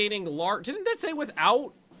side gaining large. Didn't that say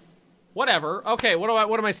without? Whatever. Okay, what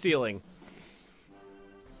am I stealing?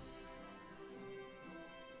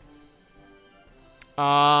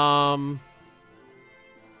 I'm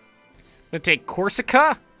gonna take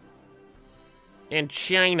Corsica and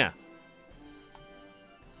China.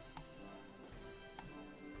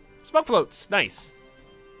 Smoke floats, nice.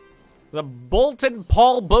 The Bolton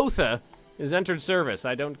Paul Botha has entered service.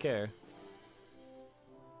 I don't care.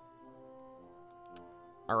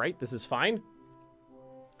 All right, this is fine.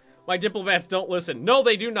 My diplomats don't listen. No,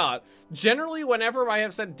 they do not. Generally, whenever I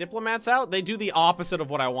have sent diplomats out, they do the opposite of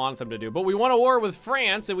what I want them to do. But we won a war with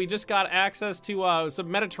France, and we just got access to some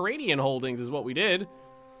Mediterranean holdings is what we did.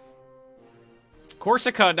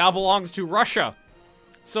 Corsica now belongs to Russia.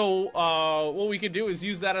 So, what we could do is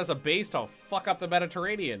use that as a base to fuck up the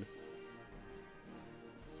Mediterranean.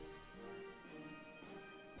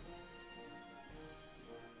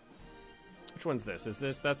 Which one's this?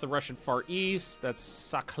 That's the Russian Far East. That's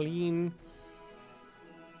Sakhalin.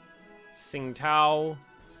 Tsingtao.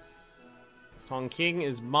 Tonking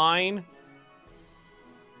is mine.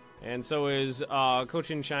 And so is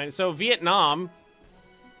Cochin China. So Vietnam,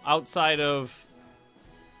 outside of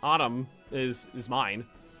Autumn, is mine.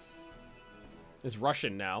 Is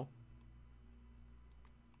Russian now.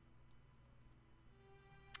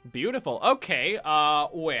 Beautiful. Okay,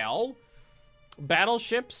 well,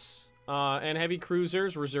 battleships and heavy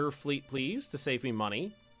cruisers, reserve fleet, please, to save me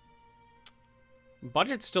money.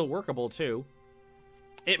 Budget's still workable, too.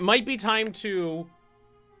 It might be time to...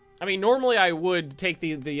 I mean, normally I would take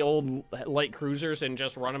the old light cruisers and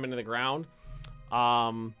just run them into the ground.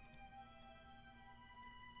 I'll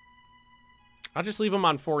just leave them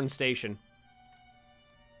on foreign station.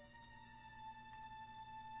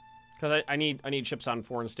 Because I need ships on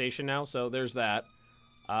foreign station now, so there's that.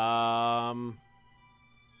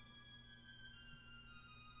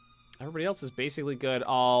 Everybody else is basically good.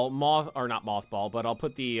 I'll not mothball, but I'll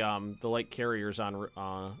put the light carriers on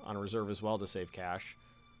reserve as well to save cash.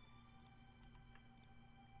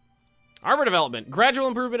 Armor development. Gradual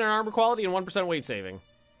improvement in armor quality and 1% weight saving.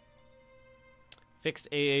 Fixed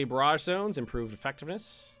AA barrage zones. Improved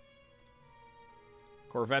effectiveness.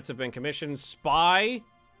 Corvettes have been commissioned. Spy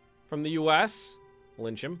from the U.S.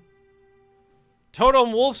 Lynch him. Totem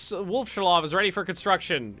Wolfschalov is ready for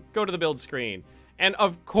construction. Go to the build screen. And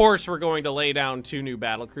of course we're going to lay down 2 new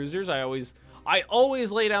battle cruisers. I always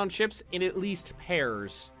lay down ships in at least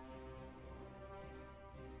pairs.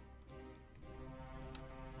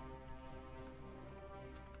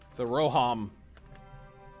 The Roham.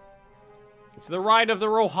 It's the ride of the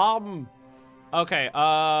Roham. Okay,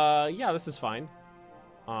 yeah, this is fine.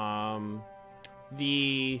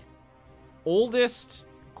 The oldest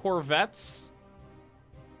Corvettes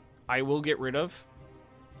I will get rid of.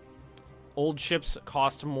 Old ships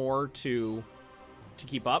cost more to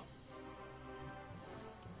keep up.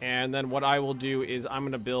 And then what I will do is I'm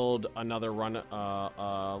going to build another run,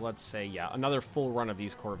 let's say, yeah, another full run of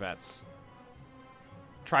these Corvettes.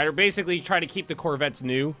 Basically try to keep the Corvettes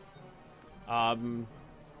new. And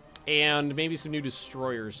maybe some new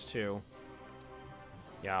destroyers, too.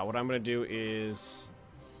 Yeah, what I'm going to do is...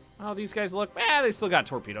 Oh, these guys look... they still got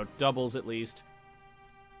torpedo doubles, at least.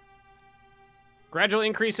 Gradual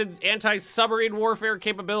increase in anti-submarine warfare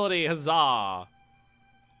capability. Huzzah!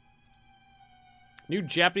 New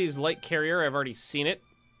Japanese light carrier. I've already seen it.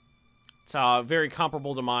 It's very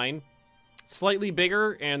comparable to mine. Slightly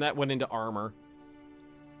bigger, and that went into armor.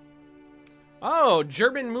 Oh,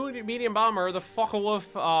 German medium bomber, the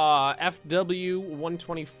Focke-Wulf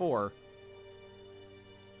FW-124.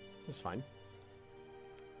 That's fine.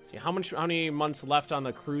 Let's see, how many months left on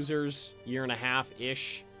the cruisers? Year and a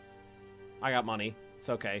half-ish. I got money. It's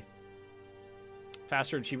okay.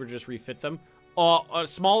 Faster and cheaper to just refit them.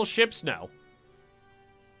 Small ships? No.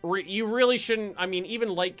 You really shouldn't... I mean, even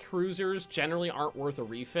light cruisers generally aren't worth a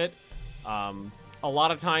refit. A lot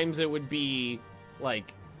of times it would be,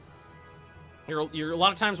 like... a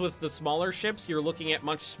lot of times with the smaller ships, you're looking at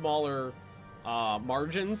much smaller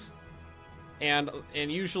margins. And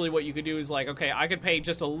usually what you could do is like, okay, I could pay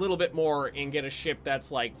just a little bit more and get a ship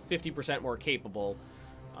that's like 50% more capable.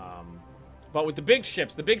 But with the big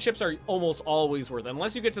ships are almost always worth it.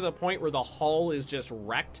 Unless you get to the point where the hull is just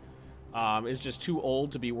wrecked, is just too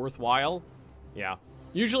old to be worthwhile. Yeah.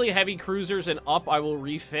 Usually heavy cruisers and up I will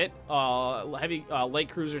refit. Light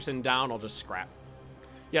cruisers and down I'll just scrap.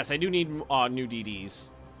 Yes, I do need new DDs.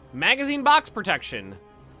 Magazine box protection.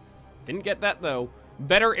 Didn't get that, though.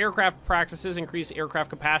 Better aircraft practices increase aircraft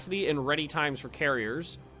capacity and ready times for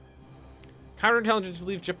carriers. Counterintelligence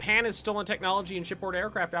believes Japan has stolen technology in shipboard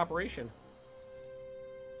aircraft operation.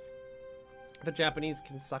 The Japanese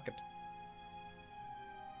can suck it.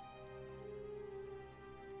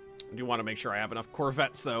 I do want to make sure I have enough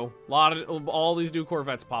Corvettes, though. All these new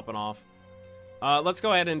Corvettes popping off. Let's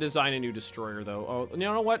go ahead and design a new destroyer, though. Oh, you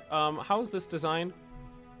know what? How is this design?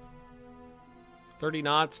 30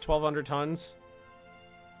 knots, 1,200 tons.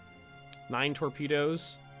 9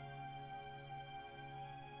 torpedoes.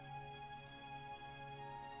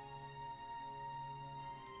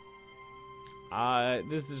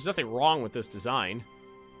 There's nothing wrong with this design.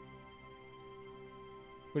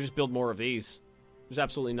 We'll just build more of these. There's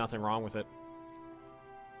absolutely nothing wrong with it.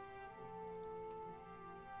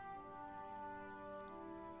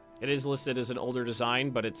 It is listed as an older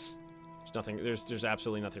design, but there's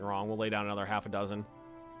absolutely nothing wrong. We'll lay down another half a dozen.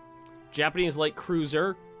 Japanese light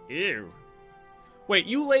cruiser. Ew. Wait,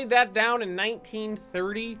 you laid that down in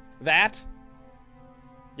 1930? That?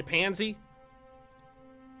 You pansy?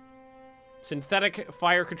 Synthetic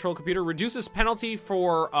fire control computer reduces penalty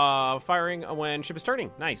for firing when ship is turning.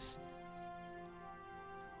 Nice.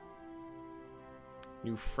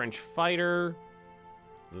 New French fighter.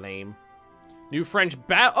 Lame. New French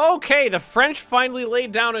okay, the French finally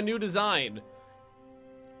laid down a new design.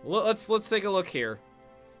 Let's take a look here.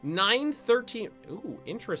 913. Ooh,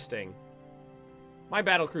 interesting. My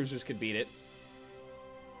battle cruisers could beat it.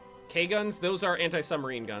 K-guns, those are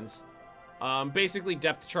anti-submarine guns. Basically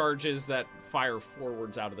depth charges that fire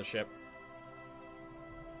forwards out of the ship.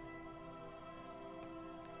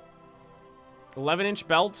 11-inch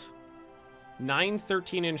belt, 9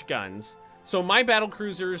 13-inch guns. So my battle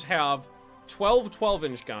cruisers have 12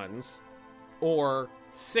 12-inch guns or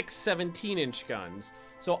 6 17-inch guns.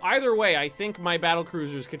 So either way, I think my battle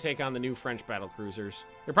cruisers could take on the new French battle cruisers.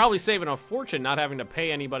 They're probably saving a fortune not having to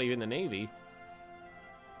pay anybody in the Navy.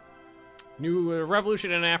 New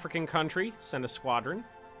revolution in an African country. Send a squadron.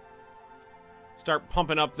 Start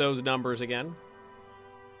pumping up those numbers again.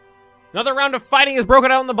 Another round of fighting is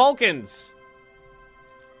broken out in the Balkans.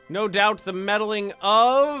 No doubt the meddling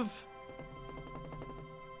of...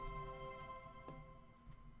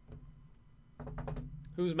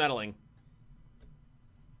 Who's meddling?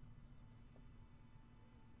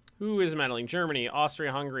 Who is meddling? Germany,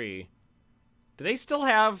 Austria, Hungary. Do they still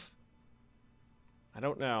have... I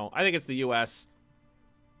don't know. I think it's the U.S.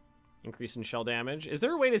 Increase in shell damage. Is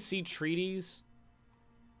there a way to see treaties?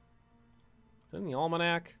 Is that in the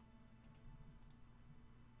almanac?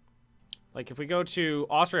 Like, if we go to...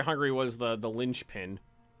 Austria-Hungary was the linchpin.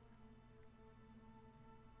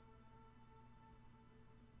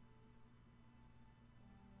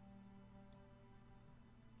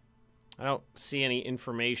 I don't see any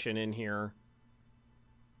information in here.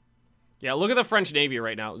 Yeah, look at the French Navy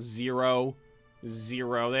right now. 0.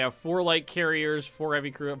 0. They have 4 light carriers, 4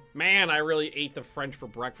 heavy crew. Man, I really ate the French for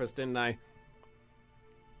breakfast, didn't I?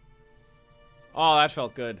 Oh, that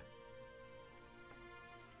felt good.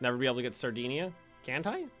 Never be able to get Sardinia? Can't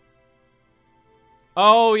I?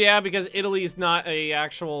 Oh, yeah, because Italy's not a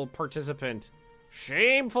actual participant.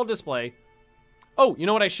 Shameful display. Oh, you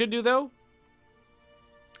know what I should do, though?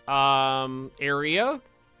 Area.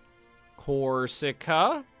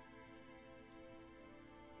 Corsica.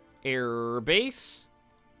 Air base.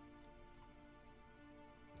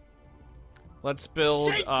 Let's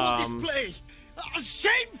build, Shameful display!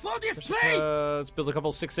 Shameful display! Let's build a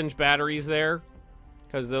couple 6-inch batteries there.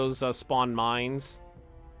 Because those, spawn mines.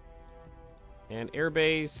 And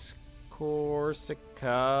airbase,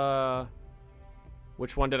 Corsica.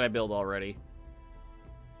 Which one did I build already?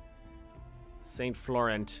 St.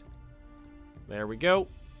 Florent. There we go.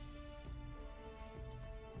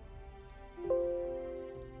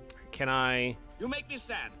 Can I... You make me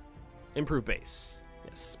sad. Improve base.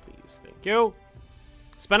 Yes, please. Thank you.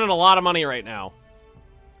 Spending a lot of money right now.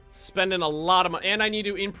 Spending a lot of money. And I need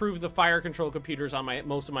to improve the fire control computers on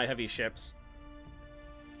most of my heavy ships.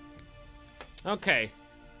 Okay.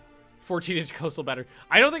 14-inch coastal battery.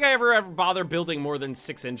 I don't think I ever bother building more than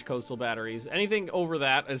 6-inch coastal batteries. Anything over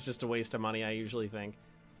that is just a waste of money, I usually think.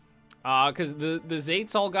 Because the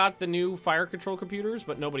Zates all got the new fire control computers,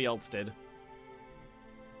 but nobody else did.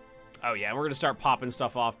 Oh yeah, we're going to start popping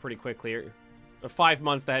stuff off pretty quickly. In 5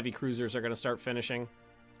 months, the heavy cruisers are going to start finishing.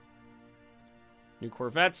 New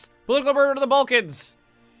Corvettes. Political murder to the Balkans!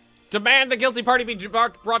 Demand the guilty party be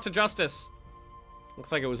brought to justice.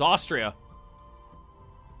 Looks like it was Austria.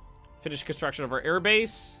 Finish construction of our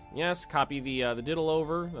airbase. Yes, copy the diddle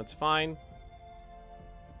over. That's fine.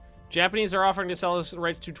 Japanese are offering to sell us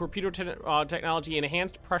rights to torpedo technology and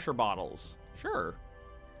enhanced pressure bottles. Sure.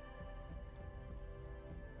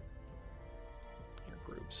 Air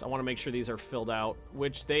groups. I want to make sure these are filled out,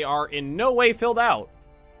 which they are in no way filled out.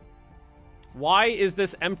 Why is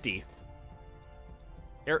this empty?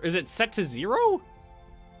 Is it set to 0?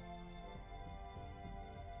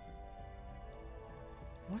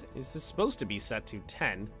 What is this supposed to be set to?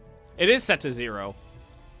 10. It is set to 0.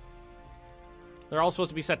 They're all supposed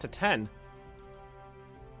to be set to 10.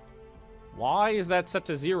 Why is that set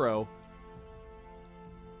to 0?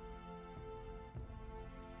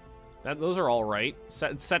 Those are all right.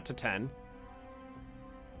 Set to 10.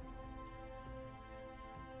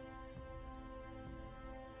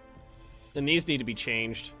 And these need to be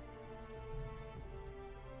changed.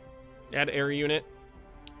 Add air unit.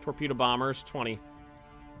 Torpedo bombers, 20.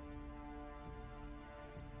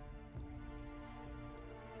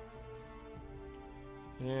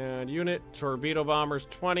 And unit, torpedo bombers,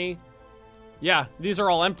 20. Yeah, these are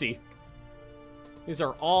all empty. These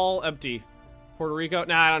are all empty. Puerto Rico,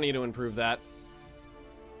 nah, I don't need to improve that.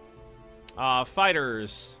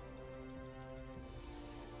 Fighters.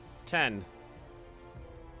 10.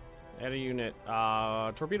 Add a unit.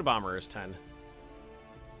 Torpedo bomber is 10.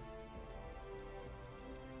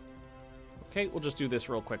 Okay, we'll just do this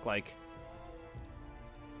real quick, like.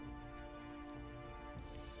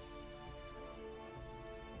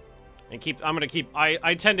 And I'm gonna keep,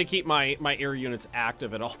 I tend to keep my air units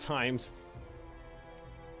active at all times.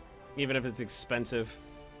 Even if it's expensive.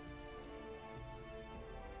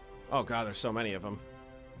 Oh god, there's so many of them.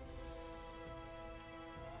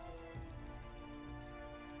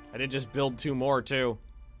 I did just build 2 more, too.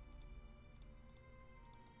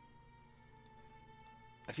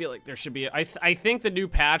 I feel like there should be... I think the new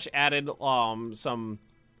patch added some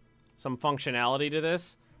functionality to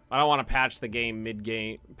this. I don't want to patch the game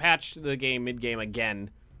mid-game again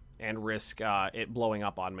and risk it blowing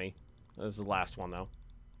up on me. This is the last one, though.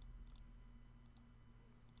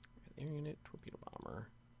 Air unit, torpedo bomber.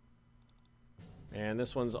 And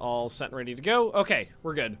this one's all set and ready to go. Okay,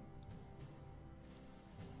 we're good.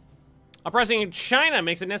 Uprising in China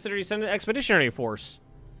makes it necessary to send an expeditionary force.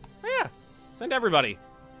 Oh, yeah. Send everybody.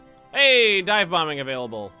 Hey, dive bombing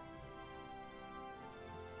available.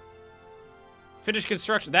 Finish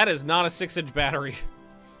construction. That is not a 6-inch battery.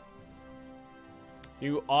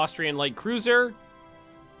 New Austrian light cruiser.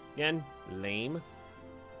 Again, lame.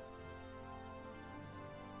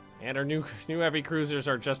 And our new heavy cruisers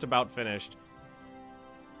are just about finished.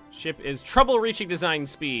 Ship is trouble reaching design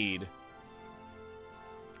speed.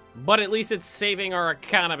 But at least it's saving our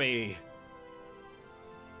economy.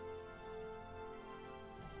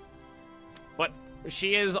 But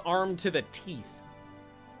she is armed to the teeth.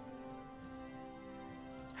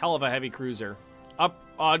 Hell of a heavy cruiser.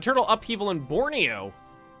 Turtle upheaval in Borneo.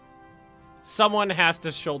 Someone has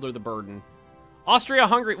to shoulder the burden.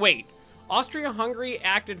 Austria-Hungary. Wait. Austria-Hungary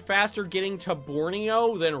acted faster getting to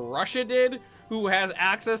Borneo than Russia did, who has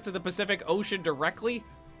access to the Pacific Ocean directly?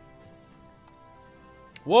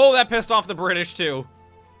 Whoa, that pissed off the British, too.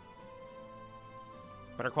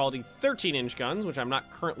 Better quality 13-inch guns, which I'm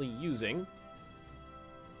not currently using.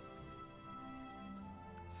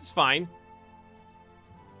 This is fine.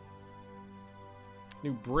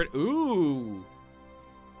 New Ooh.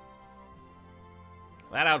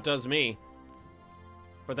 That outdoes me.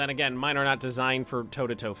 But then again, mine are not designed for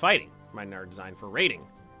toe-to-toe fighting. Mine are designed for raiding.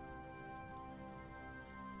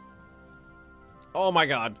 Oh my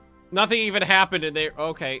god. Nothing even happened in there.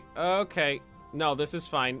 Okay, okay. No, this is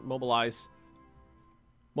fine. Mobilize.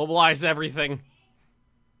 Mobilize everything.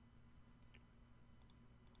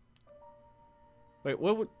 Wait,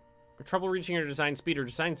 what would... Trouble reaching your design speed. Or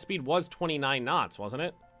design speed was 29 knots, wasn't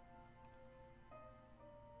it?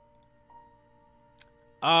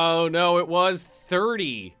 Oh, no, it was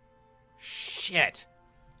 30. Shit.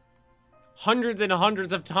 Hundreds and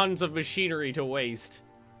hundreds of tons of machinery to waste.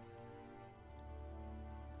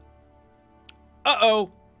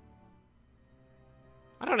 Uh-oh.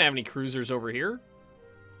 I don't have any cruisers over here.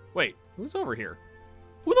 Wait, who's over here?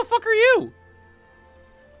 Who the fuck are you?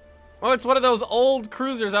 Oh, it's one of those old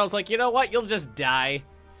cruisers. I was like, you know what? You'll just die.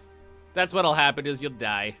 That's what'll happen is you'll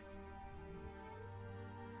die.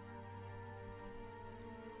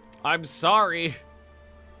 I'm sorry.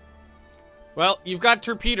 Well, you've got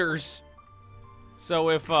torpedoes. So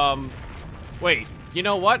if, wait, you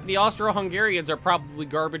know what? The Austro-Hungarians are probably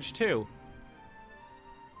garbage too.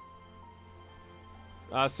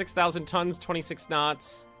 6,000 tons, 26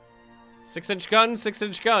 knots. 6-inch guns,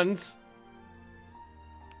 6-inch guns.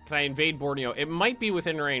 Can I invade Borneo? It might be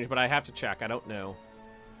within range, but I have to check. I don't know.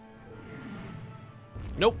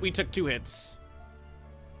 Nope, we took 2 hits.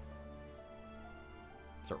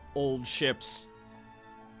 These are old ships.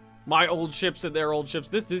 My old ships and their old ships.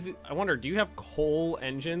 This I wonder, do you have coal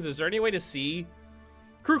engines? Is there any way to see?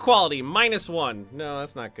 Crew quality, -1. No,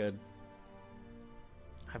 that's not good.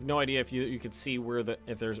 I have no idea if you could see where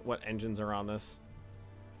if there's what engines are on this.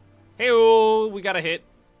 Hey-oh, we got a hit.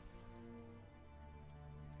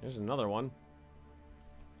 There's another one.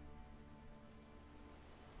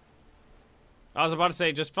 I was about to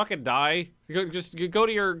say, just fucking die. Just go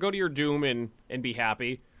to your doom and be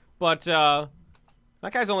happy. But that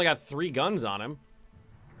guy's only got 3 guns on him.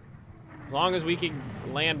 As long as we can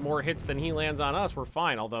land more hits than he lands on us, we're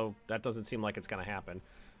fine. Although that doesn't seem like it's gonna happen.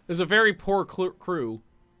 There's a very poor crew.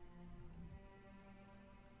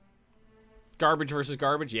 Garbage versus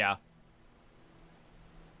garbage, yeah.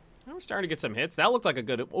 I'm starting to get some hits. That looked like a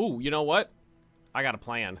good... Ooh, you know what? I got a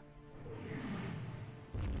plan.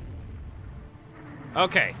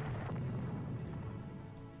 Okay.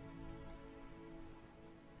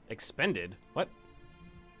 Expended? What?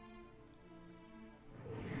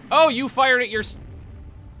 Oh, you fired at your...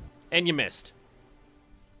 And you missed.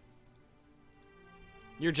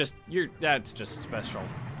 That's just special.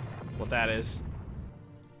 What that is.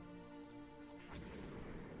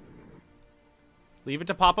 Leave it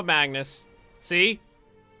to Papa Magnus. See?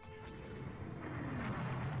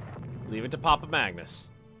 Leave it to Papa Magnus.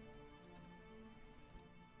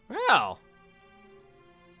 Well.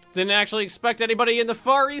 Didn't actually expect anybody in the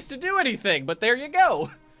Far East to do anything, but there you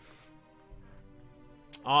go.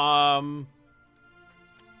 I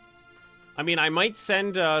mean, I might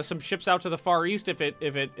send some ships out to the Far East if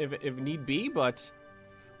need be, but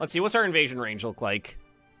let's see, what's our invasion range look like?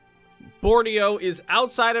 Borneo is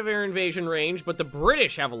outside of our invasion range, but the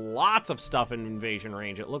British have lots of stuff in invasion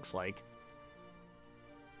range, it looks like.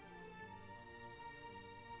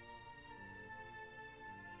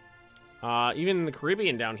 Even in the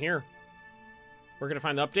Caribbean down here. We're gonna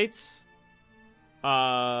find the updates.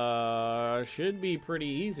 Should be pretty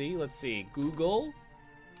easy. Let's see. Google.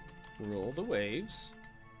 Roll the waves.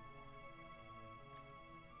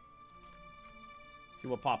 See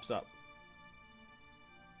what pops up.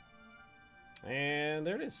 And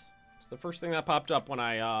there it is. It's the first thing that popped up when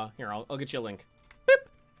I, here, I'll get you a link. Beep.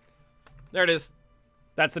 There it is.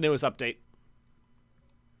 That's the newest update.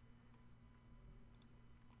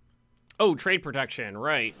 Oh, trade protection,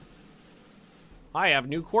 right. I have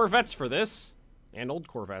new Corvettes for this. And old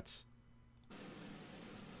Corvettes.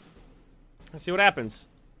 Let's see what happens.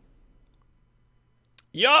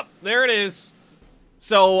 Yup, there it is.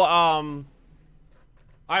 So,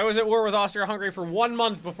 I was at war with Austria-Hungary for 1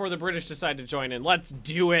 month before the British decided to join in. Let's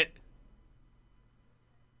do it.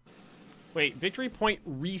 Wait, victory point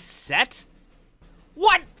reset?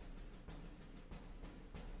 What?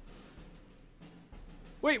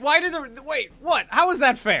 Wait, why did the... Wait, what? How is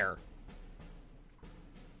that fair?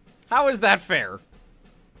 How is that fair?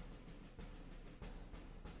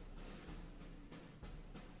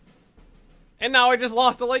 And now I just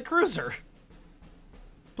lost a light cruiser.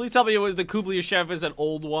 Please tell me it was the Kublai-Shev is an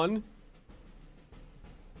old one.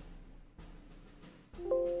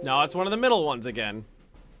 No, it's one of the middle ones again.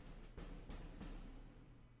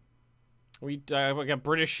 We got a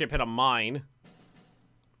British ship hit a mine.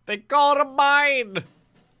 They call it a mine!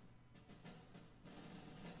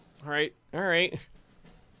 Alright, alright.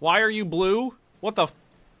 Why are you blue? What the f...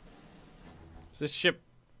 Is this ship...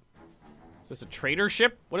 Is this a trader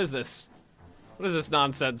ship? What is this? What is this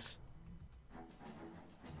nonsense?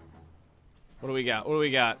 What do we got? What do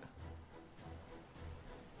we got?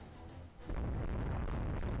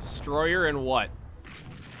 Destroyer and what?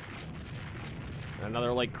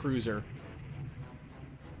 Another light cruiser.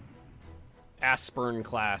 Aspern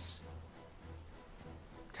class.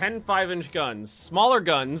 10 5-inch guns. Smaller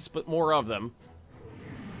guns, but more of them.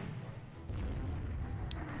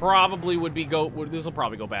 Probably would be this will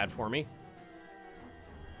probably go bad for me.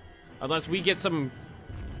 Unless we get some...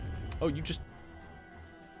 Oh, you just...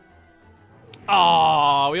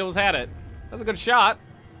 Oh, we almost had it. That's a good shot.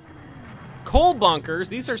 Coal bunkers.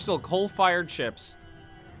 These are still coal-fired ships.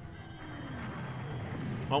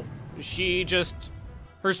 Oh, she just...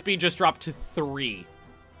 Her speed just dropped to 3.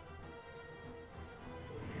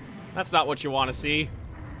 That's not what you want to see.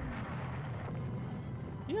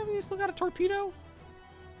 Yeah, we still got a torpedo?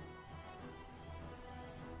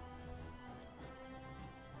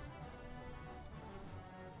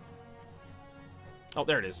 Oh,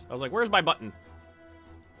 there it is. I was like, where's my button?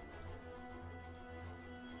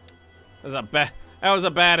 That was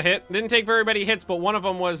a bad hit. Didn't take very many hits, but one of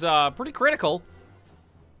them was pretty critical.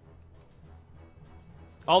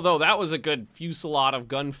 Although that was a good fusillade of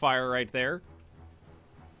gunfire right there.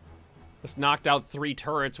 Just knocked out 3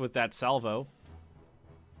 turrets with that salvo.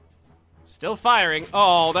 Still firing.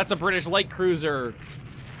 Oh, that's a British light cruiser.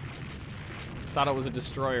 Thought it was a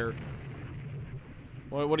destroyer.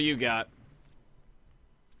 What do you got?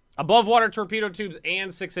 Above water torpedo tubes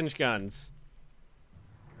and 6-inch guns.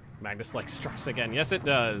 Magnus likes stress again. Yes, it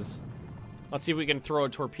does. Let's see if we can throw a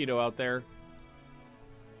torpedo out there.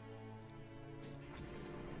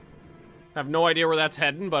 I have no idea where that's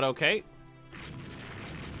heading, but okay.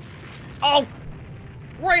 Oh!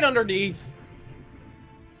 Right underneath!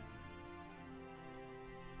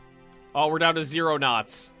 Oh, we're down to 0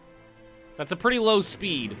 knots. That's a pretty low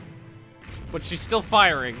speed. But she's still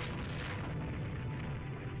firing.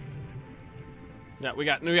 Yeah, we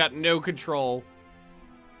got no control.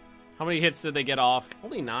 How many hits did they get off?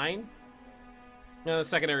 Only 9? No, the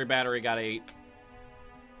secondary battery got 8.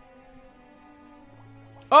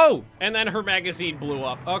 Oh! And then her magazine blew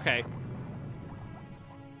up. Okay.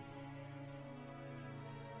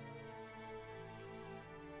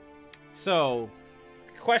 So,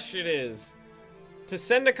 the question is, to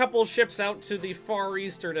send a couple ships out to the Far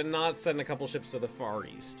East or to not send a couple ships to the Far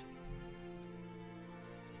East?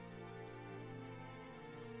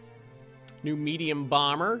 New medium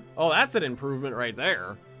bomber. Oh, that's an improvement right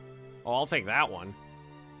there. Oh, I'll take that one.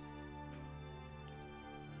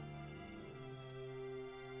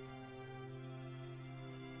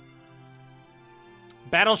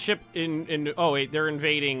 Battleship in oh wait, they're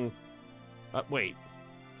invading. Wait.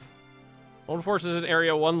 Own forces in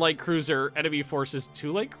area 1 light cruiser. Enemy forces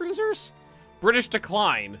 2 light cruisers? British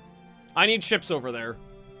decline. I need ships over there.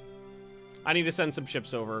 I need to send some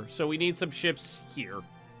ships over. So we need some ships here.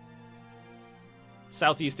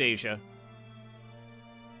 Southeast Asia.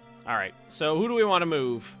 Alright, so who do we want to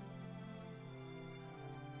move?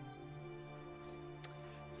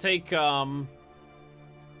 Let's take, God,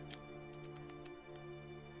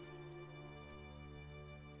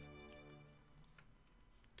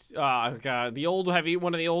 the old heavy,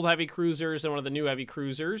 one of the old heavy cruisers and one of the new heavy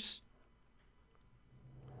cruisers.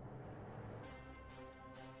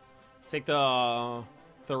 Take the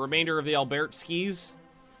remainder of the Albertskis.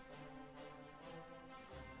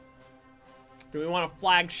 Do we want a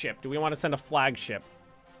flagship? Do we want to send a flagship?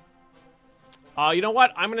 You know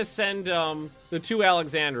what? I'm going to send the 2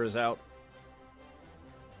 Alexandras out.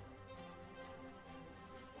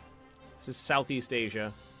 This is Southeast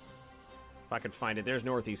Asia. If I could find it. There's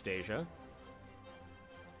Northeast Asia.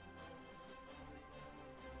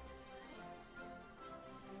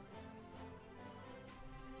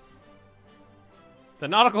 The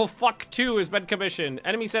Nautical Fuck 2 has been commissioned.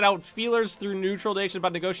 Enemy sent out feelers through neutral nations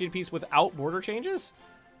about negotiating peace without border changes?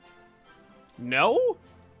 No?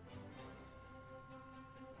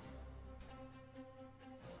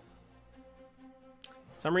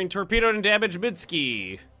 Submarine torpedoed and damaged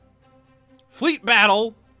Midski. Fleet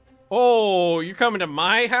battle? Oh, you're coming to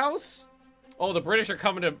my house? Oh, the British are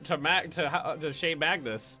coming to Shea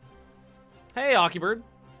Magnus. Hey, Ockybird.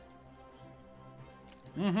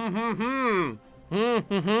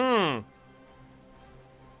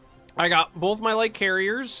 I got both my light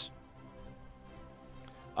carriers.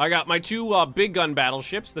 I got my 2 big gun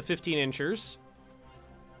battleships, the 15-inchers.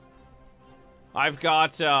 I've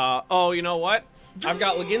got, oh, you know what? I've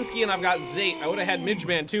got Leginsky and I've got Zate. I would have had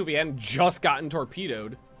Midgeman too if he hadn't just gotten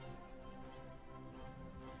torpedoed.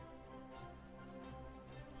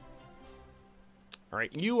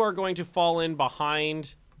 Alright, you are going to fall in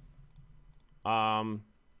behind, not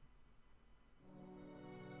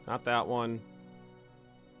that one.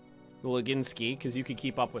 The Leginsky, because you could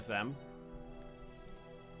keep up with them.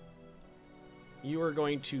 You are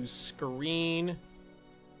going to screen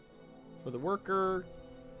for the worker.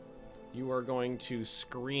 You are going to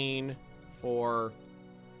screen for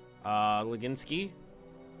Leginsky.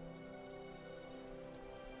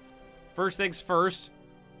 First things first,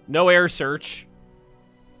 no air search.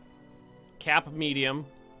 Cap medium.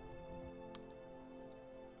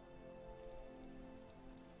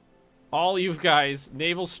 All you guys,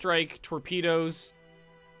 naval strike, torpedoes.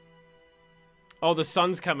 Oh, the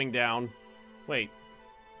sun's coming down. Wait.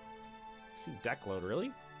 See deck load,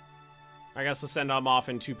 really? I guess I'll send them off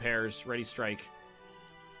in 2 pairs. Ready, strike.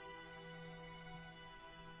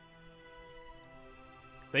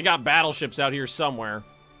 They got battleships out here somewhere.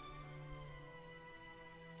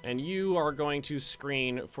 And you are going to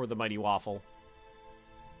screen for the Mighty Waffle.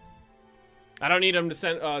 I don't need them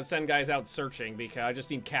to send guys out searching because I just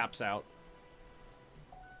need caps out.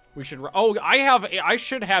 We should. Oh, I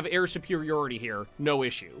should have air superiority here. No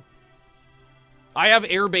issue. I have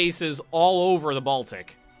air bases all over the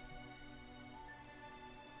Baltic.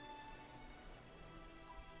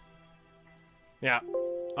 Yeah.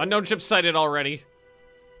 Unknown ship sighted already.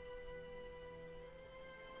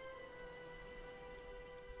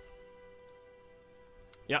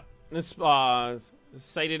 Yep. This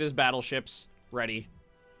sighted as battleships. Ready.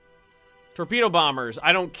 Torpedo bombers.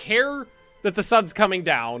 I don't care that the sun's coming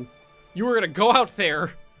down. You were going to go out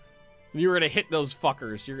there. And you were going to hit those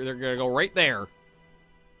fuckers. They're going to go right there.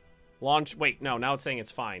 Launch. Wait, no. Now it's saying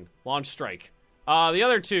it's fine. Launch strike. The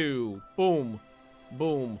other two. Boom.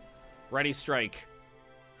 Boom. Ready strike.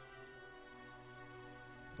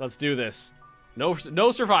 Let's do this.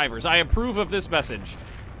 No survivors. I approve of this message.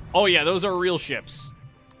 Oh, yeah. Those are real ships.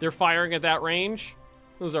 They're firing at that range.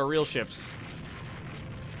 Those are real ships.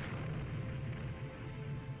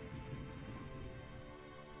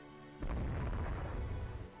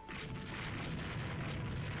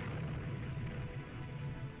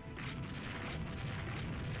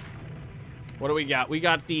 What do we got? We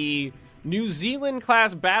got the New Zealand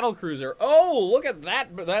class battle cruiser. Oh, look at that.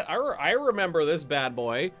 I remember this bad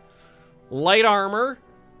boy. Light armor.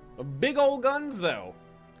 Big old guns, though.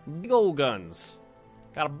 Big old guns.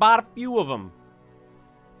 Got about a few of them.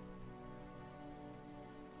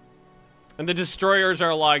 And the destroyers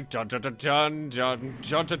are like, dun, dun, dun, dun, dun,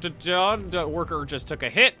 dun, dun, dun, dun, dun. Worker just took a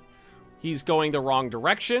hit. He's going the wrong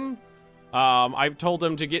direction. I told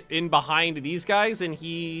him to get in behind these guys, and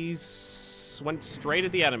he's went straight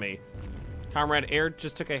at the enemy. Comrade Air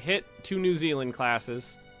just took a hit. 2 New Zealand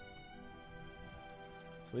classes.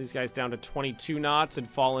 So these guys down to 22 knots and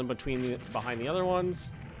fall in behind the other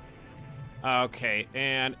ones. Okay,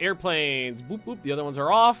 and airplanes. Boop, boop. The other ones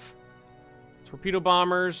are off. Torpedo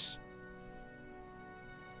bombers.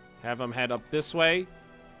 Have them head up this way.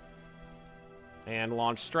 And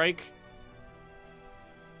launch strike.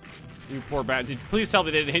 You poor bad. Please tell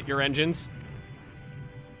me they didn't hit your engines.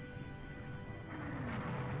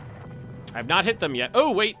 I have not hit them yet.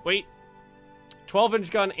 Oh, wait.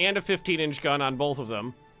 12-inch gun and a 15-inch gun on both of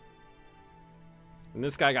them. And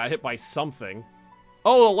this guy got hit by something.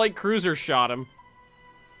 Oh, a light cruiser shot him.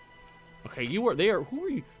 Okay, who are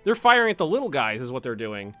you? They're firing at the little guys is what they're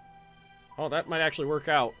doing. Oh, that might actually work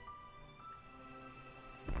out.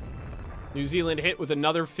 New Zealand hit with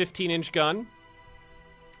another 15-inch gun.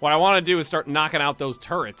 What I want to do is start knocking out those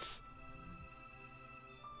turrets.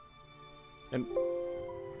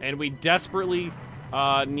 And we desperately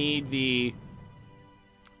need the...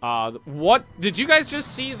 what? Did you guys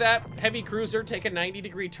just see that heavy cruiser take a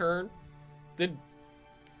 90-degree turn? Did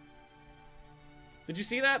you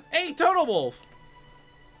see that? Hey, Total Wolf!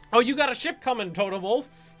 Oh, you got a ship coming, Total Wolf.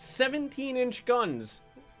 17-inch guns.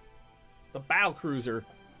 It's a battle cruiser.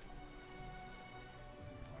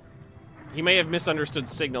 He may have misunderstood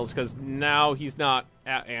signals because now he's not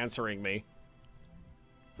answering me.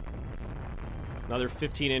 Another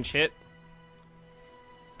 15-inch hit.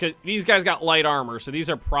 Because these guys got light armor, so these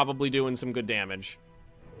are probably doing some good damage.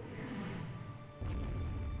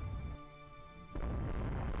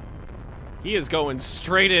 He is going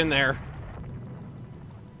straight in there.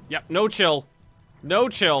 Yep, no chill. No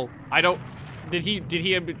chill. I don't... Did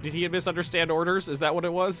he misunderstand orders? Is that what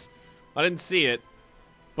it was? I didn't see it.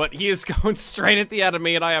 But he is going straight at the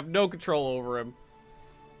enemy, and I have no control over him.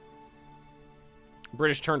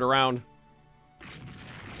 British turned around.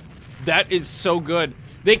 That is so good.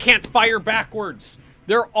 They can't fire backwards.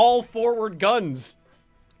 They're all forward guns.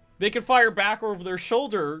 They can fire back over their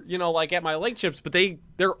shoulder, you know, like at my light ships, but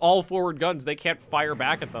they're all forward guns. They can't fire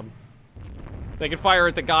back at them. They can fire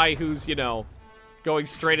at the guy who's, you know, going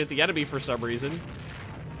straight at the enemy for some reason.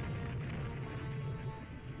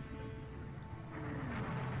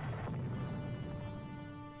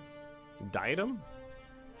 Died him?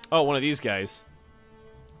 Oh, one of these guys.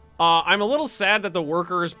 I'm a little sad that the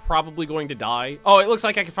worker is probably going to die. Oh, it looks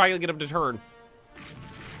like I can finally get him to turn.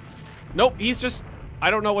 Nope, he's just...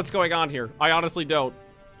 I don't know what's going on here. I honestly don't.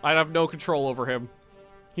 I have no control over him.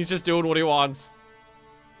 He's just doing what he wants.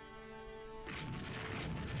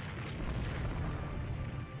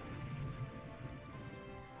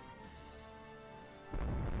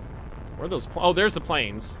 Where are those... Oh, there's the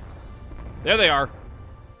planes. There they are.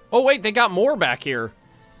 Oh, wait, they got more back here.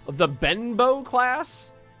 The Benbow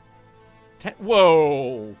class?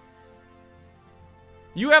 Whoa.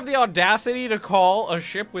 You have the audacity to call a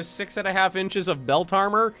ship with 6.5 inches of belt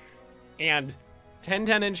armor and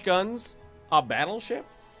 10-inch guns a battleship?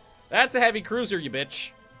 That's a heavy cruiser, you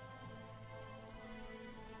bitch.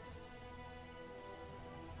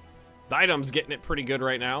 The item's getting it pretty good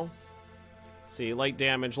right now. Let's see, light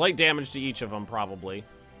damage. Light damage to each of them, probably.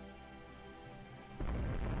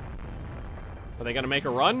 Are they gonna make a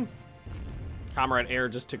run? Comrade Air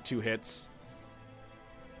just took 2 hits.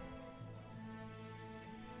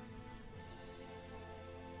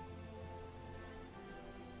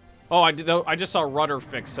 Oh, I just saw rudder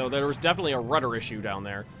fix, so there was definitely a rudder issue down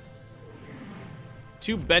there.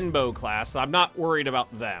 2 Benbow class. I'm not worried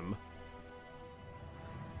about them.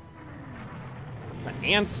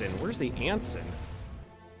 Anson. Where's the Anson?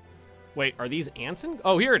 Wait, are these Anson?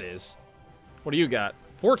 Oh, here it is. What do you got?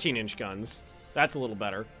 14-inch guns. That's a little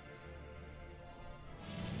better.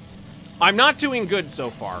 I'm not doing good so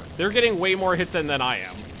far. They're getting way more hits in than I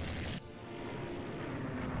am.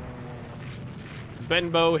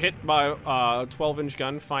 Benbow hit by a 12-inch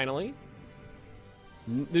gun, finally.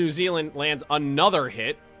 New Zealand lands another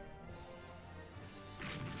hit.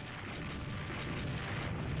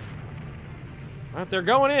 Right, they're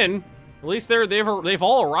going in. At least they've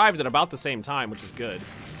all arrived at about the same time, which is good.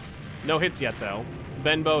 No hits yet, though.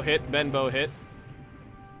 Benbow hit, Benbow hit.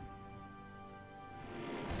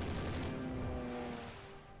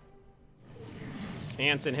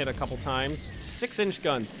 Anson hit a couple times. 6-inch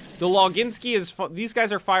guns. The Loginski is... These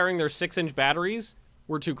guys are firing their 6-inch batteries.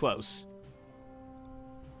 We're too close.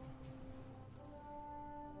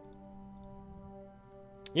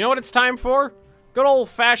 You know what it's time for? Good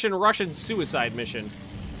old-fashioned Russian suicide mission.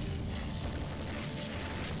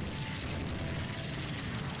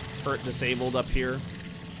 Turret disabled up here.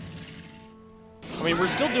 I mean, we're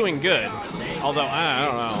still doing good. Although, I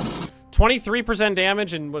don't know. 23%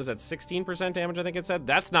 damage and, what is that, 16% damage, I think it said?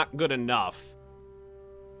 That's not good enough.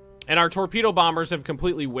 And our torpedo bombers have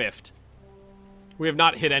completely whiffed. We have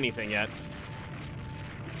not hit anything yet.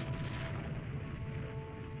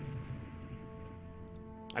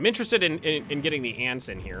 I'm interested in getting the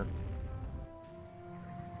Anson here.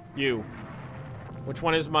 You. Which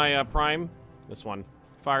one is my prime? This one.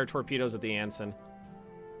 Fire torpedoes at the Anson.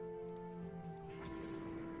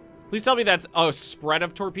 Please tell me that's a spread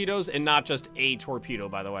of torpedoes and not just a torpedo,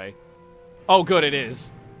 by the way. Oh, good, it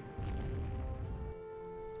is.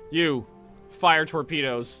 You. Fire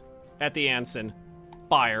torpedoes at the Anson.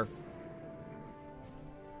 Fire.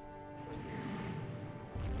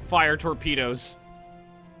 Fire torpedoes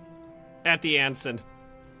at the Anson.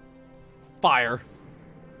 Fire.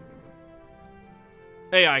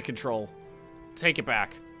 AI control. Take it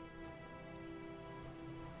back.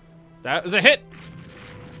 That is a hit.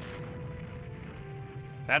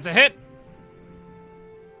 That's a hit.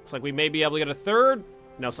 Looks like we may be able to get a third.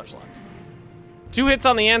 No such luck. 2 hits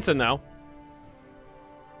on the Anson, though.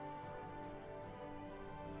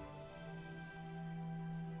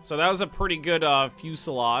 So that was a pretty good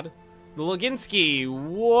fusillade. The Loginski,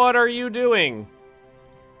 what are you doing?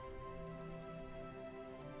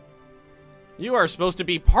 You are supposed to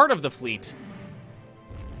be part of the fleet.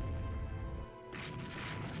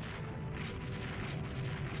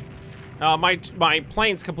 My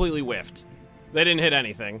planes completely whiffed. They didn't hit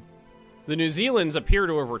anything. The New Zealand's appear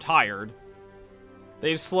to have retired.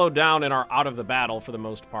 They've slowed down and are out of the battle for the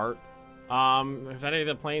most part. If any of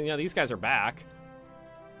the planes, yeah, these guys are back.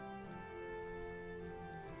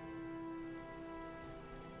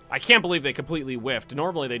 I can't believe they completely whiffed.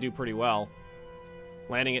 Normally they do pretty well.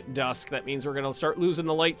 Landing at dusk, that means we're gonna start losing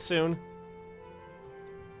the light soon.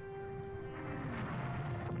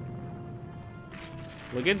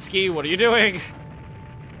 Loginski, what are you doing?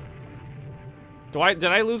 Did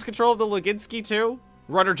I lose control of the Loginski too?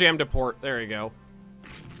 Rudder jam to port. There you go.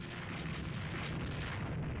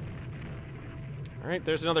 Alright,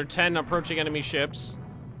 there's another 10 approaching enemy ships.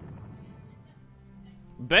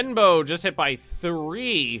 Benbow just hit by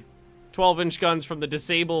 3 12-inch guns from the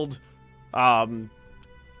disabled,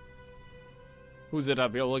 who's it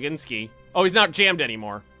up here? Loginski. Oh, he's not jammed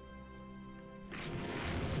anymore.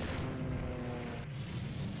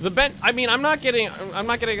 I mean, I'm not getting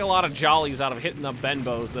a lot of jollies out of hitting the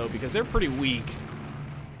Benbows though, because they're pretty weak.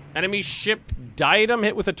 Enemy ship diadem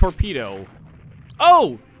hit with a torpedo.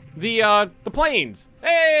 Oh, the planes.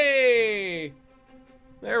 Hey,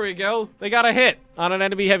 there we go. They got a hit on an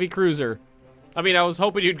enemy heavy cruiser. I mean, I was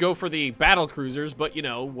hoping you'd go for the battle cruisers, but you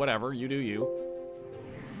know, whatever. You do you.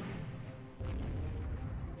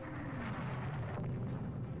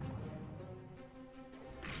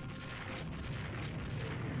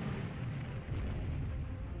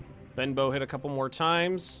 Benbow hit a couple more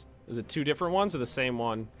times. Is it 2 different ones or the same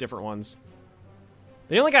one? Different ones.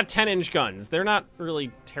 They only got 10-inch guns. They're not really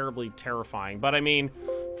terribly terrifying, but I mean,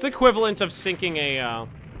 it's equivalent of sinking a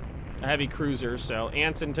heavy cruiser. So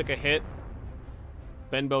Anson took a hit.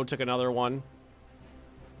 Benbow took another one.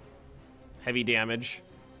 Heavy damage.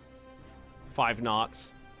 5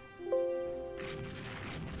 knots.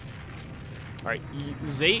 All right,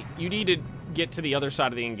 Zate, you need to get to the other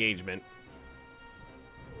side of the engagement.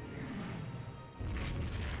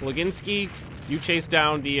 Loginski, you chase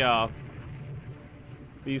down the,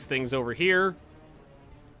 these things over here.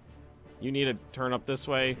 You need to turn up this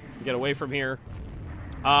way, get away from here.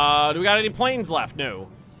 Do we got any planes left? No.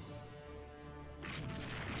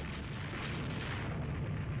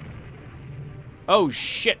 Oh,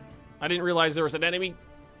 shit. I didn't realize there was an enemy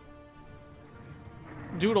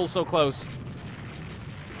doodle so close.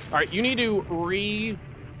 All right, you need to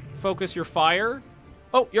refocus your fire.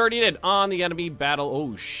 Oh, you already did. On the enemy battle.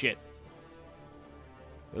 Oh, shit.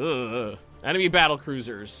 Ugh. Enemy battle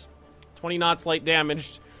cruisers. 20 knots, light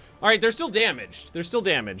damaged. All right, they're still damaged. They're still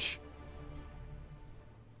damaged.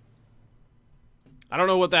 I don't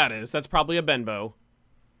know what that is. That's probably a Benbow.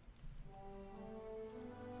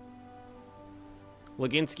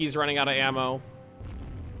 Leginski's running out of ammo.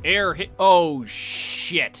 Air hit. Oh,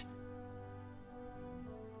 shit.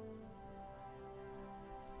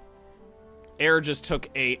 Air just took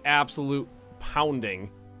a absolute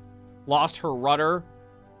pounding. Lost her rudder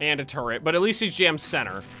and a turret, but at least she's jammed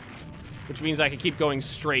center, which means I can keep going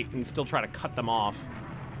straight and still try to cut them off.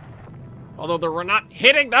 Although we're not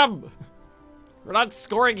hitting them. We're not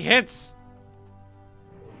scoring hits.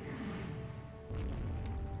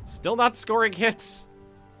 Still not scoring hits.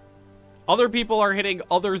 Other people are hitting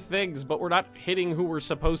other things, but we're not hitting who we're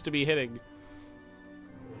supposed to be hitting.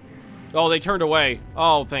 Oh, they turned away.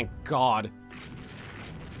 Oh, thank God.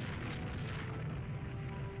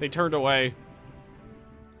 They turned away.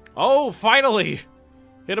 Oh, finally!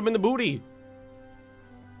 Hit him in the booty.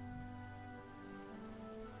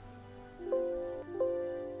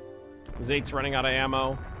 Zate's running out of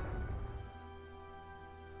ammo.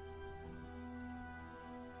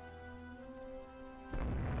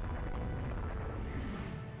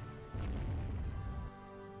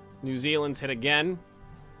 New Zealand's hit again.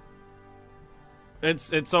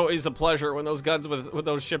 It's always a pleasure when those guns with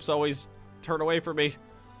those ships always turn away from me.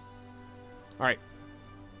 All right.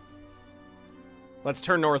 Let's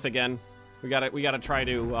turn north again. We gotta try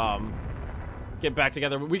to get back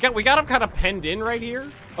together. We got them kind of penned in right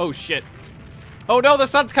here. Oh shit. Oh no, the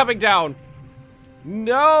sun's coming down.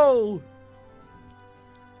 No.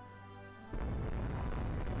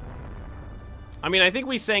 I mean, I think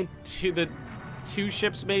we sank the two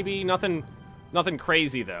ships maybe. Nothing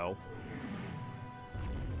crazy though.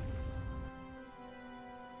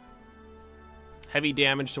 Heavy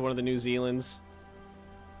damage to one of the New Zealands.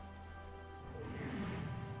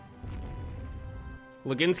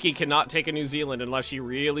 Leginski cannot take a New Zealand unless she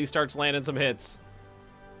really starts landing some hits.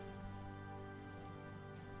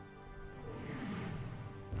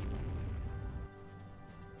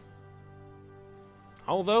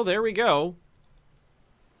 Although, there we go.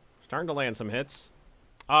 Starting to land some hits.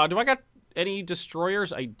 Do I got any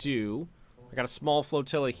destroyers? I do. I got a small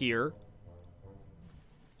flotilla here.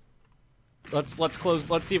 Let's close.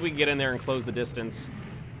 Let's see if we can get in there and close the distance.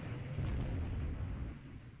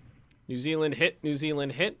 New Zealand hit. New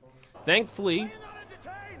Zealand hit. Thankfully,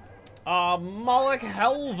 Moloch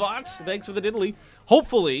Helvat. Thanks for the diddly.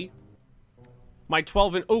 Hopefully, my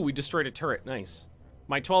 12-inch. Oh, we destroyed a turret. Nice.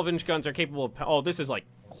 My 12-inch guns are capable of. Oh, this is like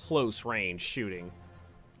close range shooting.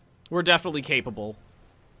 We're definitely capable.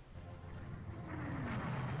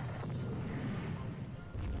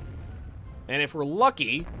 And if we're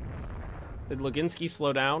lucky. Did Leginski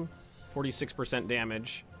slow down? 46%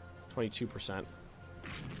 damage. 22%.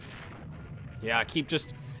 Yeah,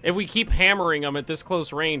 if we keep hammering them at this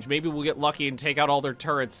close range, maybe we'll get lucky and take out all their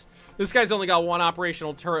turrets. This guy's only got one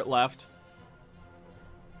operational turret left.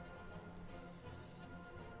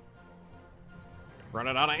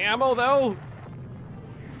 Running out of ammo, though.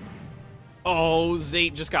 Oh,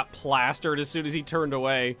 Zate just got plastered as soon as he turned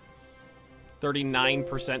away.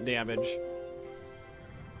 39% damage.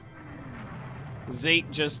 Zate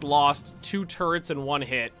just lost 2 turrets in 1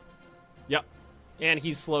 hit. Yep. And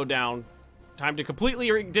he's slowed down. Time to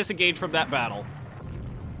completely disengage from that battle.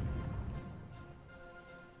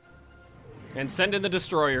 And send in the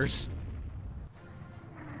destroyers.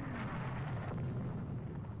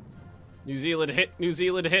 New Zealand hit. New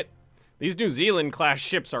Zealand hit. These New Zealand class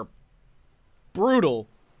ships are brutal.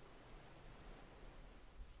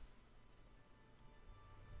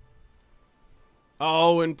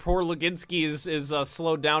 Oh, and poor Leginski is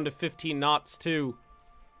slowed down to 15 knots, too.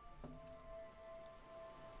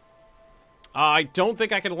 I don't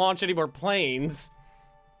think I can launch any more planes.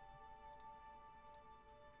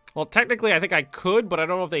 Well, technically, I think I could, but I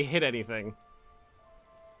don't know if they hit anything.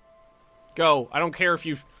 Go. I don't care if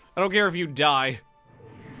you die.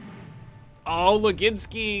 Oh,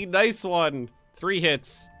 Leginski. Nice one. 3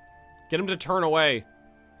 hits. Get him to turn away.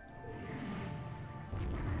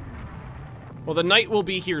 Well, the night will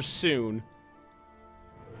be here soon.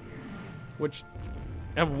 Which...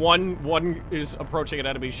 And one is approaching an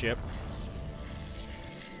enemy ship.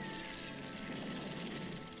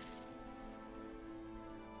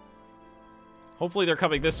 Hopefully they're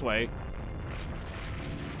coming this way.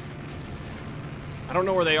 I don't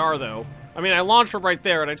know where they are, though. I mean, I launched from right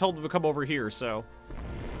there, and I told them to come over here, so...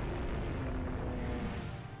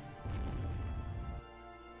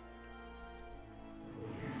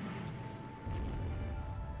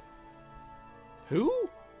 Who?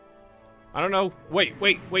 I don't know. Wait.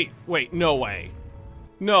 No way.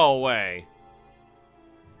 No way.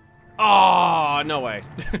 Oh, no way.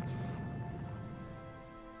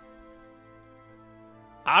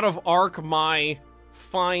 Out of arc my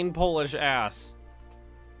fine Polish ass.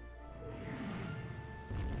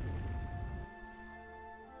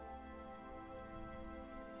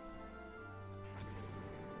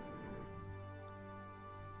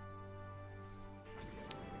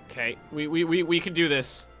 Okay, we can do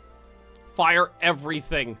this. Fire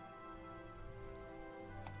everything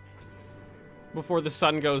before the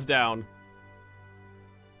sun goes down.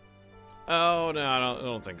 Oh no, I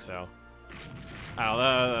don't think so.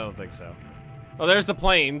 I don't think so. Oh, there's the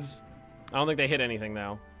planes. I don't think they hit anything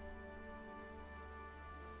though.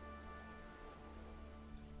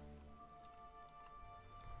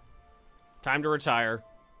 Time to retire.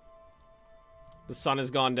 The sun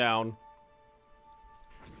has gone down.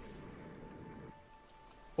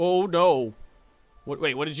 Oh no.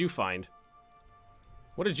 Wait, what did you find?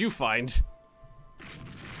 What did you find?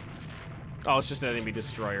 Oh, it's just an enemy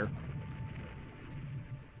destroyer.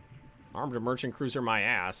 Armed merchant cruiser my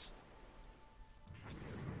ass.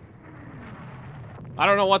 I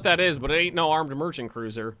don't know what that is, but it ain't no armed merchant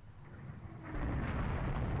cruiser.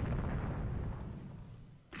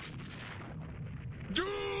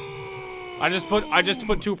 I just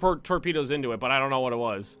put two torpedoes into it, but I don't know what it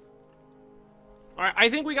was. All right, I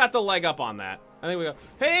think we got the leg up on that. I think we got.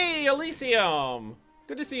 Hey, Elysium!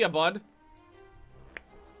 Good to see you, bud.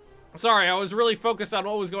 Sorry, I was really focused on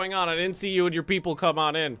what was going on. I didn't see you and your people come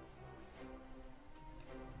on in.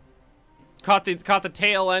 Caught the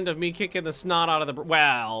tail end of me kicking the snot out of the.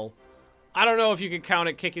 Well, I don't know if you could count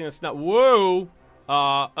it kicking the snot. Whoa!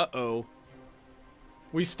 Uh-oh.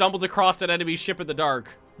 We stumbled across an enemy ship in the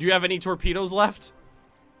dark. Do you have any torpedoes left?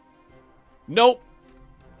 Nope.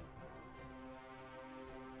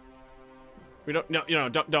 We don't, no, you know,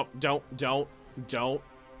 don't.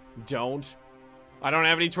 I don't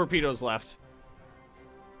have any torpedoes left.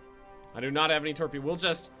 I do not have any torpedoes. We'll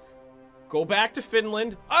just go back to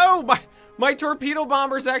Finland. Oh, my torpedo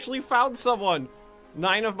bombers actually found someone.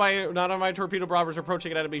 None of my torpedo bombers are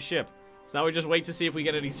approaching an enemy ship. So now we just wait to see if we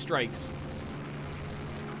get any strikes.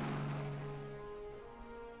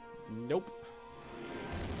 Nope.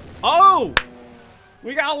 Oh!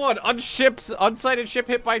 We got one! Unsighted ship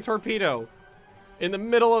hit by torpedo. In the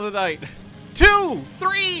middle of the night. 2!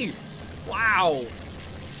 3! Wow.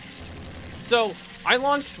 So, I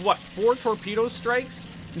launched, what, 4 torpedo strikes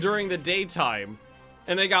during the daytime.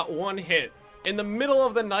 And they got 1 hit. In the middle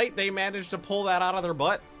of the night, they managed to pull that out of their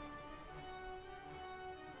butt.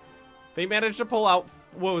 They managed to pull out,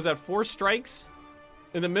 what was that, 4 strikes?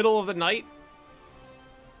 In the middle of the night?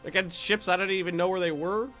 Against ships I didn't even know where they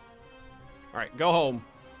were? Alright, go home.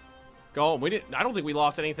 Go home. I don't think we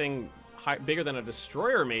lost anything bigger than a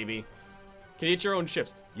destroyer, maybe. Can you hit your own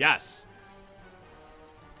ships? Yes.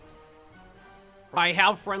 I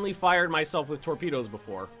have friendly fired myself with torpedoes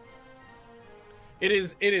before. It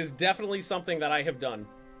is definitely something that I have done.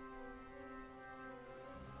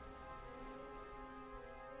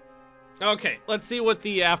 Okay, let's see what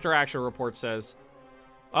the after action report says.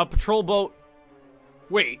 A patrol boat.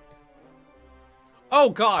 Wait. Oh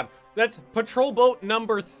god. That's patrol boat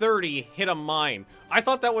number 30 hit a mine. I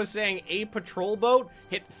thought that was saying a patrol boat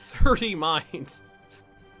hit 30 mines.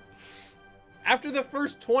 After the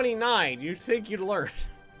first 29, you'd think you'd learn.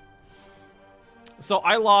 So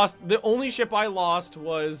I lost, the only ship I lost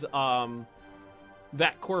was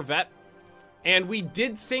that Corvette. And we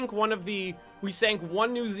did sink we sank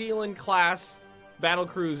one New Zealand class battle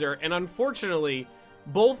cruiser. And unfortunately,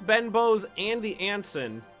 both Benbows and the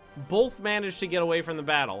Anson both managed to get away from the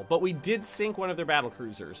battle, but we did sink one of their battle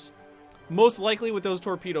cruisers. Most likely with those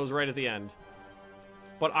torpedoes right at the end.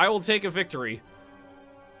 But I will take a victory.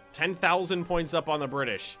 10,000 points up on the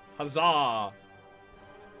British. Huzzah!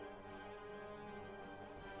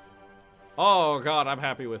 Oh god, I'm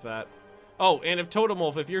happy with that. Oh, and if Totem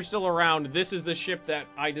Wolf, if you're still around, this is the ship that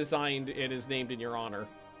I designed and is named in your honor.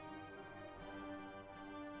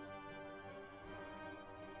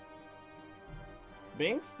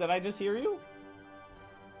 Binks, did I just hear you?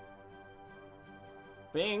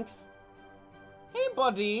 Binks? Hey,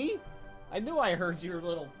 buddy! I knew I heard your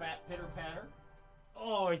little fat pitter-patter.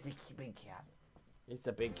 Oh, it's a big cat. It's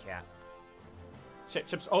a big cat.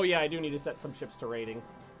 Chips. Oh, yeah, I do need to set some chips to rating.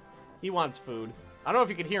 He wants food. I don't know if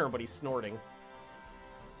you can hear him, but he's snorting.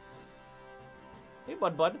 Hey,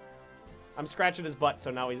 bud. I'm scratching his butt,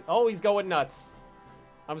 so now he's... Oh, he's going nuts.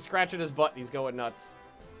 I'm scratching his butt, and he's going nuts.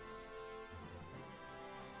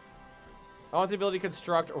 I want the ability to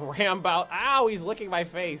construct rambout. Ow, he's licking my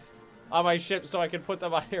face on my ship so I can put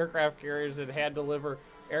them on aircraft carriers and hand deliver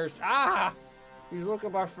air... Ah! He's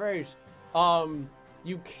licking my face.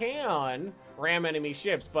 You can ram enemy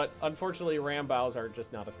ships, but unfortunately rambows are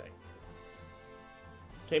just not a thing.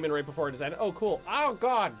 Came in right before I decided. Oh, cool. Oh,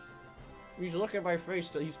 God. He's looking at my face.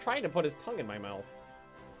 He's trying to put his tongue in my mouth.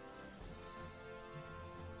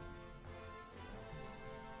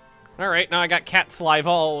 Alright, now I got cat saliva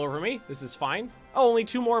all over me. This is fine. Oh, only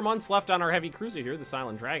 2 more months left on our heavy cruiser here, the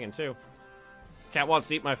Silent Dragon, too. Cat wants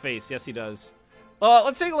to eat my face. Yes, he does.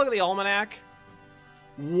 Let's take a look at the almanac.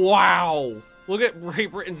 Wow. Look at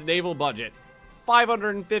Great Britain's naval budget.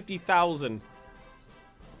 550,000.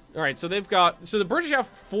 Alright, so they've got... So the British have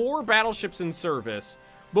 4 battleships in service,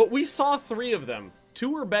 but we saw 3 of them.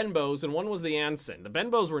 2 were Benbows and 1 was the Anson. The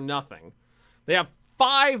Benbows were nothing. They have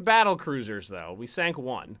 5 battle cruisers, though. We sank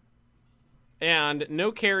 1. And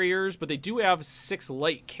no carriers, but they do have 6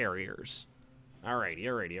 light carriers. Alrighty,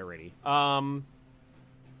 alrighty.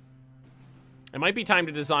 It might be time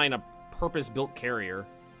to design a purpose-built carrier.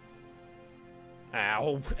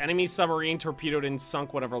 Ow. Enemy submarine torpedoed and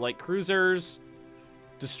sunk whatever light cruisers.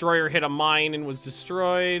 Destroyer hit a mine and was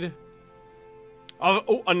destroyed.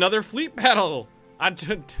 Oh, another fleet battle.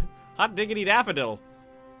 Hot diggity daffodil.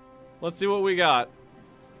 Let's see what we got.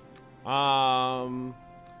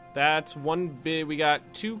 That's 1 big. We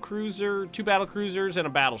got 2 battle cruisers and a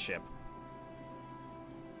battleship.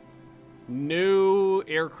 New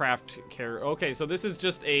aircraft carrier. Okay, so this is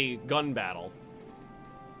just a gun battle.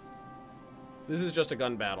 This is just a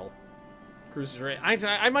gun battle. Cruisers rate.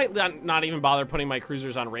 I might not even bother putting my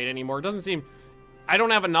cruisers on rate anymore. It doesn't seem... I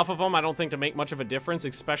don't have enough of them, I don't think, to make much of a difference,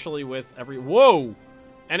 especially with every... Whoa!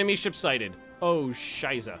 Enemy ship sighted. Oh,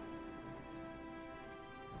 shiza.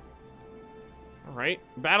 Alright.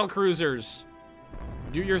 Battle cruisers.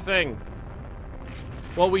 Do your thing.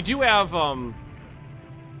 Well, we do have,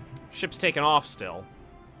 ships taken off still.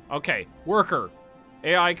 Okay. Worker.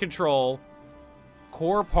 AI control.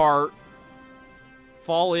 Core part.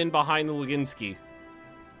 Fall in behind the Leginsky.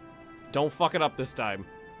 Don't fuck it up this time.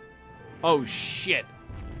 Oh, shit.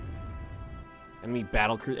 Enemy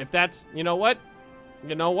battle cruiser. If that's... You know what?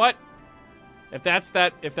 You know what? If that's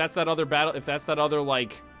that other battle... If that's that other,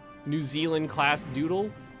 like, New Zealand class doodle,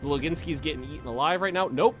 the Leginsky's getting eaten alive right now.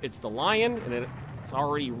 Nope, it's the Lion, and it's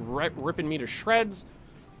already ripping me to shreds.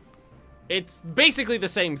 It's basically the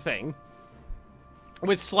same thing.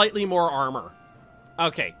 With slightly more armor.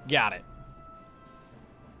 Okay, got it.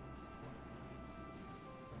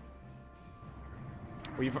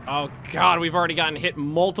 Oh god, we've already gotten hit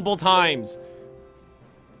multiple times.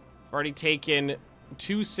 Already taken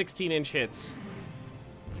 2 16-inch hits.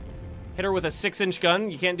 Hit her with a 6-inch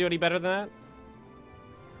gun. You can't do any better than that.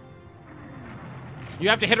 You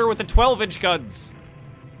have to hit her with the 12-inch guns.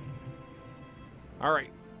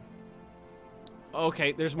 Alright.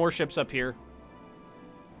 Okay, there's more ships up here.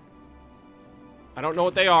 I don't know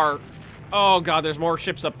what they are. Oh god, there's more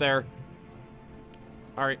ships up there.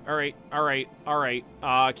 Alright, alright, alright,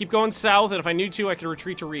 alright. Keep going south, and if I need to, I can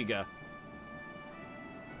retreat to Riga.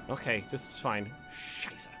 Okay, this is fine.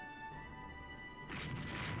 Scheiße.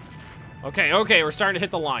 Okay, okay, we're starting to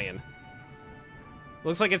hit the Lion.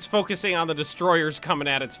 Looks like it's focusing on the destroyers coming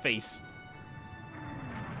at its face.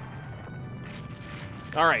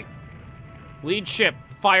 Alright. Lead ship.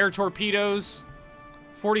 Fire torpedoes.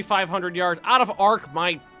 4,500 yards. Out of arc,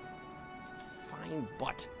 my fine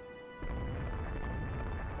butt.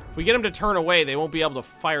 If we get them to turn away, they won't be able to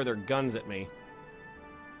fire their guns at me.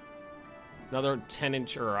 Another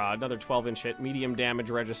 10-inch, or another 12-inch hit. Medium damage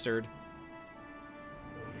registered.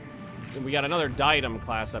 And we got another Diadem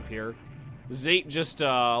class up here. Zate just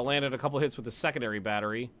landed a couple hits with the secondary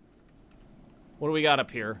battery. What do we got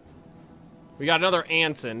up here? We got another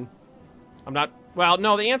Anson. I'm not... Well,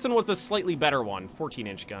 no, the Anson was the slightly better one.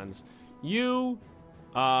 14-inch guns. You,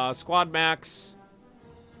 Squad Max...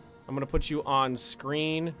 I'm gonna put you on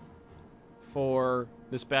screen for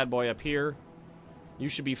this bad boy up here. You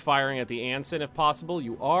should be firing at the Anson if possible.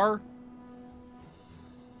 You are.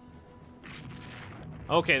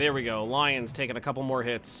 Okay, there we go. Lion's taking a couple more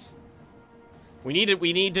hits. We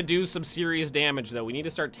need to do some serious damage though. We need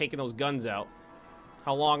to start taking those guns out.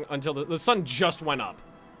 How long until the sun just went up?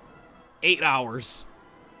 8 hours.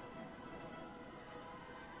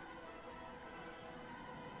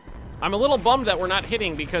 I'm a little bummed that we're not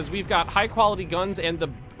hitting because we've got high quality guns and the...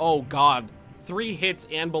 Oh, God. 3 hits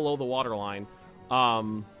and below the waterline.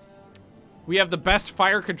 We have the best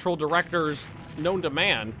fire control directors known to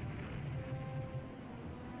man.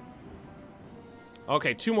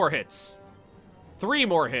 Okay, 2 more hits. 3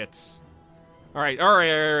 more hits. All right, all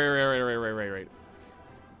right.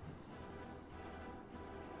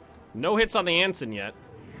 No hits on the Anson yet.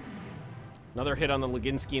 Another hit on the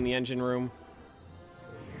Leginsky in the engine room.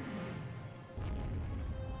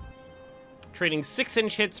 Trading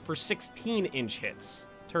 6-inch hits for 16-inch hits.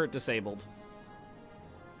 Turret disabled.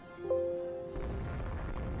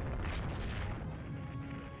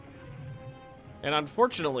 And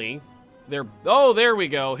unfortunately, they're... Oh, there we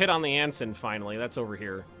go. Hit on the Anson, finally. That's over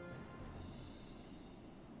here.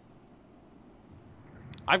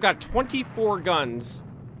 I've got 24 guns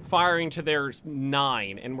firing to their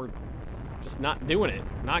 9, and we're just not doing it.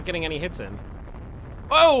 Not getting any hits in.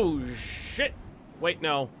 Oh, shit. Wait,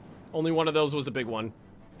 no. Only one of those was a big one.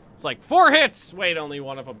 It's like 4 hits! Wait, only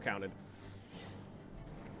one of them counted.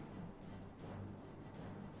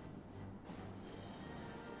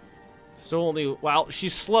 Still only... Well,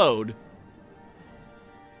 she's slowed.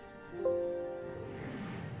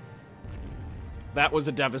 That was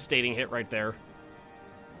a devastating hit right there.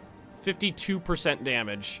 52%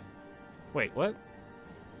 damage. Wait, what?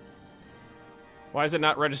 Why is it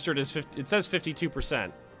not registered as 50? It says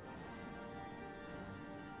 52%.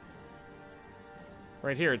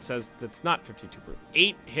 Right here it says it's not 52%.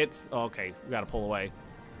 8 hits. Oh, okay, we gotta pull away.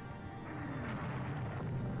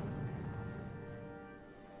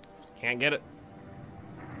 Can't get it.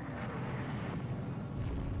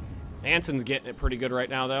 Anson's getting it pretty good right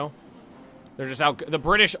now, though. They're just out. The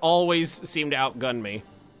British always seem to outgun me.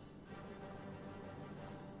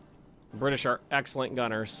 The British are excellent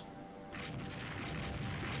gunners.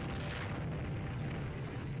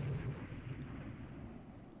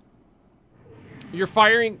 You're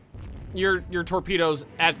firing your torpedoes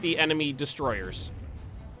at the enemy destroyers.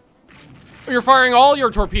 You're firing all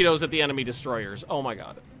your torpedoes at the enemy destroyers. Oh my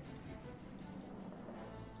god.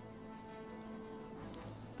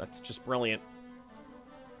 That's just brilliant.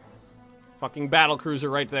 Fucking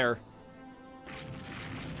battlecruiser right there.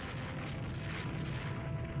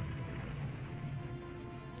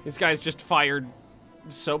 These guys just fired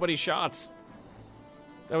so many shots.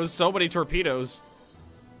 That was so many torpedoes.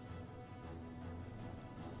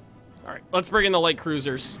 Alright, let's bring in the light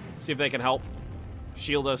cruisers. See if they can help.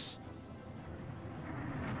 Shield us.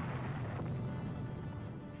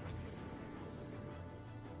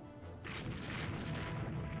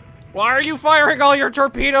 Why are you firing all your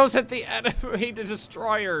torpedoes at the enemy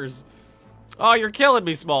destroyers? Oh, you're killing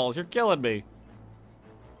me, Smalls. You're killing me.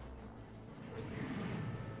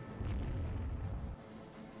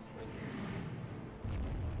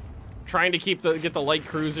 Trying to get the light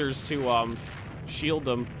cruisers to shield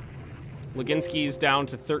them. Leginsky's down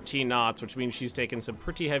to 13 knots, which means she's taken some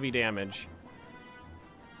pretty heavy damage.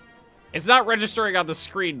 It's not registering on the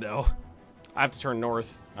screen, though. I have to turn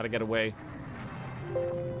north. Gotta get away.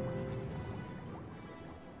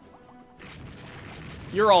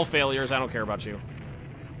 You're all failures. I don't care about you.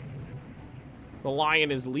 The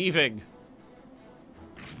Lion is leaving.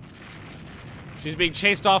 She's being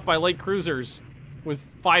chased off by light cruisers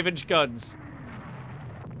with 5-inch guns.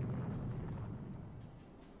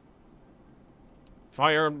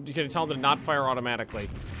 Fire, you can tell them to not fire automatically.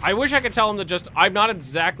 I wish I could tell them to just, I'm not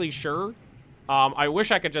exactly sure. I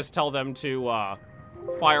wish I could just tell them to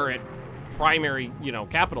fire at primary, you know,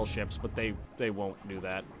 capital ships, but they won't do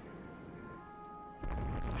that.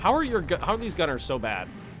 How are these gunners so bad?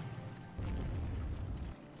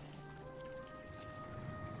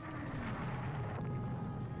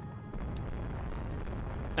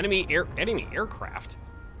 Enemy aircraft.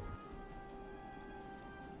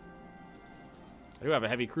 I do have a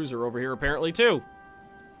heavy cruiser over here apparently too.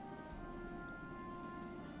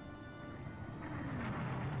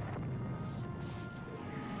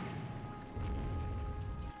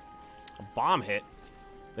 A bomb hit.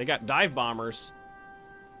 They got dive bombers.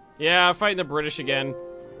 Yeah, fighting the British again.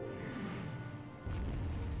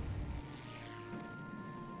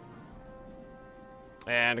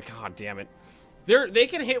 And god damn it. They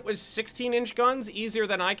can hit with 16-inch guns easier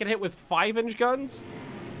than I can hit with 5-inch guns.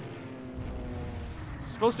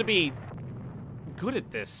 Supposed to be good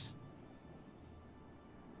at this.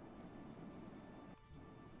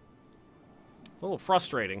 A little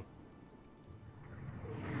frustrating.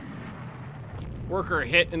 Worker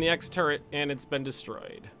hit in the X turret and it's been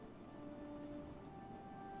destroyed.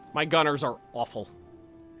 My gunners are awful.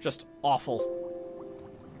 Just awful.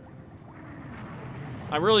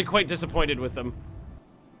 I'm really quite disappointed with them.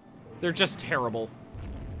 They're just terrible.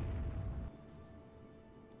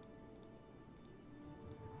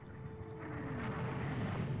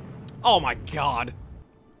 Oh my god.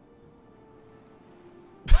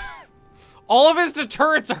 All of his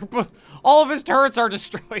turrets are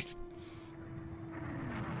destroyed.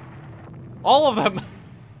 All of them.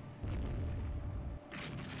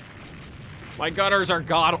 My gunners are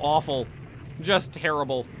god-awful. Just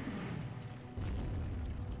terrible.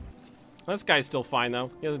 This guy's still fine,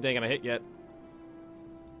 though. He hasn't taken a hit yet.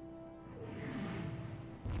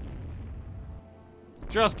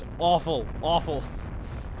 Just awful. Awful.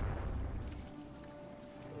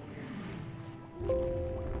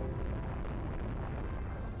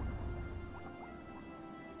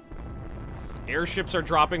 Airships are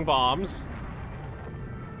dropping bombs.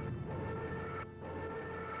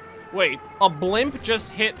 Wait, a blimp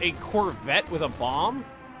just hit a Corvette with a bomb?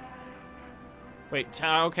 Wait,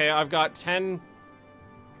 okay, I've got 10...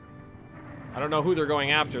 I don't know who they're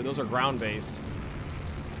going after. Those are ground-based.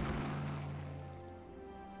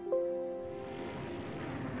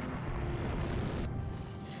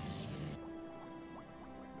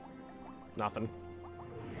 Nothing.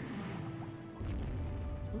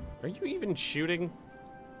 Are you even shooting?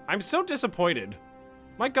 I'm so disappointed.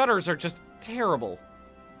 My gunners are just terrible.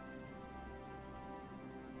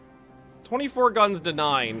 24 guns to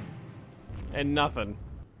 9. And nothing.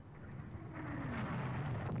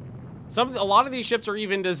 A lot of these ships are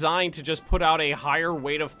even designed to just put out a higher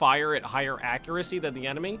rate of fire at higher accuracy than the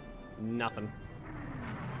enemy. Nothing.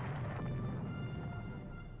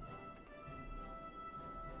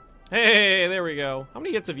 Hey, there we go. How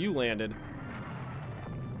many hits have you landed?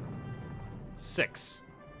 6.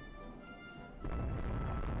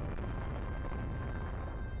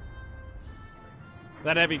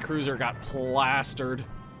 That heavy cruiser got plastered.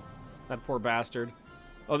 That poor bastard.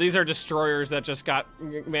 Oh, these are destroyers that just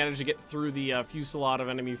managed to get through the fusillade of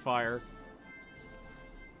enemy fire.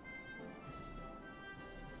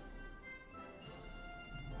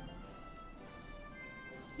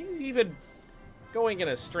 He's even going in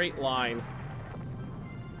a straight line.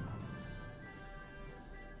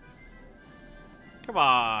 Come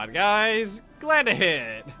on, guys. Glad to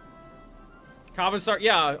hit. Commissar,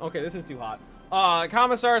 yeah, okay, this is too hot.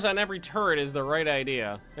 Commissars on every turret is the right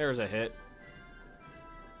idea. There's a hit.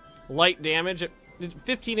 Light damage,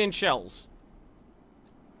 15-inch shells.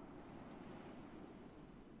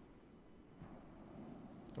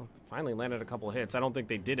 Oh, finally landed a couple of hits. I don't think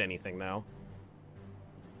they did anything, though.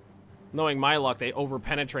 Knowing my luck, they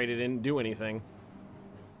over-penetrated and didn't do anything.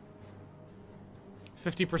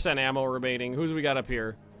 50% ammo remaining. Who's we got up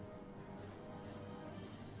here?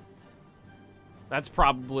 That's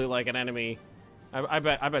probably like an enemy. I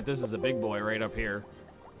bet this is a big boy right up here.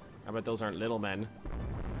 I bet those aren't little men.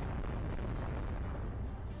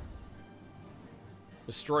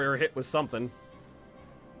 Destroyer hit with something.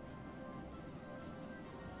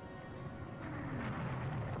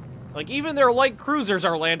 Like, even their light cruisers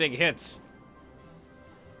are landing hits.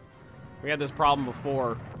 We had this problem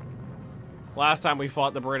before. Last time we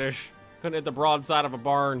fought the British. Couldn't hit the broadside of a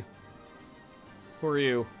barn. Who are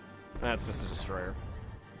you? That's just a destroyer.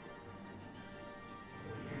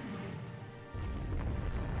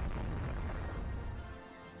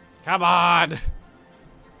 Come on! I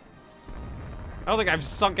don't think I've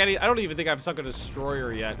sunk any... I don't even think I've sunk a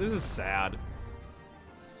destroyer yet. This is sad.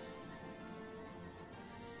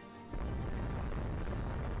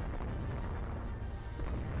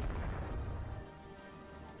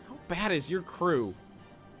 How bad is your crew?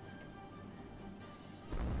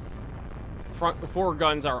 The 4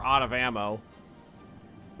 guns are out of ammo.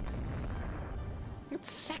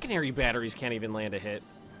 Its secondary batteries can't even land a hit.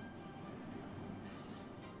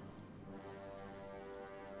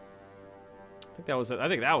 I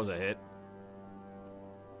think that was a hit.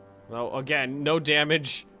 Well, again, no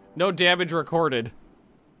damage. No damage recorded.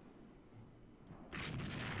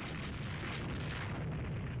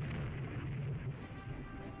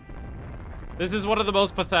 This is one of the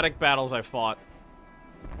most pathetic battles I've fought.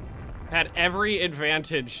 Had every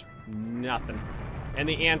advantage, nothing. And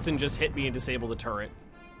the Anson just hit me and disabled the turret.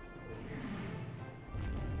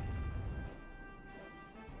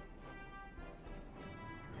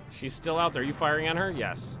 She's still out there. Are you firing on her?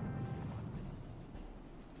 Yes.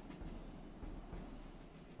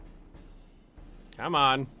 Come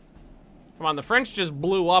on. Come on, the French just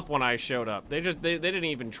blew up when I showed up. They didn't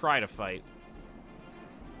even try to fight.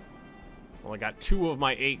 Well, I got 2 of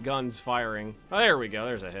my 8 guns firing. Oh, there we go.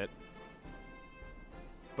 There's a hit.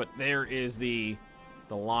 But there is the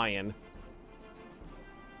lion.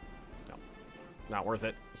 No. Not worth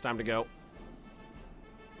it. It's time to go.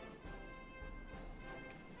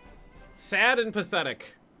 Sad and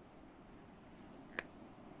pathetic.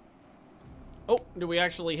 Oh, did we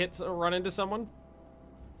actually run into someone?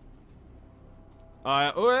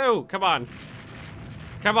 Oh, come on.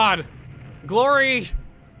 Come on. Glory!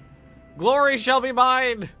 Glory shall be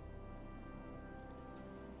mine!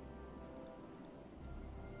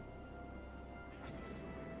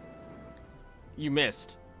 You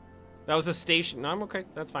missed. That was a station. No, I'm okay.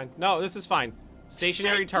 That's fine. No, this is fine.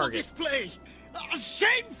 Stationary target. Shame for display!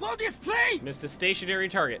 Shame for display! Missed a stationary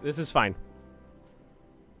target. This is fine.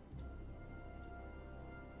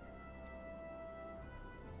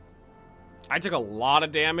 I took a lot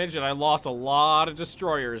of damage and I lost a lot of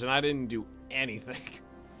destroyers and I didn't do anything.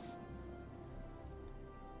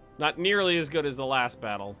 Not nearly as good as the last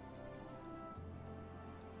battle.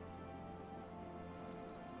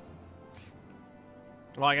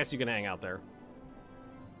 Well, I guess you can hang out there.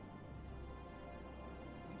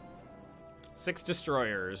 6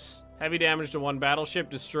 destroyers. Heavy damage to 1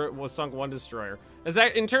 battleship. Was sunk 1 destroyer. Is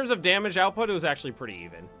that in terms of damage output? It was actually pretty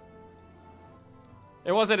even.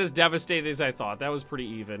 It wasn't as devastating as I thought. That was pretty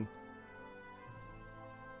even.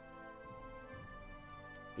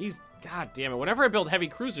 These, god damn it. Whenever I build heavy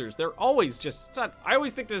cruisers, they're always just... I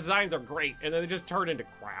always think the designs are great, and then they just turn into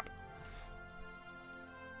crap.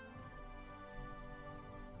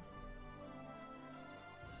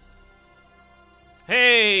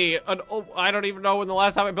 Hey! I don't even know when the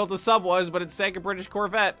last time I built a sub was, but it sank a British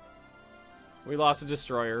Corvette. We lost a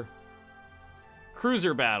destroyer.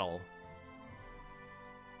 Cruiser battle.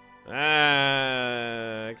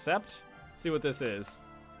 Accept? See what this is.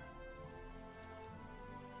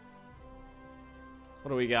 What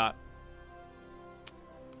do we got?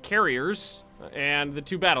 Carriers and the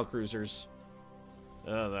 2 battle cruisers.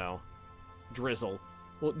 Oh no. Drizzle.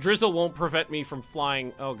 Well, drizzle won't prevent me from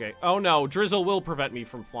flying. Okay. Oh no, drizzle will prevent me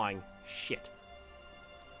from flying. Shit.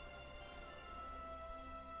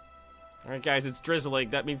 Alright guys, it's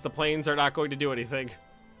drizzling. That means the planes are not going to do anything.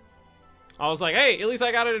 I was like, hey, at least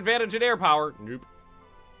I got an advantage in air power. Nope.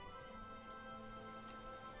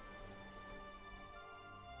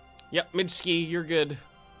 Yep, Midski, you're good.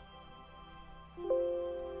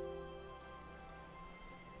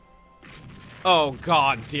 Oh,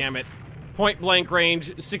 god damn it. Point blank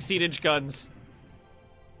range, 16-inch guns.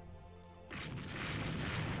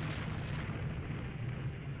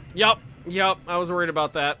 Yup, I was worried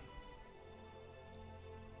about that.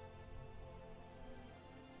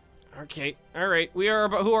 Okay, alright.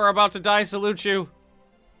 Who are about to die salute you.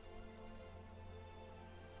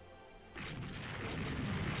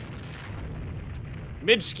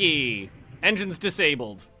 Midski. Engines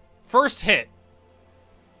disabled. First hit.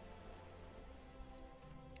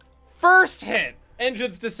 First hit.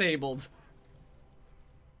 Engines disabled.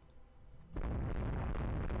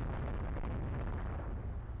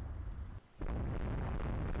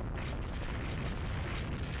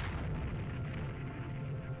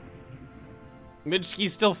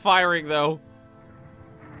 Midski's still firing, though.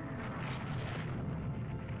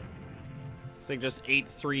 This thing just ate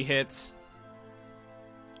 3 hits.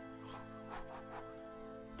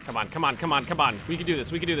 Come on, come on, come on, come on. We can do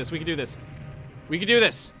this, we can do this, we can do this. We can do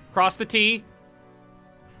this. Cross the T.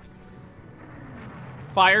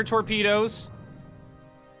 Fire torpedoes.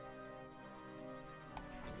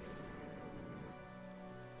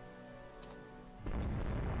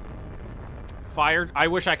 Fired. I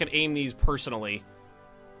wish I could aim these personally.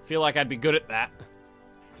 Feel like I'd be good at that.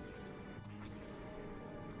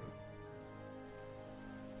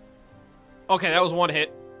 Okay, that was 1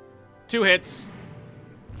 hit. 2 hits.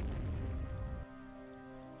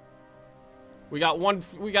 We got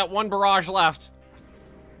one barrage left.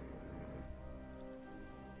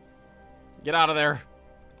 Get out of there.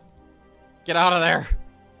 Get out of there.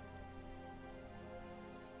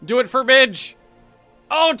 Do it for Midge.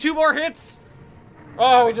 Oh, 2 more hits.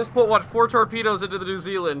 Oh, we just put, what, 4 torpedoes into the New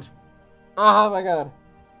Zealand. Oh, my God.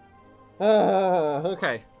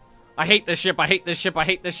 Okay. I hate this ship. I hate this ship. I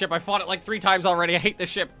hate this ship. I fought it like 3 times already. I hate this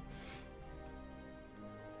ship.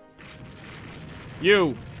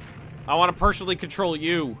 You. I want to personally control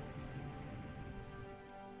you.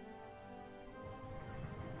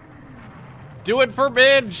 Do it for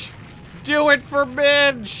Midge. Do it for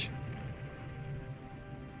Midge.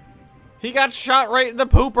 He got shot right in the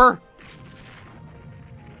pooper.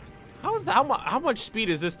 How much speed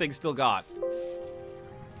has this thing still got?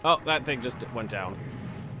 Oh, that thing just went down.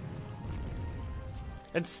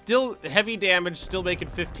 It's still heavy damage, still making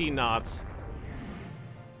 15 knots.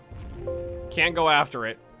 Can't go after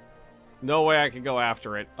it. No way I can go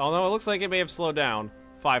after it. Although it looks like it may have slowed down.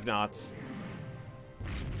 5 knots.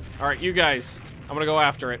 Alright, you guys. I'm gonna go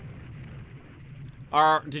after it.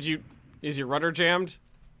 Is your rudder jammed?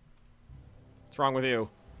 What's wrong with you?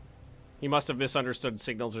 He must have misunderstood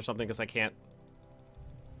signals or something, because I can't.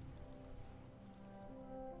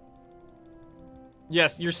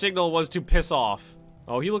 Yes, your signal was to piss off.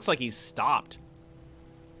 Oh, he looks like he's stopped.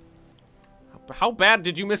 How bad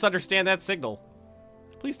did you misunderstand that signal?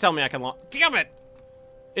 Please tell me I can launch. Damn it!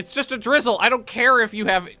 It's just a drizzle. I don't care if you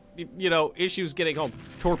have, you know, issues getting home.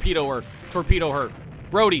 Torpedo her. Torpedo her.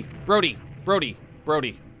 Brody. Brody. Brody.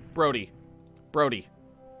 Brody. Brody. Brody.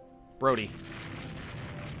 Brody.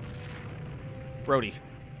 Brody.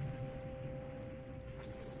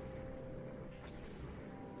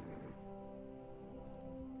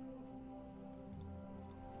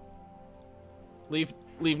 Leave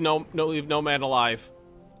no man alive.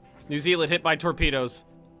 New Zealand hit by torpedoes.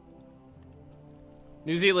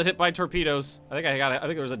 New Zealand hit by torpedoes. I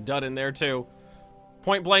think there was a dud in there too.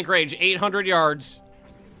 Point blank range, 800 yards.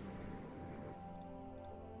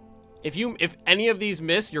 If any of these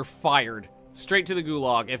miss, you're fired. Straight to the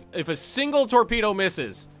gulag. If a single torpedo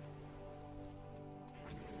misses.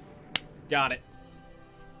 Got it.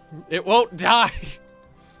 It won't die.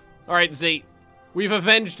 Alright, Zate. We've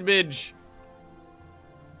avenged Midge.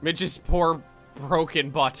 Midge's poor broken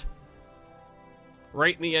butt.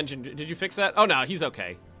 Right in the engine. Did you fix that? Oh no, he's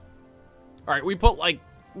okay. Alright, we put like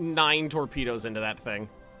 9 torpedoes into that thing.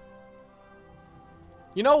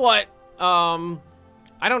 You know what?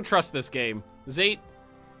 I don't trust this game. Zate.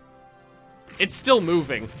 It's still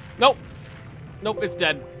moving. Nope. Nope, it's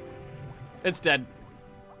dead. It's dead.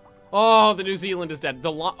 Oh, the New Zealand is dead.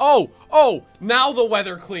 Oh, now the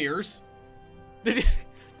weather clears.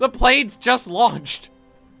 The plane's just launched.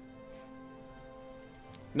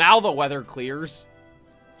 Now the weather clears.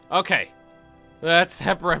 Okay. That's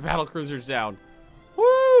that battle cruiser's down.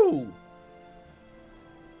 Woo!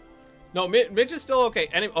 No, Mitch is still okay.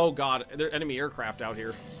 Oh god, there are enemy aircraft out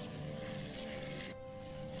here.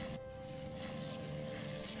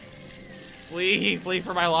 Flee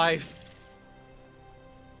for my life.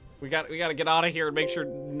 We gotta get out of here and make sure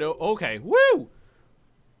no. Okay, woo!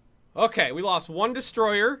 Okay, we lost 1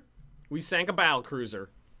 destroyer. We sank a battle cruiser.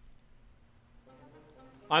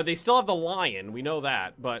 They still have the Lion, we know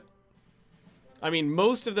that, but I mean,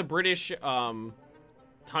 most of the British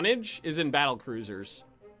tonnage is in battle cruisers.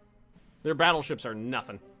 Their battleships are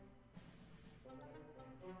nothing.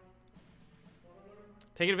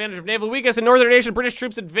 Taking advantage of naval weakness in northern Asia, British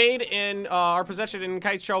troops invade in our possession in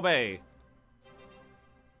Kaiecho Bay.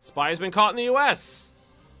 Spy has been caught in the U.S.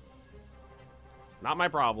 Not my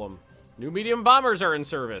problem. New medium bombers are in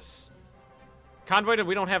service. Convoy,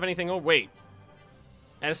 we don't have anything. Oh, wait.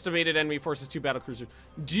 Estimated enemy forces 2 battlecruisers.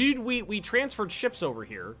 Dude, we transferred ships over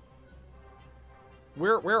here.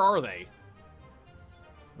 Where are they?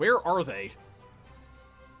 Where are they?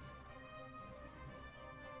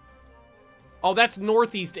 Oh, that's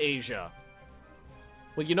Northeast Asia.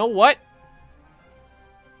 Well, you know what?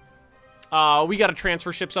 We gotta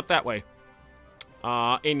transfer ships up that way.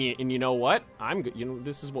 And you know what?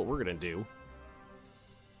 This is what we're gonna do.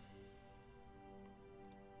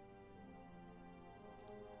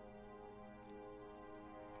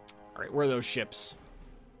 All right, where are those ships?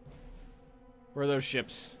 Where are those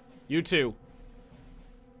ships? You too.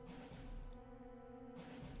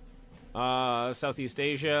 Southeast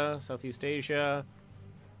Asia.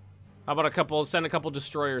 How about send a couple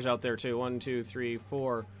destroyers out there too. 1, 2, 3,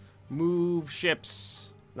 4. Move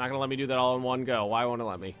ships. Not gonna let me do that all in one go. Why won't it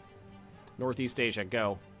let me? Northeast Asia,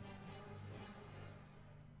 go.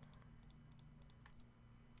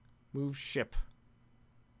 Move ship.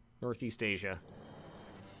 Northeast Asia.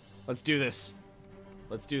 Let's do this.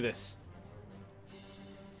 Let's do this.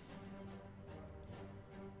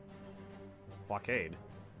 Blockade.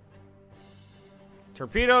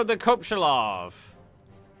 Torpedo the Kopchalov.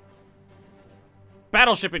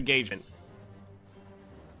 Battleship engagement.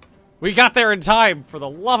 We got there in time, for the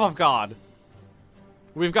love of God.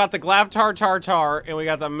 We've got the Glavtar Tartar, and we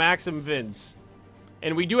got the Maxim Vince.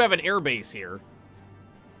 And we do have an airbase here.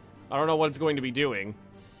 I don't know what it's going to be doing.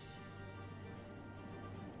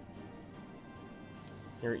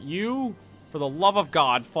 Here, you, for the love of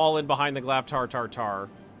God, fall in behind the Glavtar Tartar.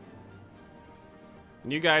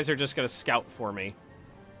 And you guys are just going to scout for me.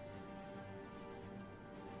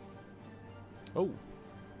 Oh.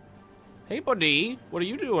 Hey, buddy. What are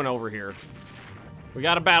you doing over here? We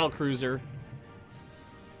got a battlecruiser.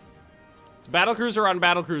 It's battlecruiser on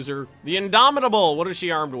battlecruiser. The Indomitable. What is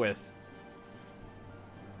she armed with?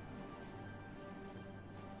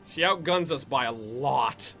 She outguns us by a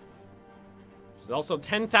lot. She's also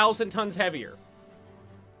 10,000 tons heavier.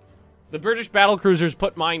 The British battlecruisers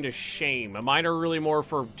put mine to shame. Mine are really more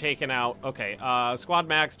for taking out... Okay, Squad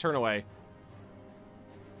Max, turn away.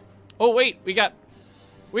 Oh, wait, we got...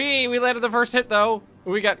 We landed the first hit, though.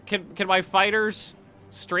 We got... Can my fighters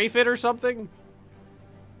strafe it or something?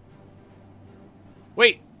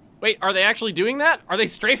 Wait, are they actually doing that? Are they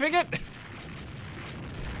strafing it?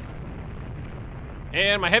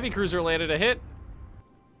 And my heavy cruiser landed a hit.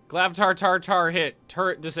 Glavtar Tartar hit.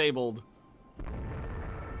 Turret disabled.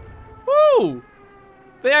 Woo!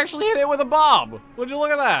 They actually hit it with a bomb. Would you look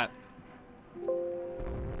at that?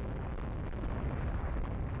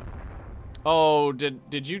 Oh,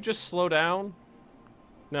 did you just slow down?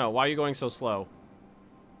 No, why are you going so slow?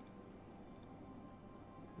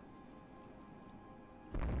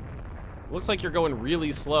 Looks like you're going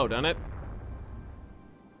really slow, doesn't it?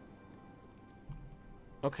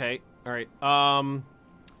 Okay, alright.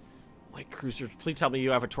 Light cruiser, please tell me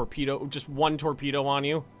you have a torpedo, just one torpedo on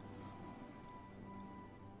you.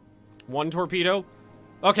 One torpedo?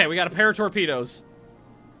 Okay, we got a pair of torpedoes.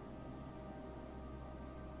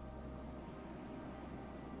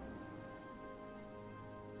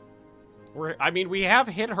 I mean, we have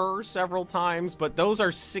hit her several times, but those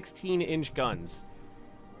are 16-inch guns.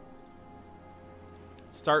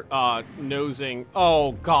 Start, nosing.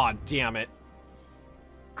 Oh, god damn it.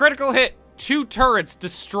 Critical hit. 2 turrets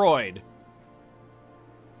destroyed.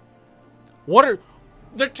 What are...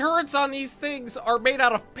 The turrets on these things are made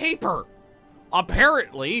out of paper.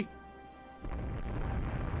 Apparently.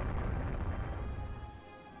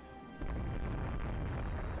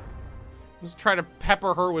 Let's try to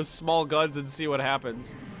pepper her with small guns and see what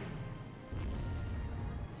happens.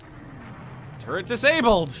 Turret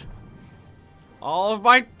disabled. All of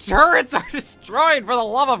my turrets are destroyed, for the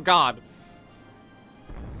love of God.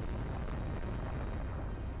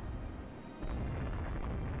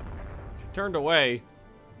 She turned away.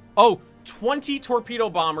 Oh, 20 torpedo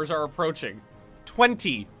bombers are approaching.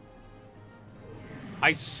 20.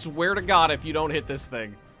 I swear to God if you don't hit this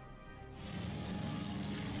thing.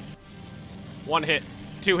 1 hit,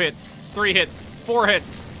 2 hits, 3 hits, 4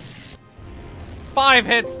 hits, 5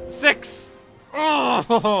 hits, 6.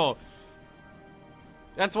 Oh!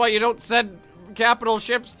 That's why you don't send capital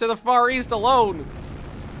ships to the Far East alone.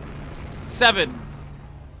 7.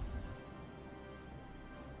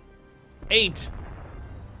 8.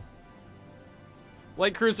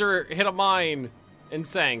 Light cruiser hit a mine and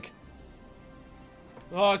sank.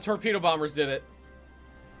 Oh, torpedo bombers did it.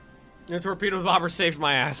 The torpedo bombers saved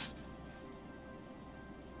my ass.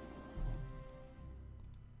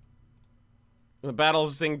 The Battle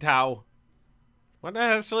of Tsingtao. Well,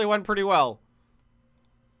 that actually went pretty well.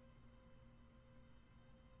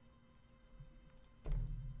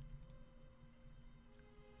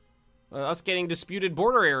 Us getting disputed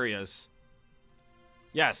border areas.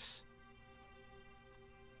 Yes.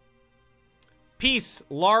 Peace.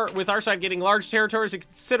 With our side getting large territories and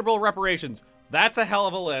considerable reparations. That's a hell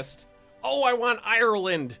of a list. Oh, I want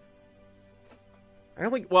Ireland. I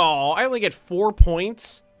only get 4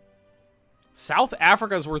 points. South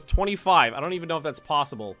Africa is worth 25. I don't even know if that's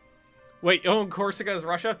possible. Wait, oh, Corsica is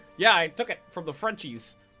Russia? Yeah, I took it from the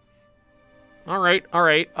Frenchies. Alright,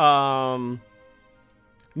 alright.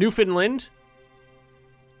 Newfoundland.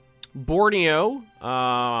 Borneo.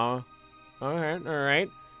 Alright, alright.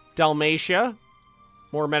 Dalmatia.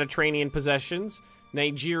 More Mediterranean possessions.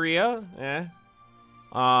 Nigeria.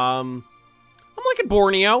 I'm liking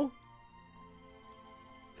Borneo.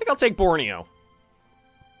 I think I'll take Borneo.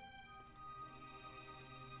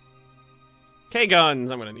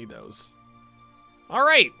 K-guns. I'm gonna need those.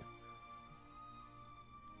 Alright.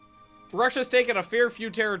 Russia's taken a fair few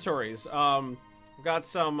territories. We've got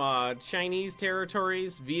some Chinese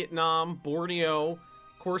territories, Vietnam, Borneo,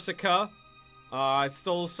 Corsica. I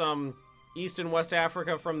stole some East and West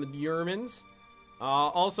Africa from the Germans.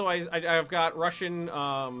 Also, I've got Russian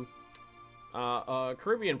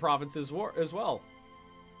Caribbean provinces as well.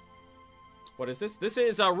 What is this? This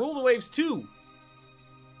is Rule the Waves 2.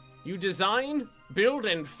 You design, build,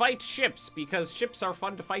 and fight ships because ships are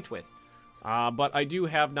fun to fight with. But I do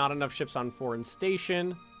have not enough ships on Foreign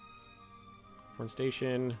Station. Foreign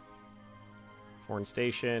Station. Foreign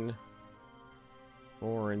Station.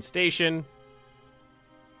 Foreign Station.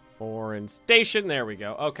 Foreign Station. There we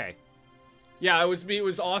go. Okay. Yeah, it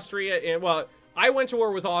was Austria. And, well, I went to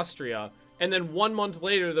war with Austria. And then 1 month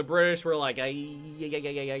later, the British were like,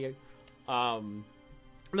 the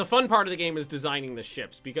fun part of the game is designing the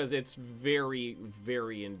ships because it's very,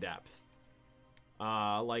 very in-depth.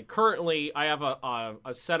 Like, currently, I have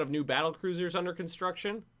a set of new battle cruisers under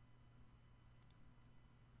construction.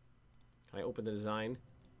 Can I open the design?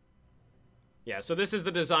 Yeah, so this is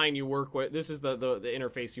the design you work with. This is the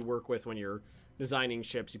interface you work with when you're designing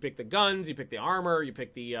ships. You pick the guns, you pick the armor, you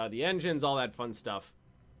pick the engines, all that fun stuff.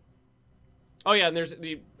 Oh yeah, and there's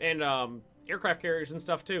aircraft carriers and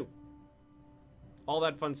stuff too. all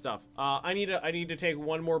that fun stuff. I need to take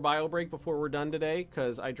one more bio break before we're done today,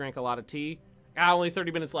 because I drank a lot of tea. Only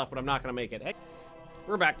 30 minutes left, but I'm not gonna make it. Hey,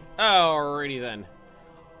 we're back. Alrighty then.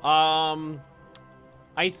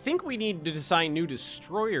 I think we need to design new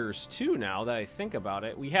destroyers too. Now that I think about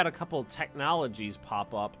it, we had a couple technologies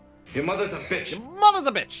pop up. Your mother's a bitch. Your mother's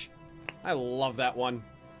a bitch. I love that one.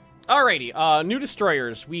 Alrighty, new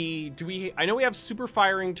destroyers. I know we have super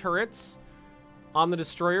firing turrets on the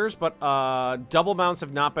destroyers, but double mounts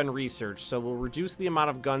have not been researched, so we'll reduce the amount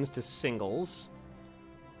of guns to singles.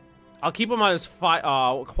 I'll keep them on as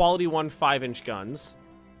quality 1 5-inch guns.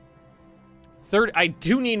 I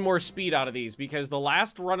do need more speed out of these because the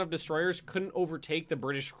last run of destroyers couldn't overtake the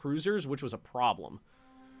British cruisers, which was a problem.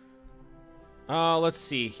 Let's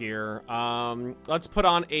see here. Let's put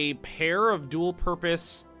on a pair of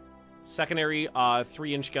dual-purpose secondary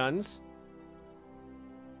 3-inch guns.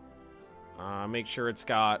 Make sure it's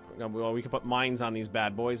got... Well, we can put mines on these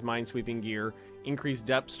bad boys. Mine-sweeping gear. Increased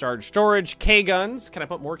depth charge storage. K-guns. Can I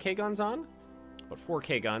put more K-guns on? Put 4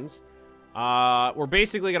 K-guns. We're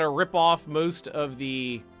basically going to rip off most of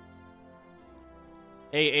the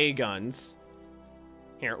AA guns.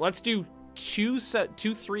 Here, let's do two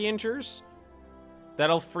 3-inchers.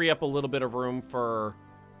 That'll free up a little bit of room for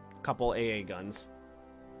a couple AA guns.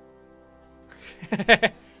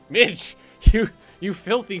 Midge, you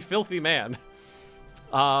filthy, filthy man.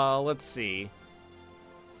 Let's see.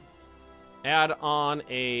 Add on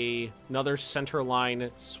another centerline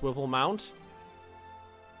swivel mount.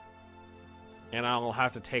 And I'll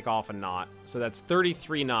have to take off a knot. So that's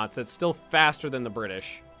 33 knots. That's still faster than the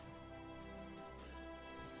British.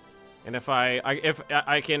 And if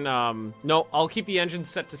I can, no, I'll keep the engine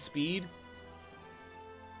set to speed.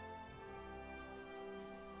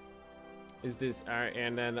 Is this,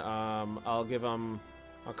 and then, I'll give them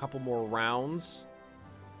a couple more rounds.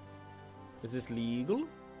 Is this legal?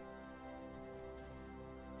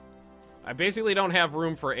 I basically don't have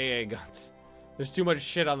room for AA guns. There's too much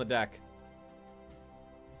shit on the deck.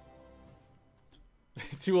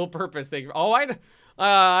 Dual purpose thing. Oh, I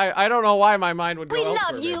don't know why my mind would go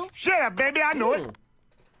elsewhere. We love you. Shut up, baby. I know it.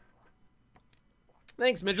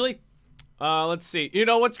 Thanks, Midgley. Let's see. You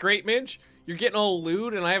know what's great, Midge? You're getting all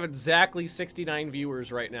lewd, and I have exactly 69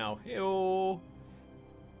 viewers right now. Ew.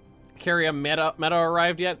 Carry a meta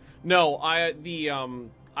arrived yet? No, I've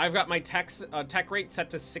got my tech rate set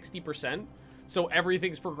to 60%, so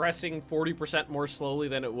everything's progressing 40% more slowly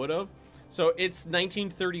than it would have. So it's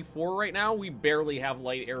 1934 right now. We barely have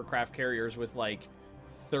light aircraft carriers with like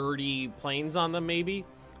 30 planes on them, maybe.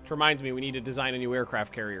 Which reminds me, we need to design a new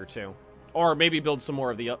aircraft carrier too, or maybe build some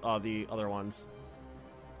more of the other ones.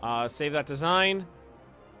 Save that design,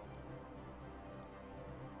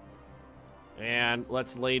 and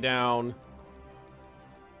let's lay down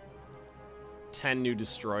 10 new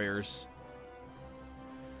destroyers.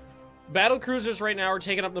 Battle cruisers right now are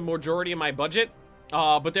taking up the majority of my budget.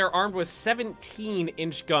 But they're armed with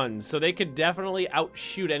 17-inch guns, so they could definitely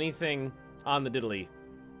outshoot anything on the diddly.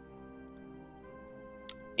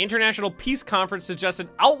 International Peace Conference suggested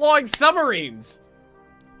outlawing submarines!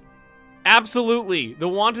 Absolutely. The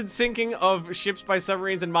wanted sinking of ships by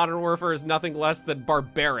submarines in modern warfare is nothing less than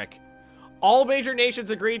barbaric. All major nations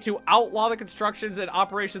agreed to outlaw the constructions and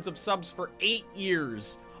operations of subs for 8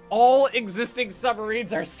 years. All existing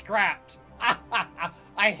submarines are scrapped.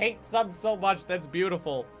 I hate subs so much. That's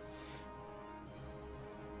beautiful.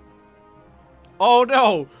 Oh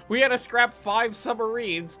no, we had to scrap 5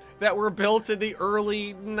 submarines that were built in the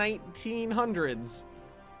early 1900s.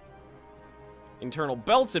 Internal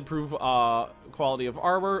belts improve quality of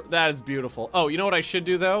armor. That is beautiful. Oh, you know what I should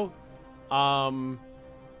do though?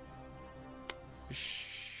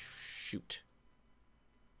 Shoot.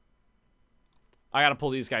 I gotta pull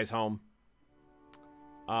these guys home.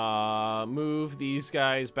 Move these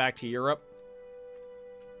guys back to Europe.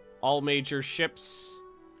 All major ships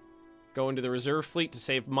go into the reserve fleet to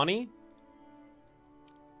save money.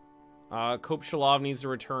 Kopchalov needs to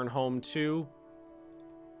return home too.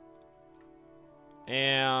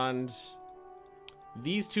 And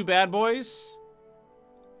these 2 bad boys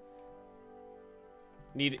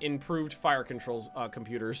need improved fire controls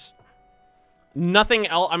computers. Nothing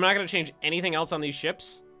else. I'm not going to change anything else on these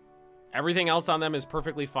ships. Everything else on them is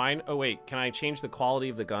perfectly fine. Oh, wait. Can I change the quality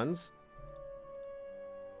of the guns?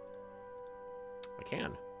 I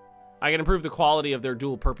can. I can improve the quality of their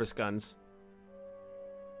dual-purpose guns.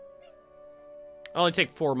 It'll only take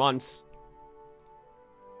 4 months.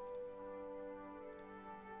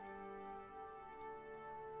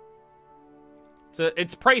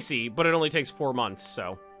 It's pricey, but it only takes 4 months,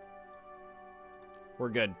 so... we're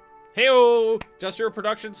good. Hey-o! Industrial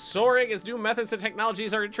production soaring as new methods and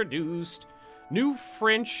technologies are introduced. New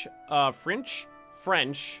French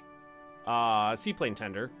seaplane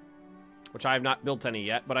tender, which I have not built any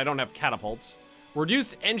yet, but I don't have catapults.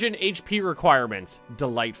 Reduced engine HP requirements.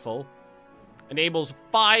 Delightful. Enables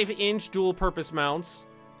 5-inch dual-purpose mounts.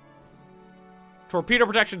 Torpedo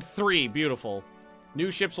protection 3. Beautiful. New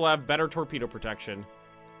ships will have better torpedo protection.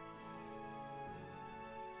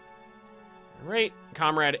 Alright.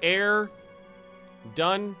 Comrade Air.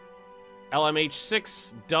 Done.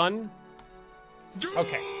 LMH-6. Done.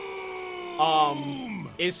 Okay.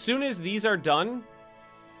 As soon as these are done...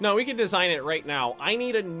 No, we can design it right now. I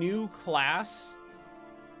need a new class.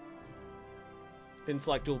 Didn't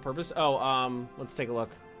select dual purpose. Oh, let's take a look.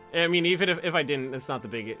 I mean, even if I didn't, it's not a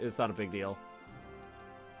big deal.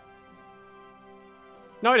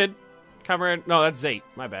 No, I did. Comrade. No, that's Zate.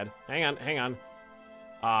 My bad. Hang on.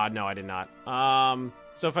 No, I did not.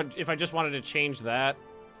 So if I just wanted to change that,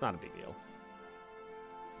 it's not a big deal.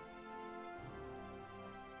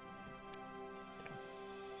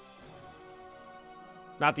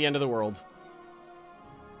 Not the end of the world.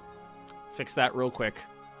 Fix that real quick.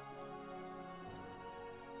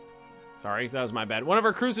 Sorry, that was my bad. One of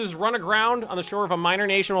our cruisers run aground on the shore of a minor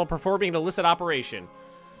nation while performing an illicit operation.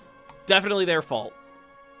 Definitely their fault.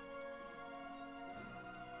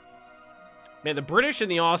 Man, the British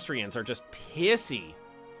and the Austrians are just pissy.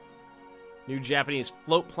 New Japanese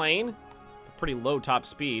float plane. Pretty low top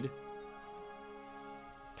speed.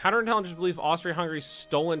 Counterintelligence believes Austria-Hungary's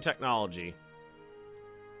stolen technology.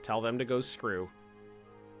 Tell them to go screw.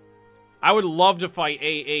 I would love to fight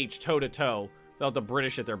AH toe-to-toe without the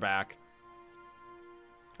British at their back.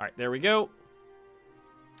 Alright, there we go.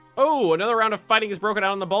 Oh, another round of fighting is broken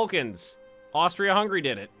out in the Balkans. Austria-Hungary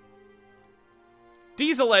did it.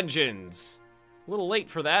 Diesel engines. A little late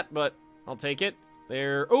for that, but I'll take it.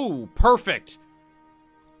 There. Oh, perfect.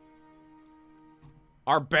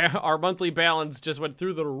 Our monthly balance just went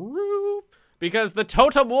through the roof because the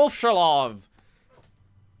Totem Wolfschalov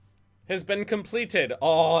has been completed.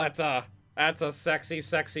 Oh, that's a sexy,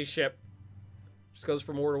 sexy ship. Just goes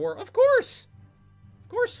from war to war. Of course. Of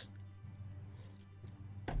course.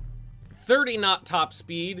 30 knot top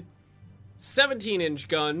speed, 17-inch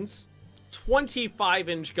guns,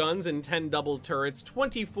 25-inch guns and 10 double turrets,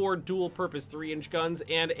 24 dual-purpose 3-inch guns,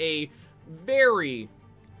 and a very,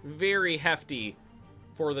 very hefty,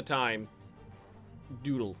 for the time,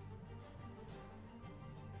 doodle.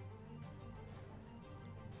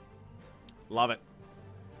 Love it.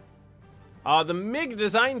 The MiG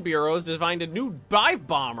Design Bureau has designed a new dive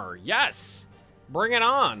bomber. Yes! Bring it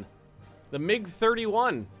on. The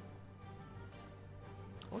MiG-31.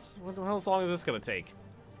 How long is this going to take?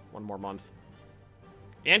 1 more month.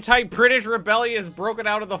 Anti-British rebellion has broken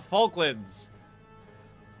out of the Falklands.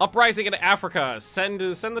 Uprising in Africa. Send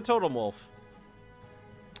the Totem Wolf.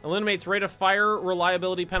 Eliminates rate of fire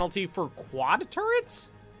reliability penalty for quad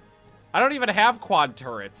turrets? I don't even have quad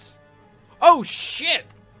turrets. Oh, shit!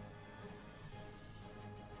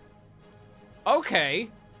 Okay.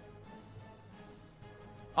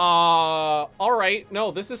 Alright. No,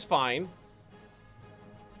 this is fine.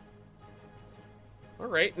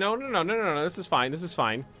 Alright. No. This is fine. This is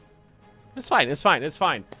fine. It's fine. It's fine. It's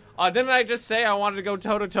fine. Didn't I just say I wanted to go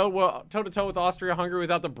toe-to-toe with Austria-Hungary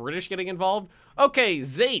without the British getting involved? Okay,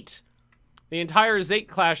 Zate. The entire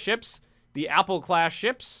Zate-class ships. The Apple-class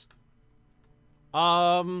ships.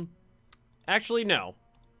 Actually, no.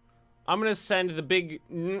 I'm going to send the big...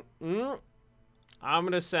 I'm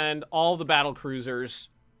going to send all the battle cruisers.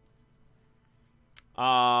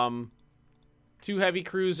 2 heavy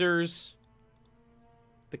cruisers.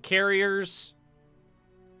 The carriers.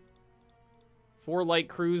 4 light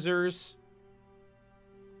cruisers.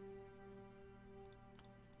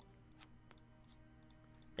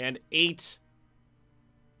 And 8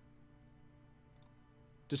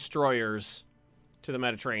 destroyers to the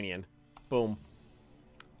Mediterranean. Boom.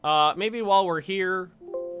 Maybe while we're here,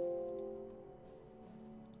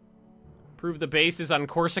 prove the bases on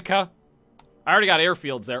Corsica. I already got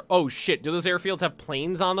airfields there. Oh, shit. Do those airfields have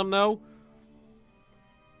planes on them, though?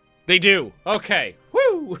 They do. Okay.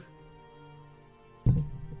 Woo!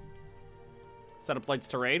 Set up lights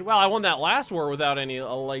to raid. Well, I won that last war without any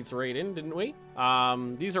lights raiding, didn't we?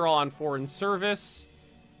 These are all on foreign service.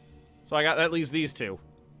 So I got at least these 2.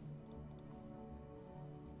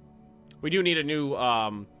 We do need a new,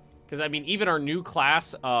 because, I mean, even our new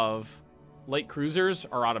class of light cruisers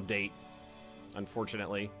are out of date,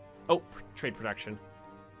 unfortunately. Oh, trade protection.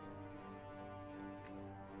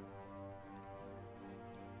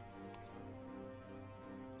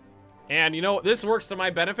 And you know, this works to my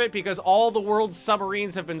benefit because all the world's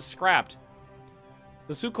submarines have been scrapped.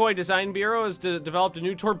 The Sukhoi Design Bureau has developed a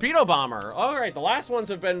new torpedo bomber. All right, the last ones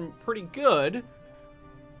have been pretty good.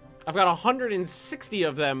 I've got 160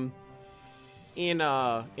 of them in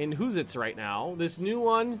Huzits right now. This new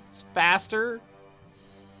one is faster,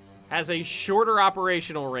 has a shorter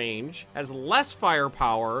operational range, has less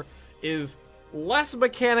firepower, is less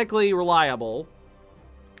mechanically reliable,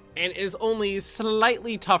 and is only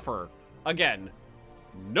slightly tougher. Again,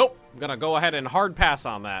 nope. I'm gonna go ahead and hard pass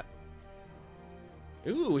on that.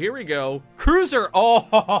 Ooh, here we go. Cruiser!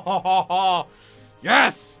 Oh,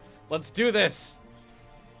 yes! Let's do this.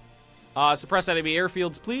 Suppress enemy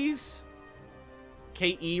airfields, please.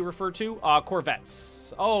 KE refer to.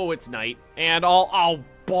 Corvettes. Oh, it's night. And oh,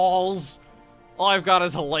 balls. All I've got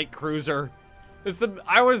is a light cruiser.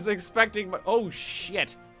 I was expecting, oh,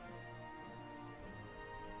 shit.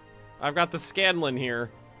 I've got the Scanlan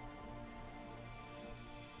here.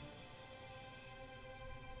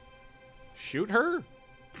 Shoot her?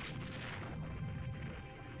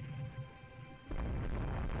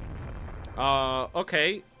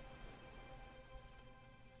 Okay.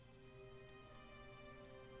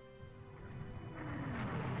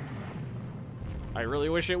 I really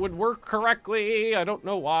wish it would work correctly. I don't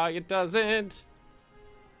know why it doesn't.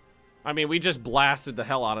 I mean, we just blasted the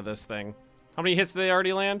hell out of this thing. How many hits did they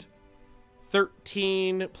already land?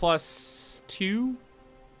 13 plus 2?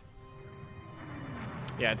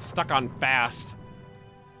 Yeah, it's stuck on fast.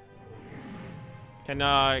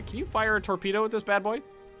 Can you fire a torpedo with this bad boy?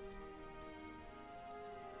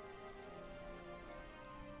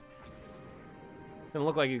 Doesn't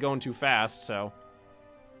look like he's going too fast, so.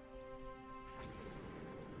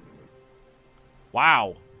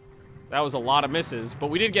 Wow. That was a lot of misses, but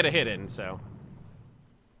we did get a hit in, so.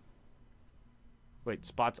 Wait,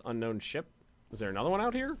 spots unknown ship? Is there another one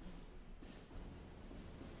out here?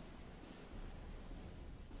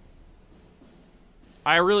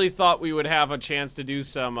 I really thought we would have a chance to do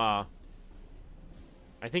some, I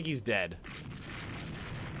think he's dead.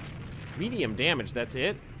 Medium damage, that's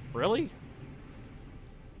it? Really?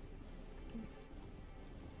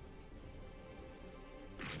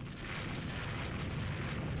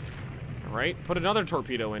 Alright, put another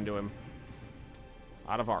torpedo into him.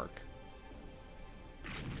 Out of arc.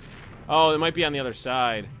 Oh, it might be on the other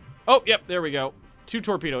side. Oh, yep, there we go. 2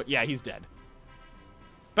 torpedo. Yeah, he's dead.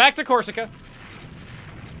 Back to Corsica.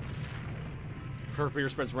 Torpedo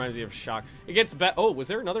spreads reminds me of shock. It gets better. Oh, was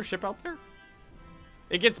there another ship out there?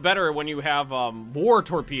 It gets better when you have more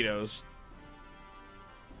torpedoes.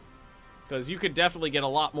 Because you could definitely get a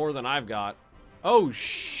lot more than I've got. Oh,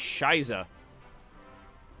 shiza.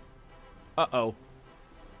 Uh-oh.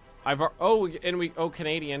 Oh,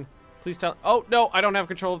 Canadian. Please tell. Oh, no, I don't have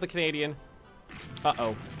control of the Canadian.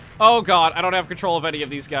 Uh-oh. Oh, God, I don't have control of any of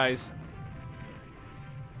these guys.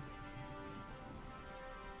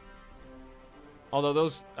 Although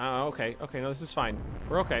those, okay, no, this is fine.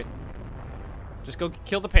 We're okay. Just go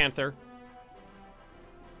kill the Panther.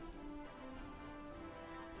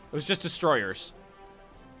 It was just destroyers.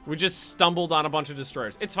 We just stumbled on a bunch of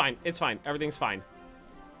destroyers. It's fine, it's fine, everything's fine.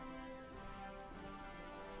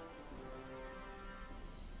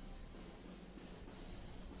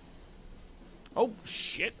 Oh,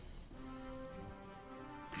 shit.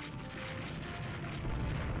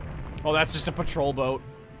 Oh, that's just a patrol boat.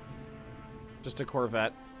 Just a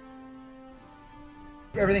Corvette.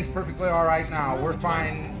 Everything's perfectly all right now. We're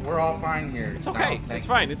fine. We're all fine here. It's okay. No, it's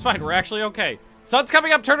fine. It's fine. We're actually okay. Sun's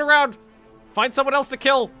coming up. Turn around. Find someone else to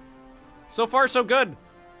kill. So far, so good.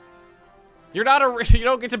 You're not a. You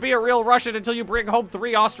don't get to be a real Russian until you bring home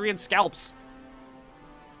 3 Austrian scalps.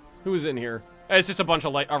 Who's in here? It's just a bunch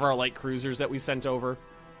of our light cruisers that we sent over.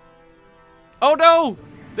 Oh no!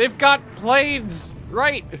 They've got planes.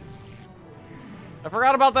 Right. I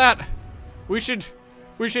forgot about that. We should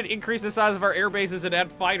increase the size of our air bases and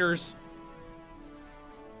add fighters.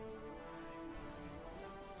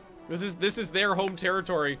 This is their home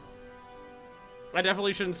territory. I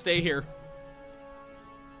definitely shouldn't stay here.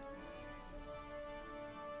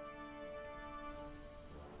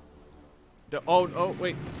 Oh,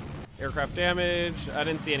 wait. Aircraft damage. I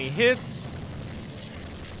didn't see any hits.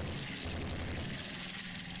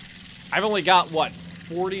 I've only got, what,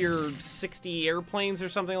 40 or 60 airplanes or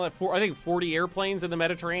something like that. I think 40 airplanes in the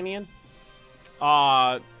Mediterranean.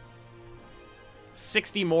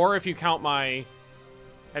 60 more if you count my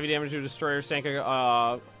heavy damage to a destroyer, sank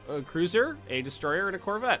a cruiser, a destroyer, and a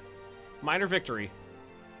Corvette. Minor victory.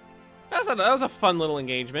 That was a fun little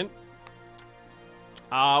engagement.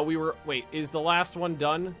 Wait, is the last one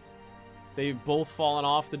done? They've both fallen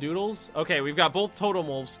off the doodles. Okay, we've got both totem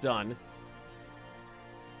wolves done.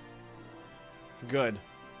 Good.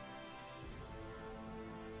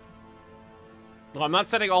 Well, I'm not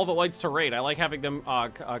setting all the lights to raid. I like having them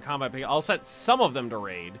combat. I'll set some of them to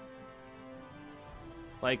raid.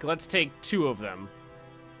 Like, let's take 2 of them.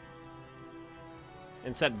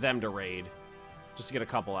 And set them to raid. Just to get a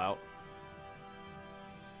couple out.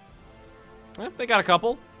 They got a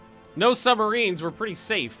couple. No submarines. We're pretty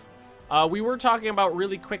safe. We were talking about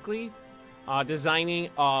really quickly designing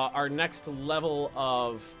our next level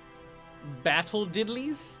of battle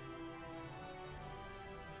diddlies.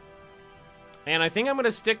 And I think I'm going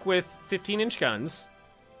to stick with 15-inch guns.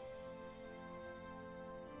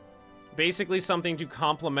 Basically something to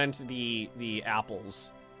complement the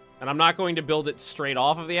apples. And I'm not going to build it straight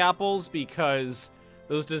off of the apples because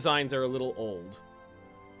those designs are a little old.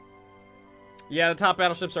 Yeah, the top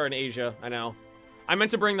battleships are in Asia, I know. I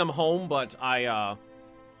meant to bring them home, but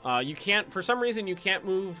you can't, for some reason, you can't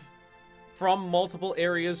move from multiple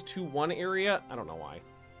areas to one area. I don't know why.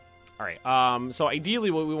 All right, so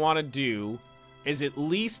ideally what we want to do is at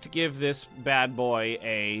least give this bad boy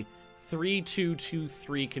a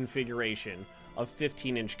 3-2-2-3 configuration of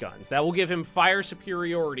 15-inch guns. That will give him fire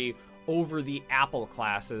superiority over the Apple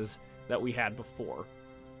classes that we had before.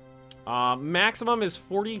 Maximum is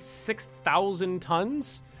 46,000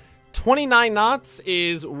 tons. 29 knots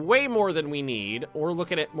is way more than we need. We're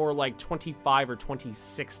looking at more like 25 or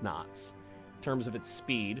 26 knots in terms of its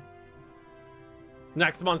speed.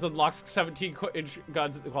 Next month unlocks 17-inch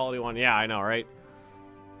guns at the quality 1. Yeah, I know, right?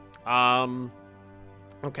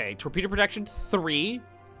 Okay, torpedo protection 3.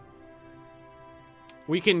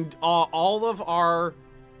 We can all of our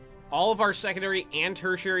secondary and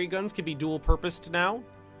tertiary guns can be dual purposed now.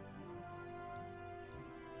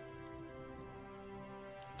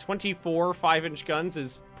 24 5-inch guns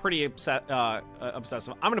is pretty obsessive.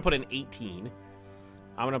 I'm gonna put in 18.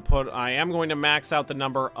 I am going to max out the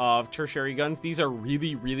number of tertiary guns. These are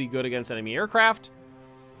really, really good against enemy aircraft.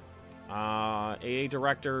 AA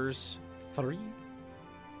directors 3.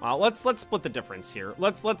 Let's split the difference here.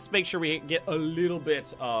 Let's make sure we get a little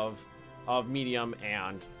bit of medium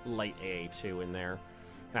and light AA2 in there.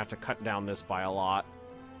 Gonna have to cut down this by a lot.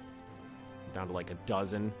 Down to like a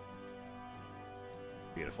dozen.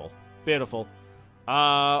 Beautiful. Beautiful.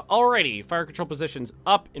 Alrighty. Fire control positions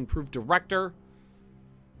up. Improved director.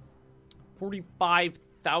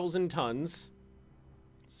 45,000 tons.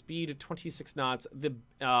 Speed 26 knots. The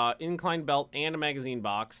inclined belt and a magazine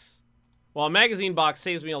box. Well, a magazine box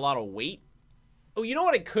saves me a lot of weight. Oh, you know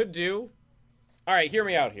what I could do? Alright, hear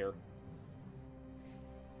me out here.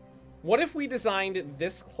 What if we designed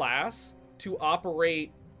this class to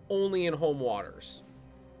operate only in home waters?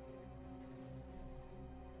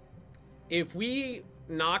 If we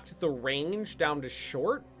knocked the range down to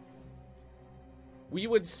short, we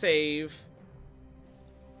would save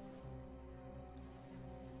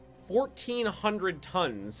 1,400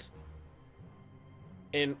 tons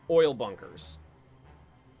in oil bunkers.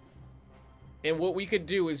 And what we could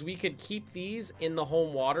do is we could keep these in the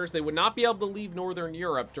home waters. They would not be able to leave Northern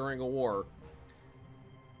Europe during a war.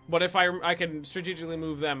 But if I can strategically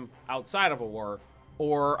move them outside of a war,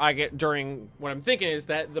 or I get during, what I'm thinking is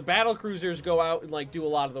that the battle cruisers go out and like do a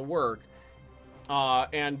lot of the work,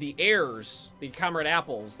 and the heirs, the Comrade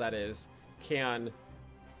Apples, that is, can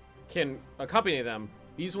accompany them.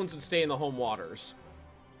 These ones would stay in the home waters.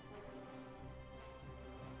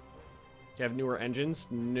 Do you have newer engines?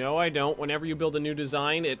 No, I don't. Whenever you build a new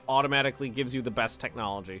design, it automatically gives you the best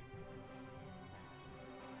technology.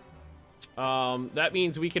 That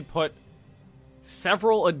means we could put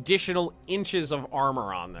several additional inches of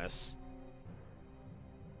armor on this.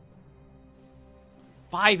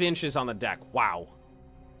 5 inches on the deck. Wow.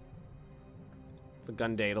 It's a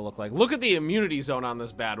gun day to look like. Look at the immunity zone on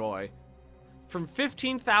this bad boy. From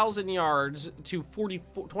 15,000 yards to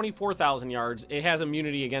 24,000 yards, it has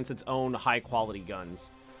immunity against its own high-quality guns.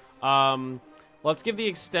 Let's give the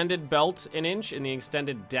extended belt an inch and the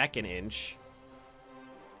extended deck an inch.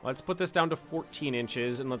 Let's put this down to 14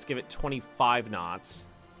 inches, and let's give it 25 knots.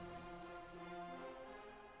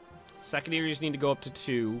 Secondaries need to go up to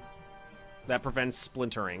 2. That prevents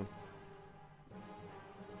splintering.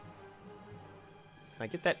 Can I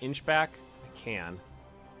get that inch back? I can.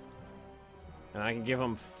 And I can give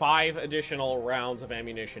them 5 additional rounds of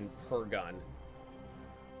ammunition per gun.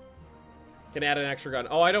 Can add an extra gun.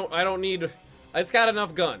 Oh, I don't need... It's got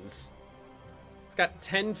enough guns. It's got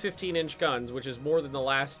 10 15-inch guns, which is more than the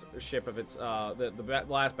last ship of its, the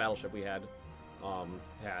last battleship we had,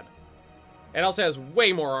 had. It also has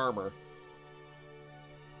way more armor.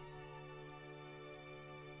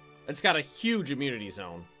 It's got a huge immunity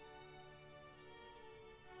zone.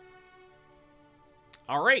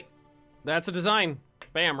 All right. That's a design.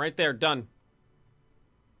 Bam, right there, done.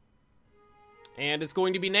 And it's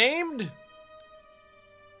going to be named...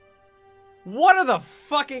 What are the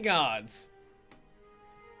fucking odds?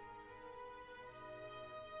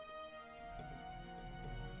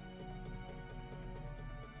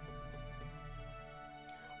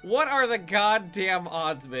 What are the goddamn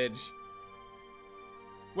odds, Midge?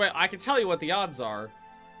 Well, I can tell you what the odds are.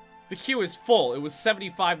 The queue is full. It was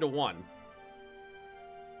 75 to 1.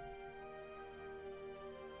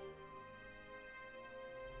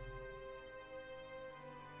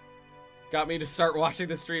 Got me to start watching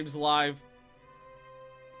the streams live.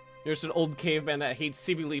 There's an old caveman that hates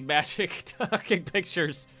seemingly magic talking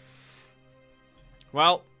pictures.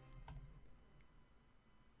 Well.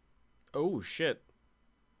 Oh, shit.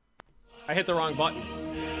 I hit the wrong button.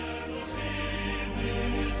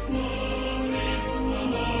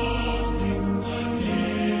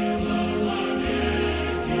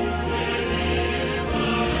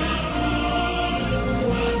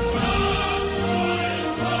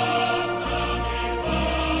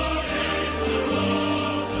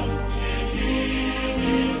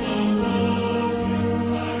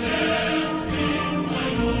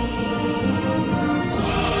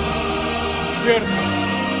 Beautiful.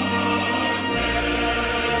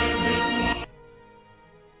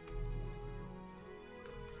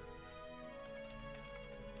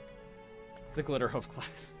 The glitter hoof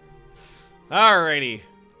class. Alrighty.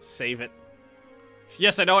 Save it.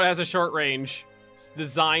 Yes, I know it has a short range. It's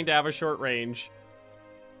designed to have a short range.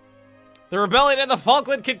 The rebellion in the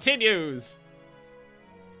Falkland continues.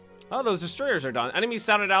 Oh, those destroyers are done. Enemies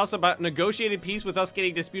sounded out about negotiated peace with us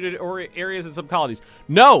getting disputed areas and sub-colonies.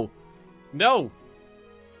 No! No!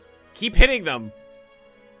 Keep hitting them.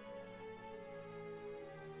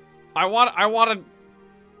 I want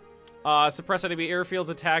to suppress enemy airfields,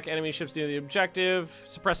 attack enemy ships near the objective,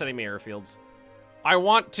 suppress enemy airfields. I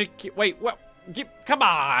want to wait, what? Come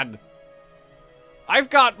on. I've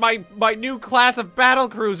got my new class of battle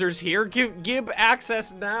cruisers here. Give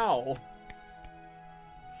access now.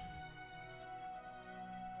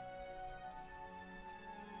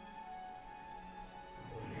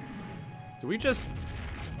 Do we just...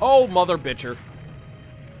 Oh, mother bitcher.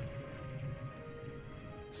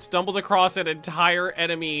 Stumbled across an entire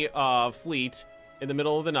enemy fleet in the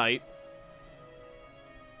middle of the night.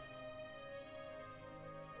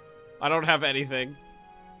 I don't have anything.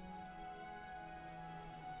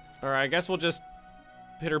 Alright, I guess we'll just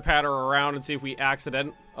pitter-patter around and see if we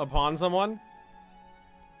accident upon someone.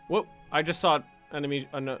 Whoop, I just saw enemy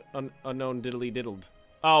unknown diddly-diddled.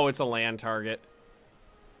 Oh, it's a land target.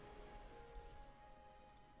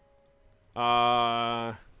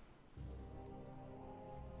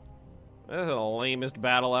 This is the lamest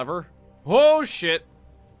battle ever. Oh, shit.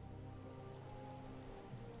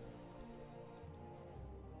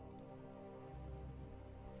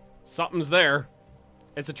 Something's there.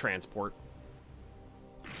 It's a transport.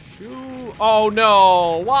 Shoo. Oh,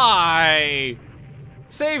 no. Why?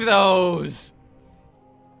 Save those.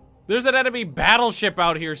 There's an enemy battleship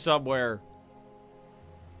out here somewhere.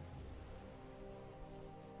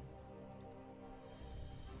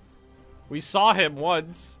 We saw him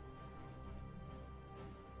once.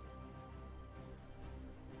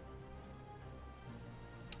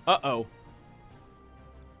 Uh-oh.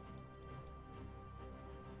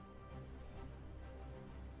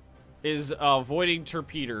 Is avoiding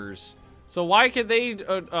torpedoes. So why can they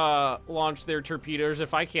launch their torpedoes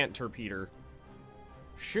if I can't torpedo?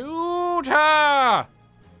 Shoot her!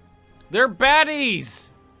 They're baddies!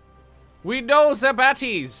 We know they're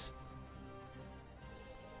baddies!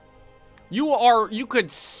 You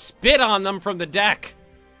could spit on them from the deck.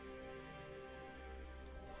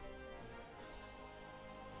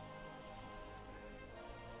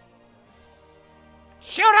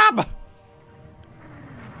 Shoot up!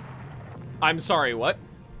 I'm sorry, what?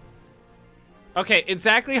 Okay,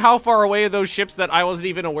 exactly how far away are those ships that I wasn't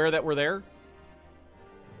even aware that were there?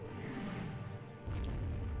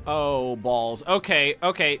 Oh, balls. Okay,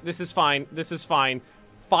 okay, this is fine. This is fine.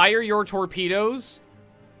 Fire your torpedoes.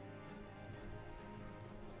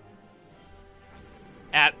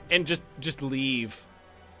 And just leave.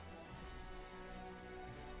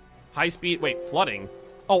 High speed, wait, flooding.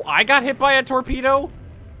 Oh, I got hit by a torpedo?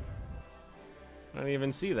 I didn't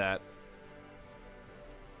even see that.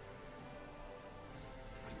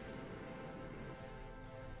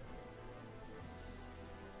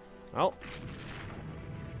 Well.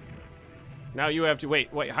 Now you have to, wait,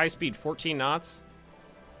 high speed, 14 knots?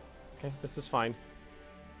 Okay, this is fine.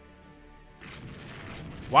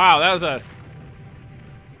 Wow, that was a...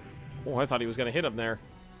 Oh, I thought he was going to hit him there.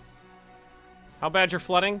 How bad you're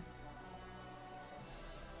flooding?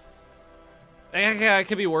 It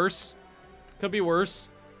could be worse. Could be worse.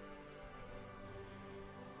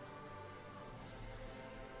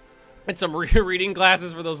 And some reading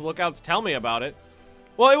glasses for those lookouts. Tell me about it.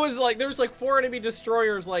 Well, it was like, there was like 4 enemy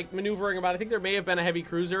destroyers like maneuvering about. I think there may have been a heavy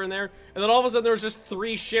cruiser in there. And then all of a sudden there was just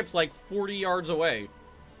 3 ships like 40 yards away.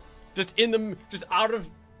 Just in the, just out of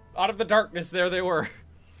the darkness, there they were.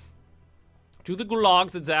 To the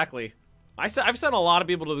gulags, exactly. I've sent a lot of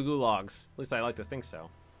people to the gulags. At least I like to think so.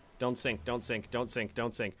 Don't sink, don't sink, don't sink,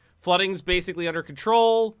 don't sink. Flooding's basically under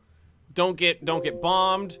control. Don't get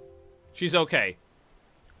bombed. She's okay.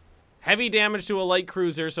 Heavy damage to a light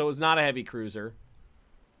cruiser, so it was not a heavy cruiser.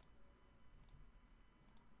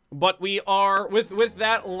 But we are, with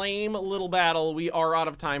that lame little battle, we are out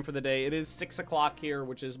of time for the day. It is 6 o'clock here,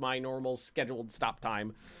 which is my normal scheduled stop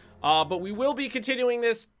time. But we will be continuing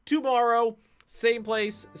this tomorrow. Same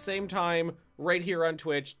place, same time, right here on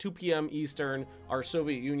Twitch, 2 p.m. Eastern, our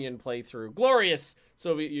Soviet Union playthrough. Glorious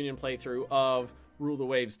Soviet Union playthrough of Rule the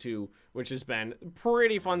Waves 2, which has been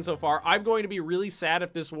pretty fun so far. I'm going to be really sad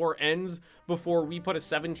if this war ends before we put a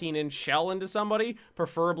 17-inch shell into somebody,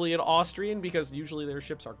 preferably an Austrian, because usually their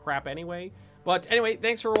ships are crap anyway. But anyway,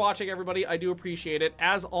 thanks for watching, everybody. I do appreciate it.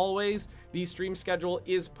 As always, the stream schedule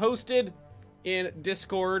is posted in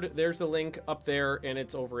Discord. There's the link up there, and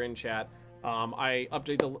it's over in chat. I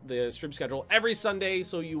update the stream schedule every Sunday,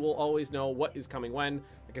 so you will always know what is coming when.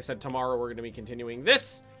 Like I said, tomorrow we're going to be continuing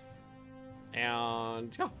this.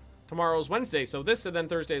 And, yeah, tomorrow's Wednesday, so this, and then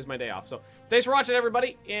Thursday is my day off. So, thanks for watching,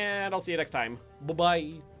 everybody, and I'll see you next time.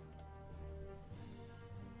 Bye-bye.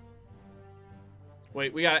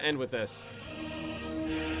 Wait, we gotta end with this.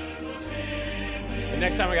 And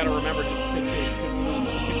next time I gotta remember to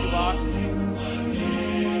the box. And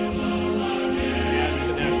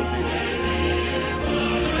the national.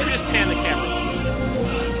 Maybe just pan the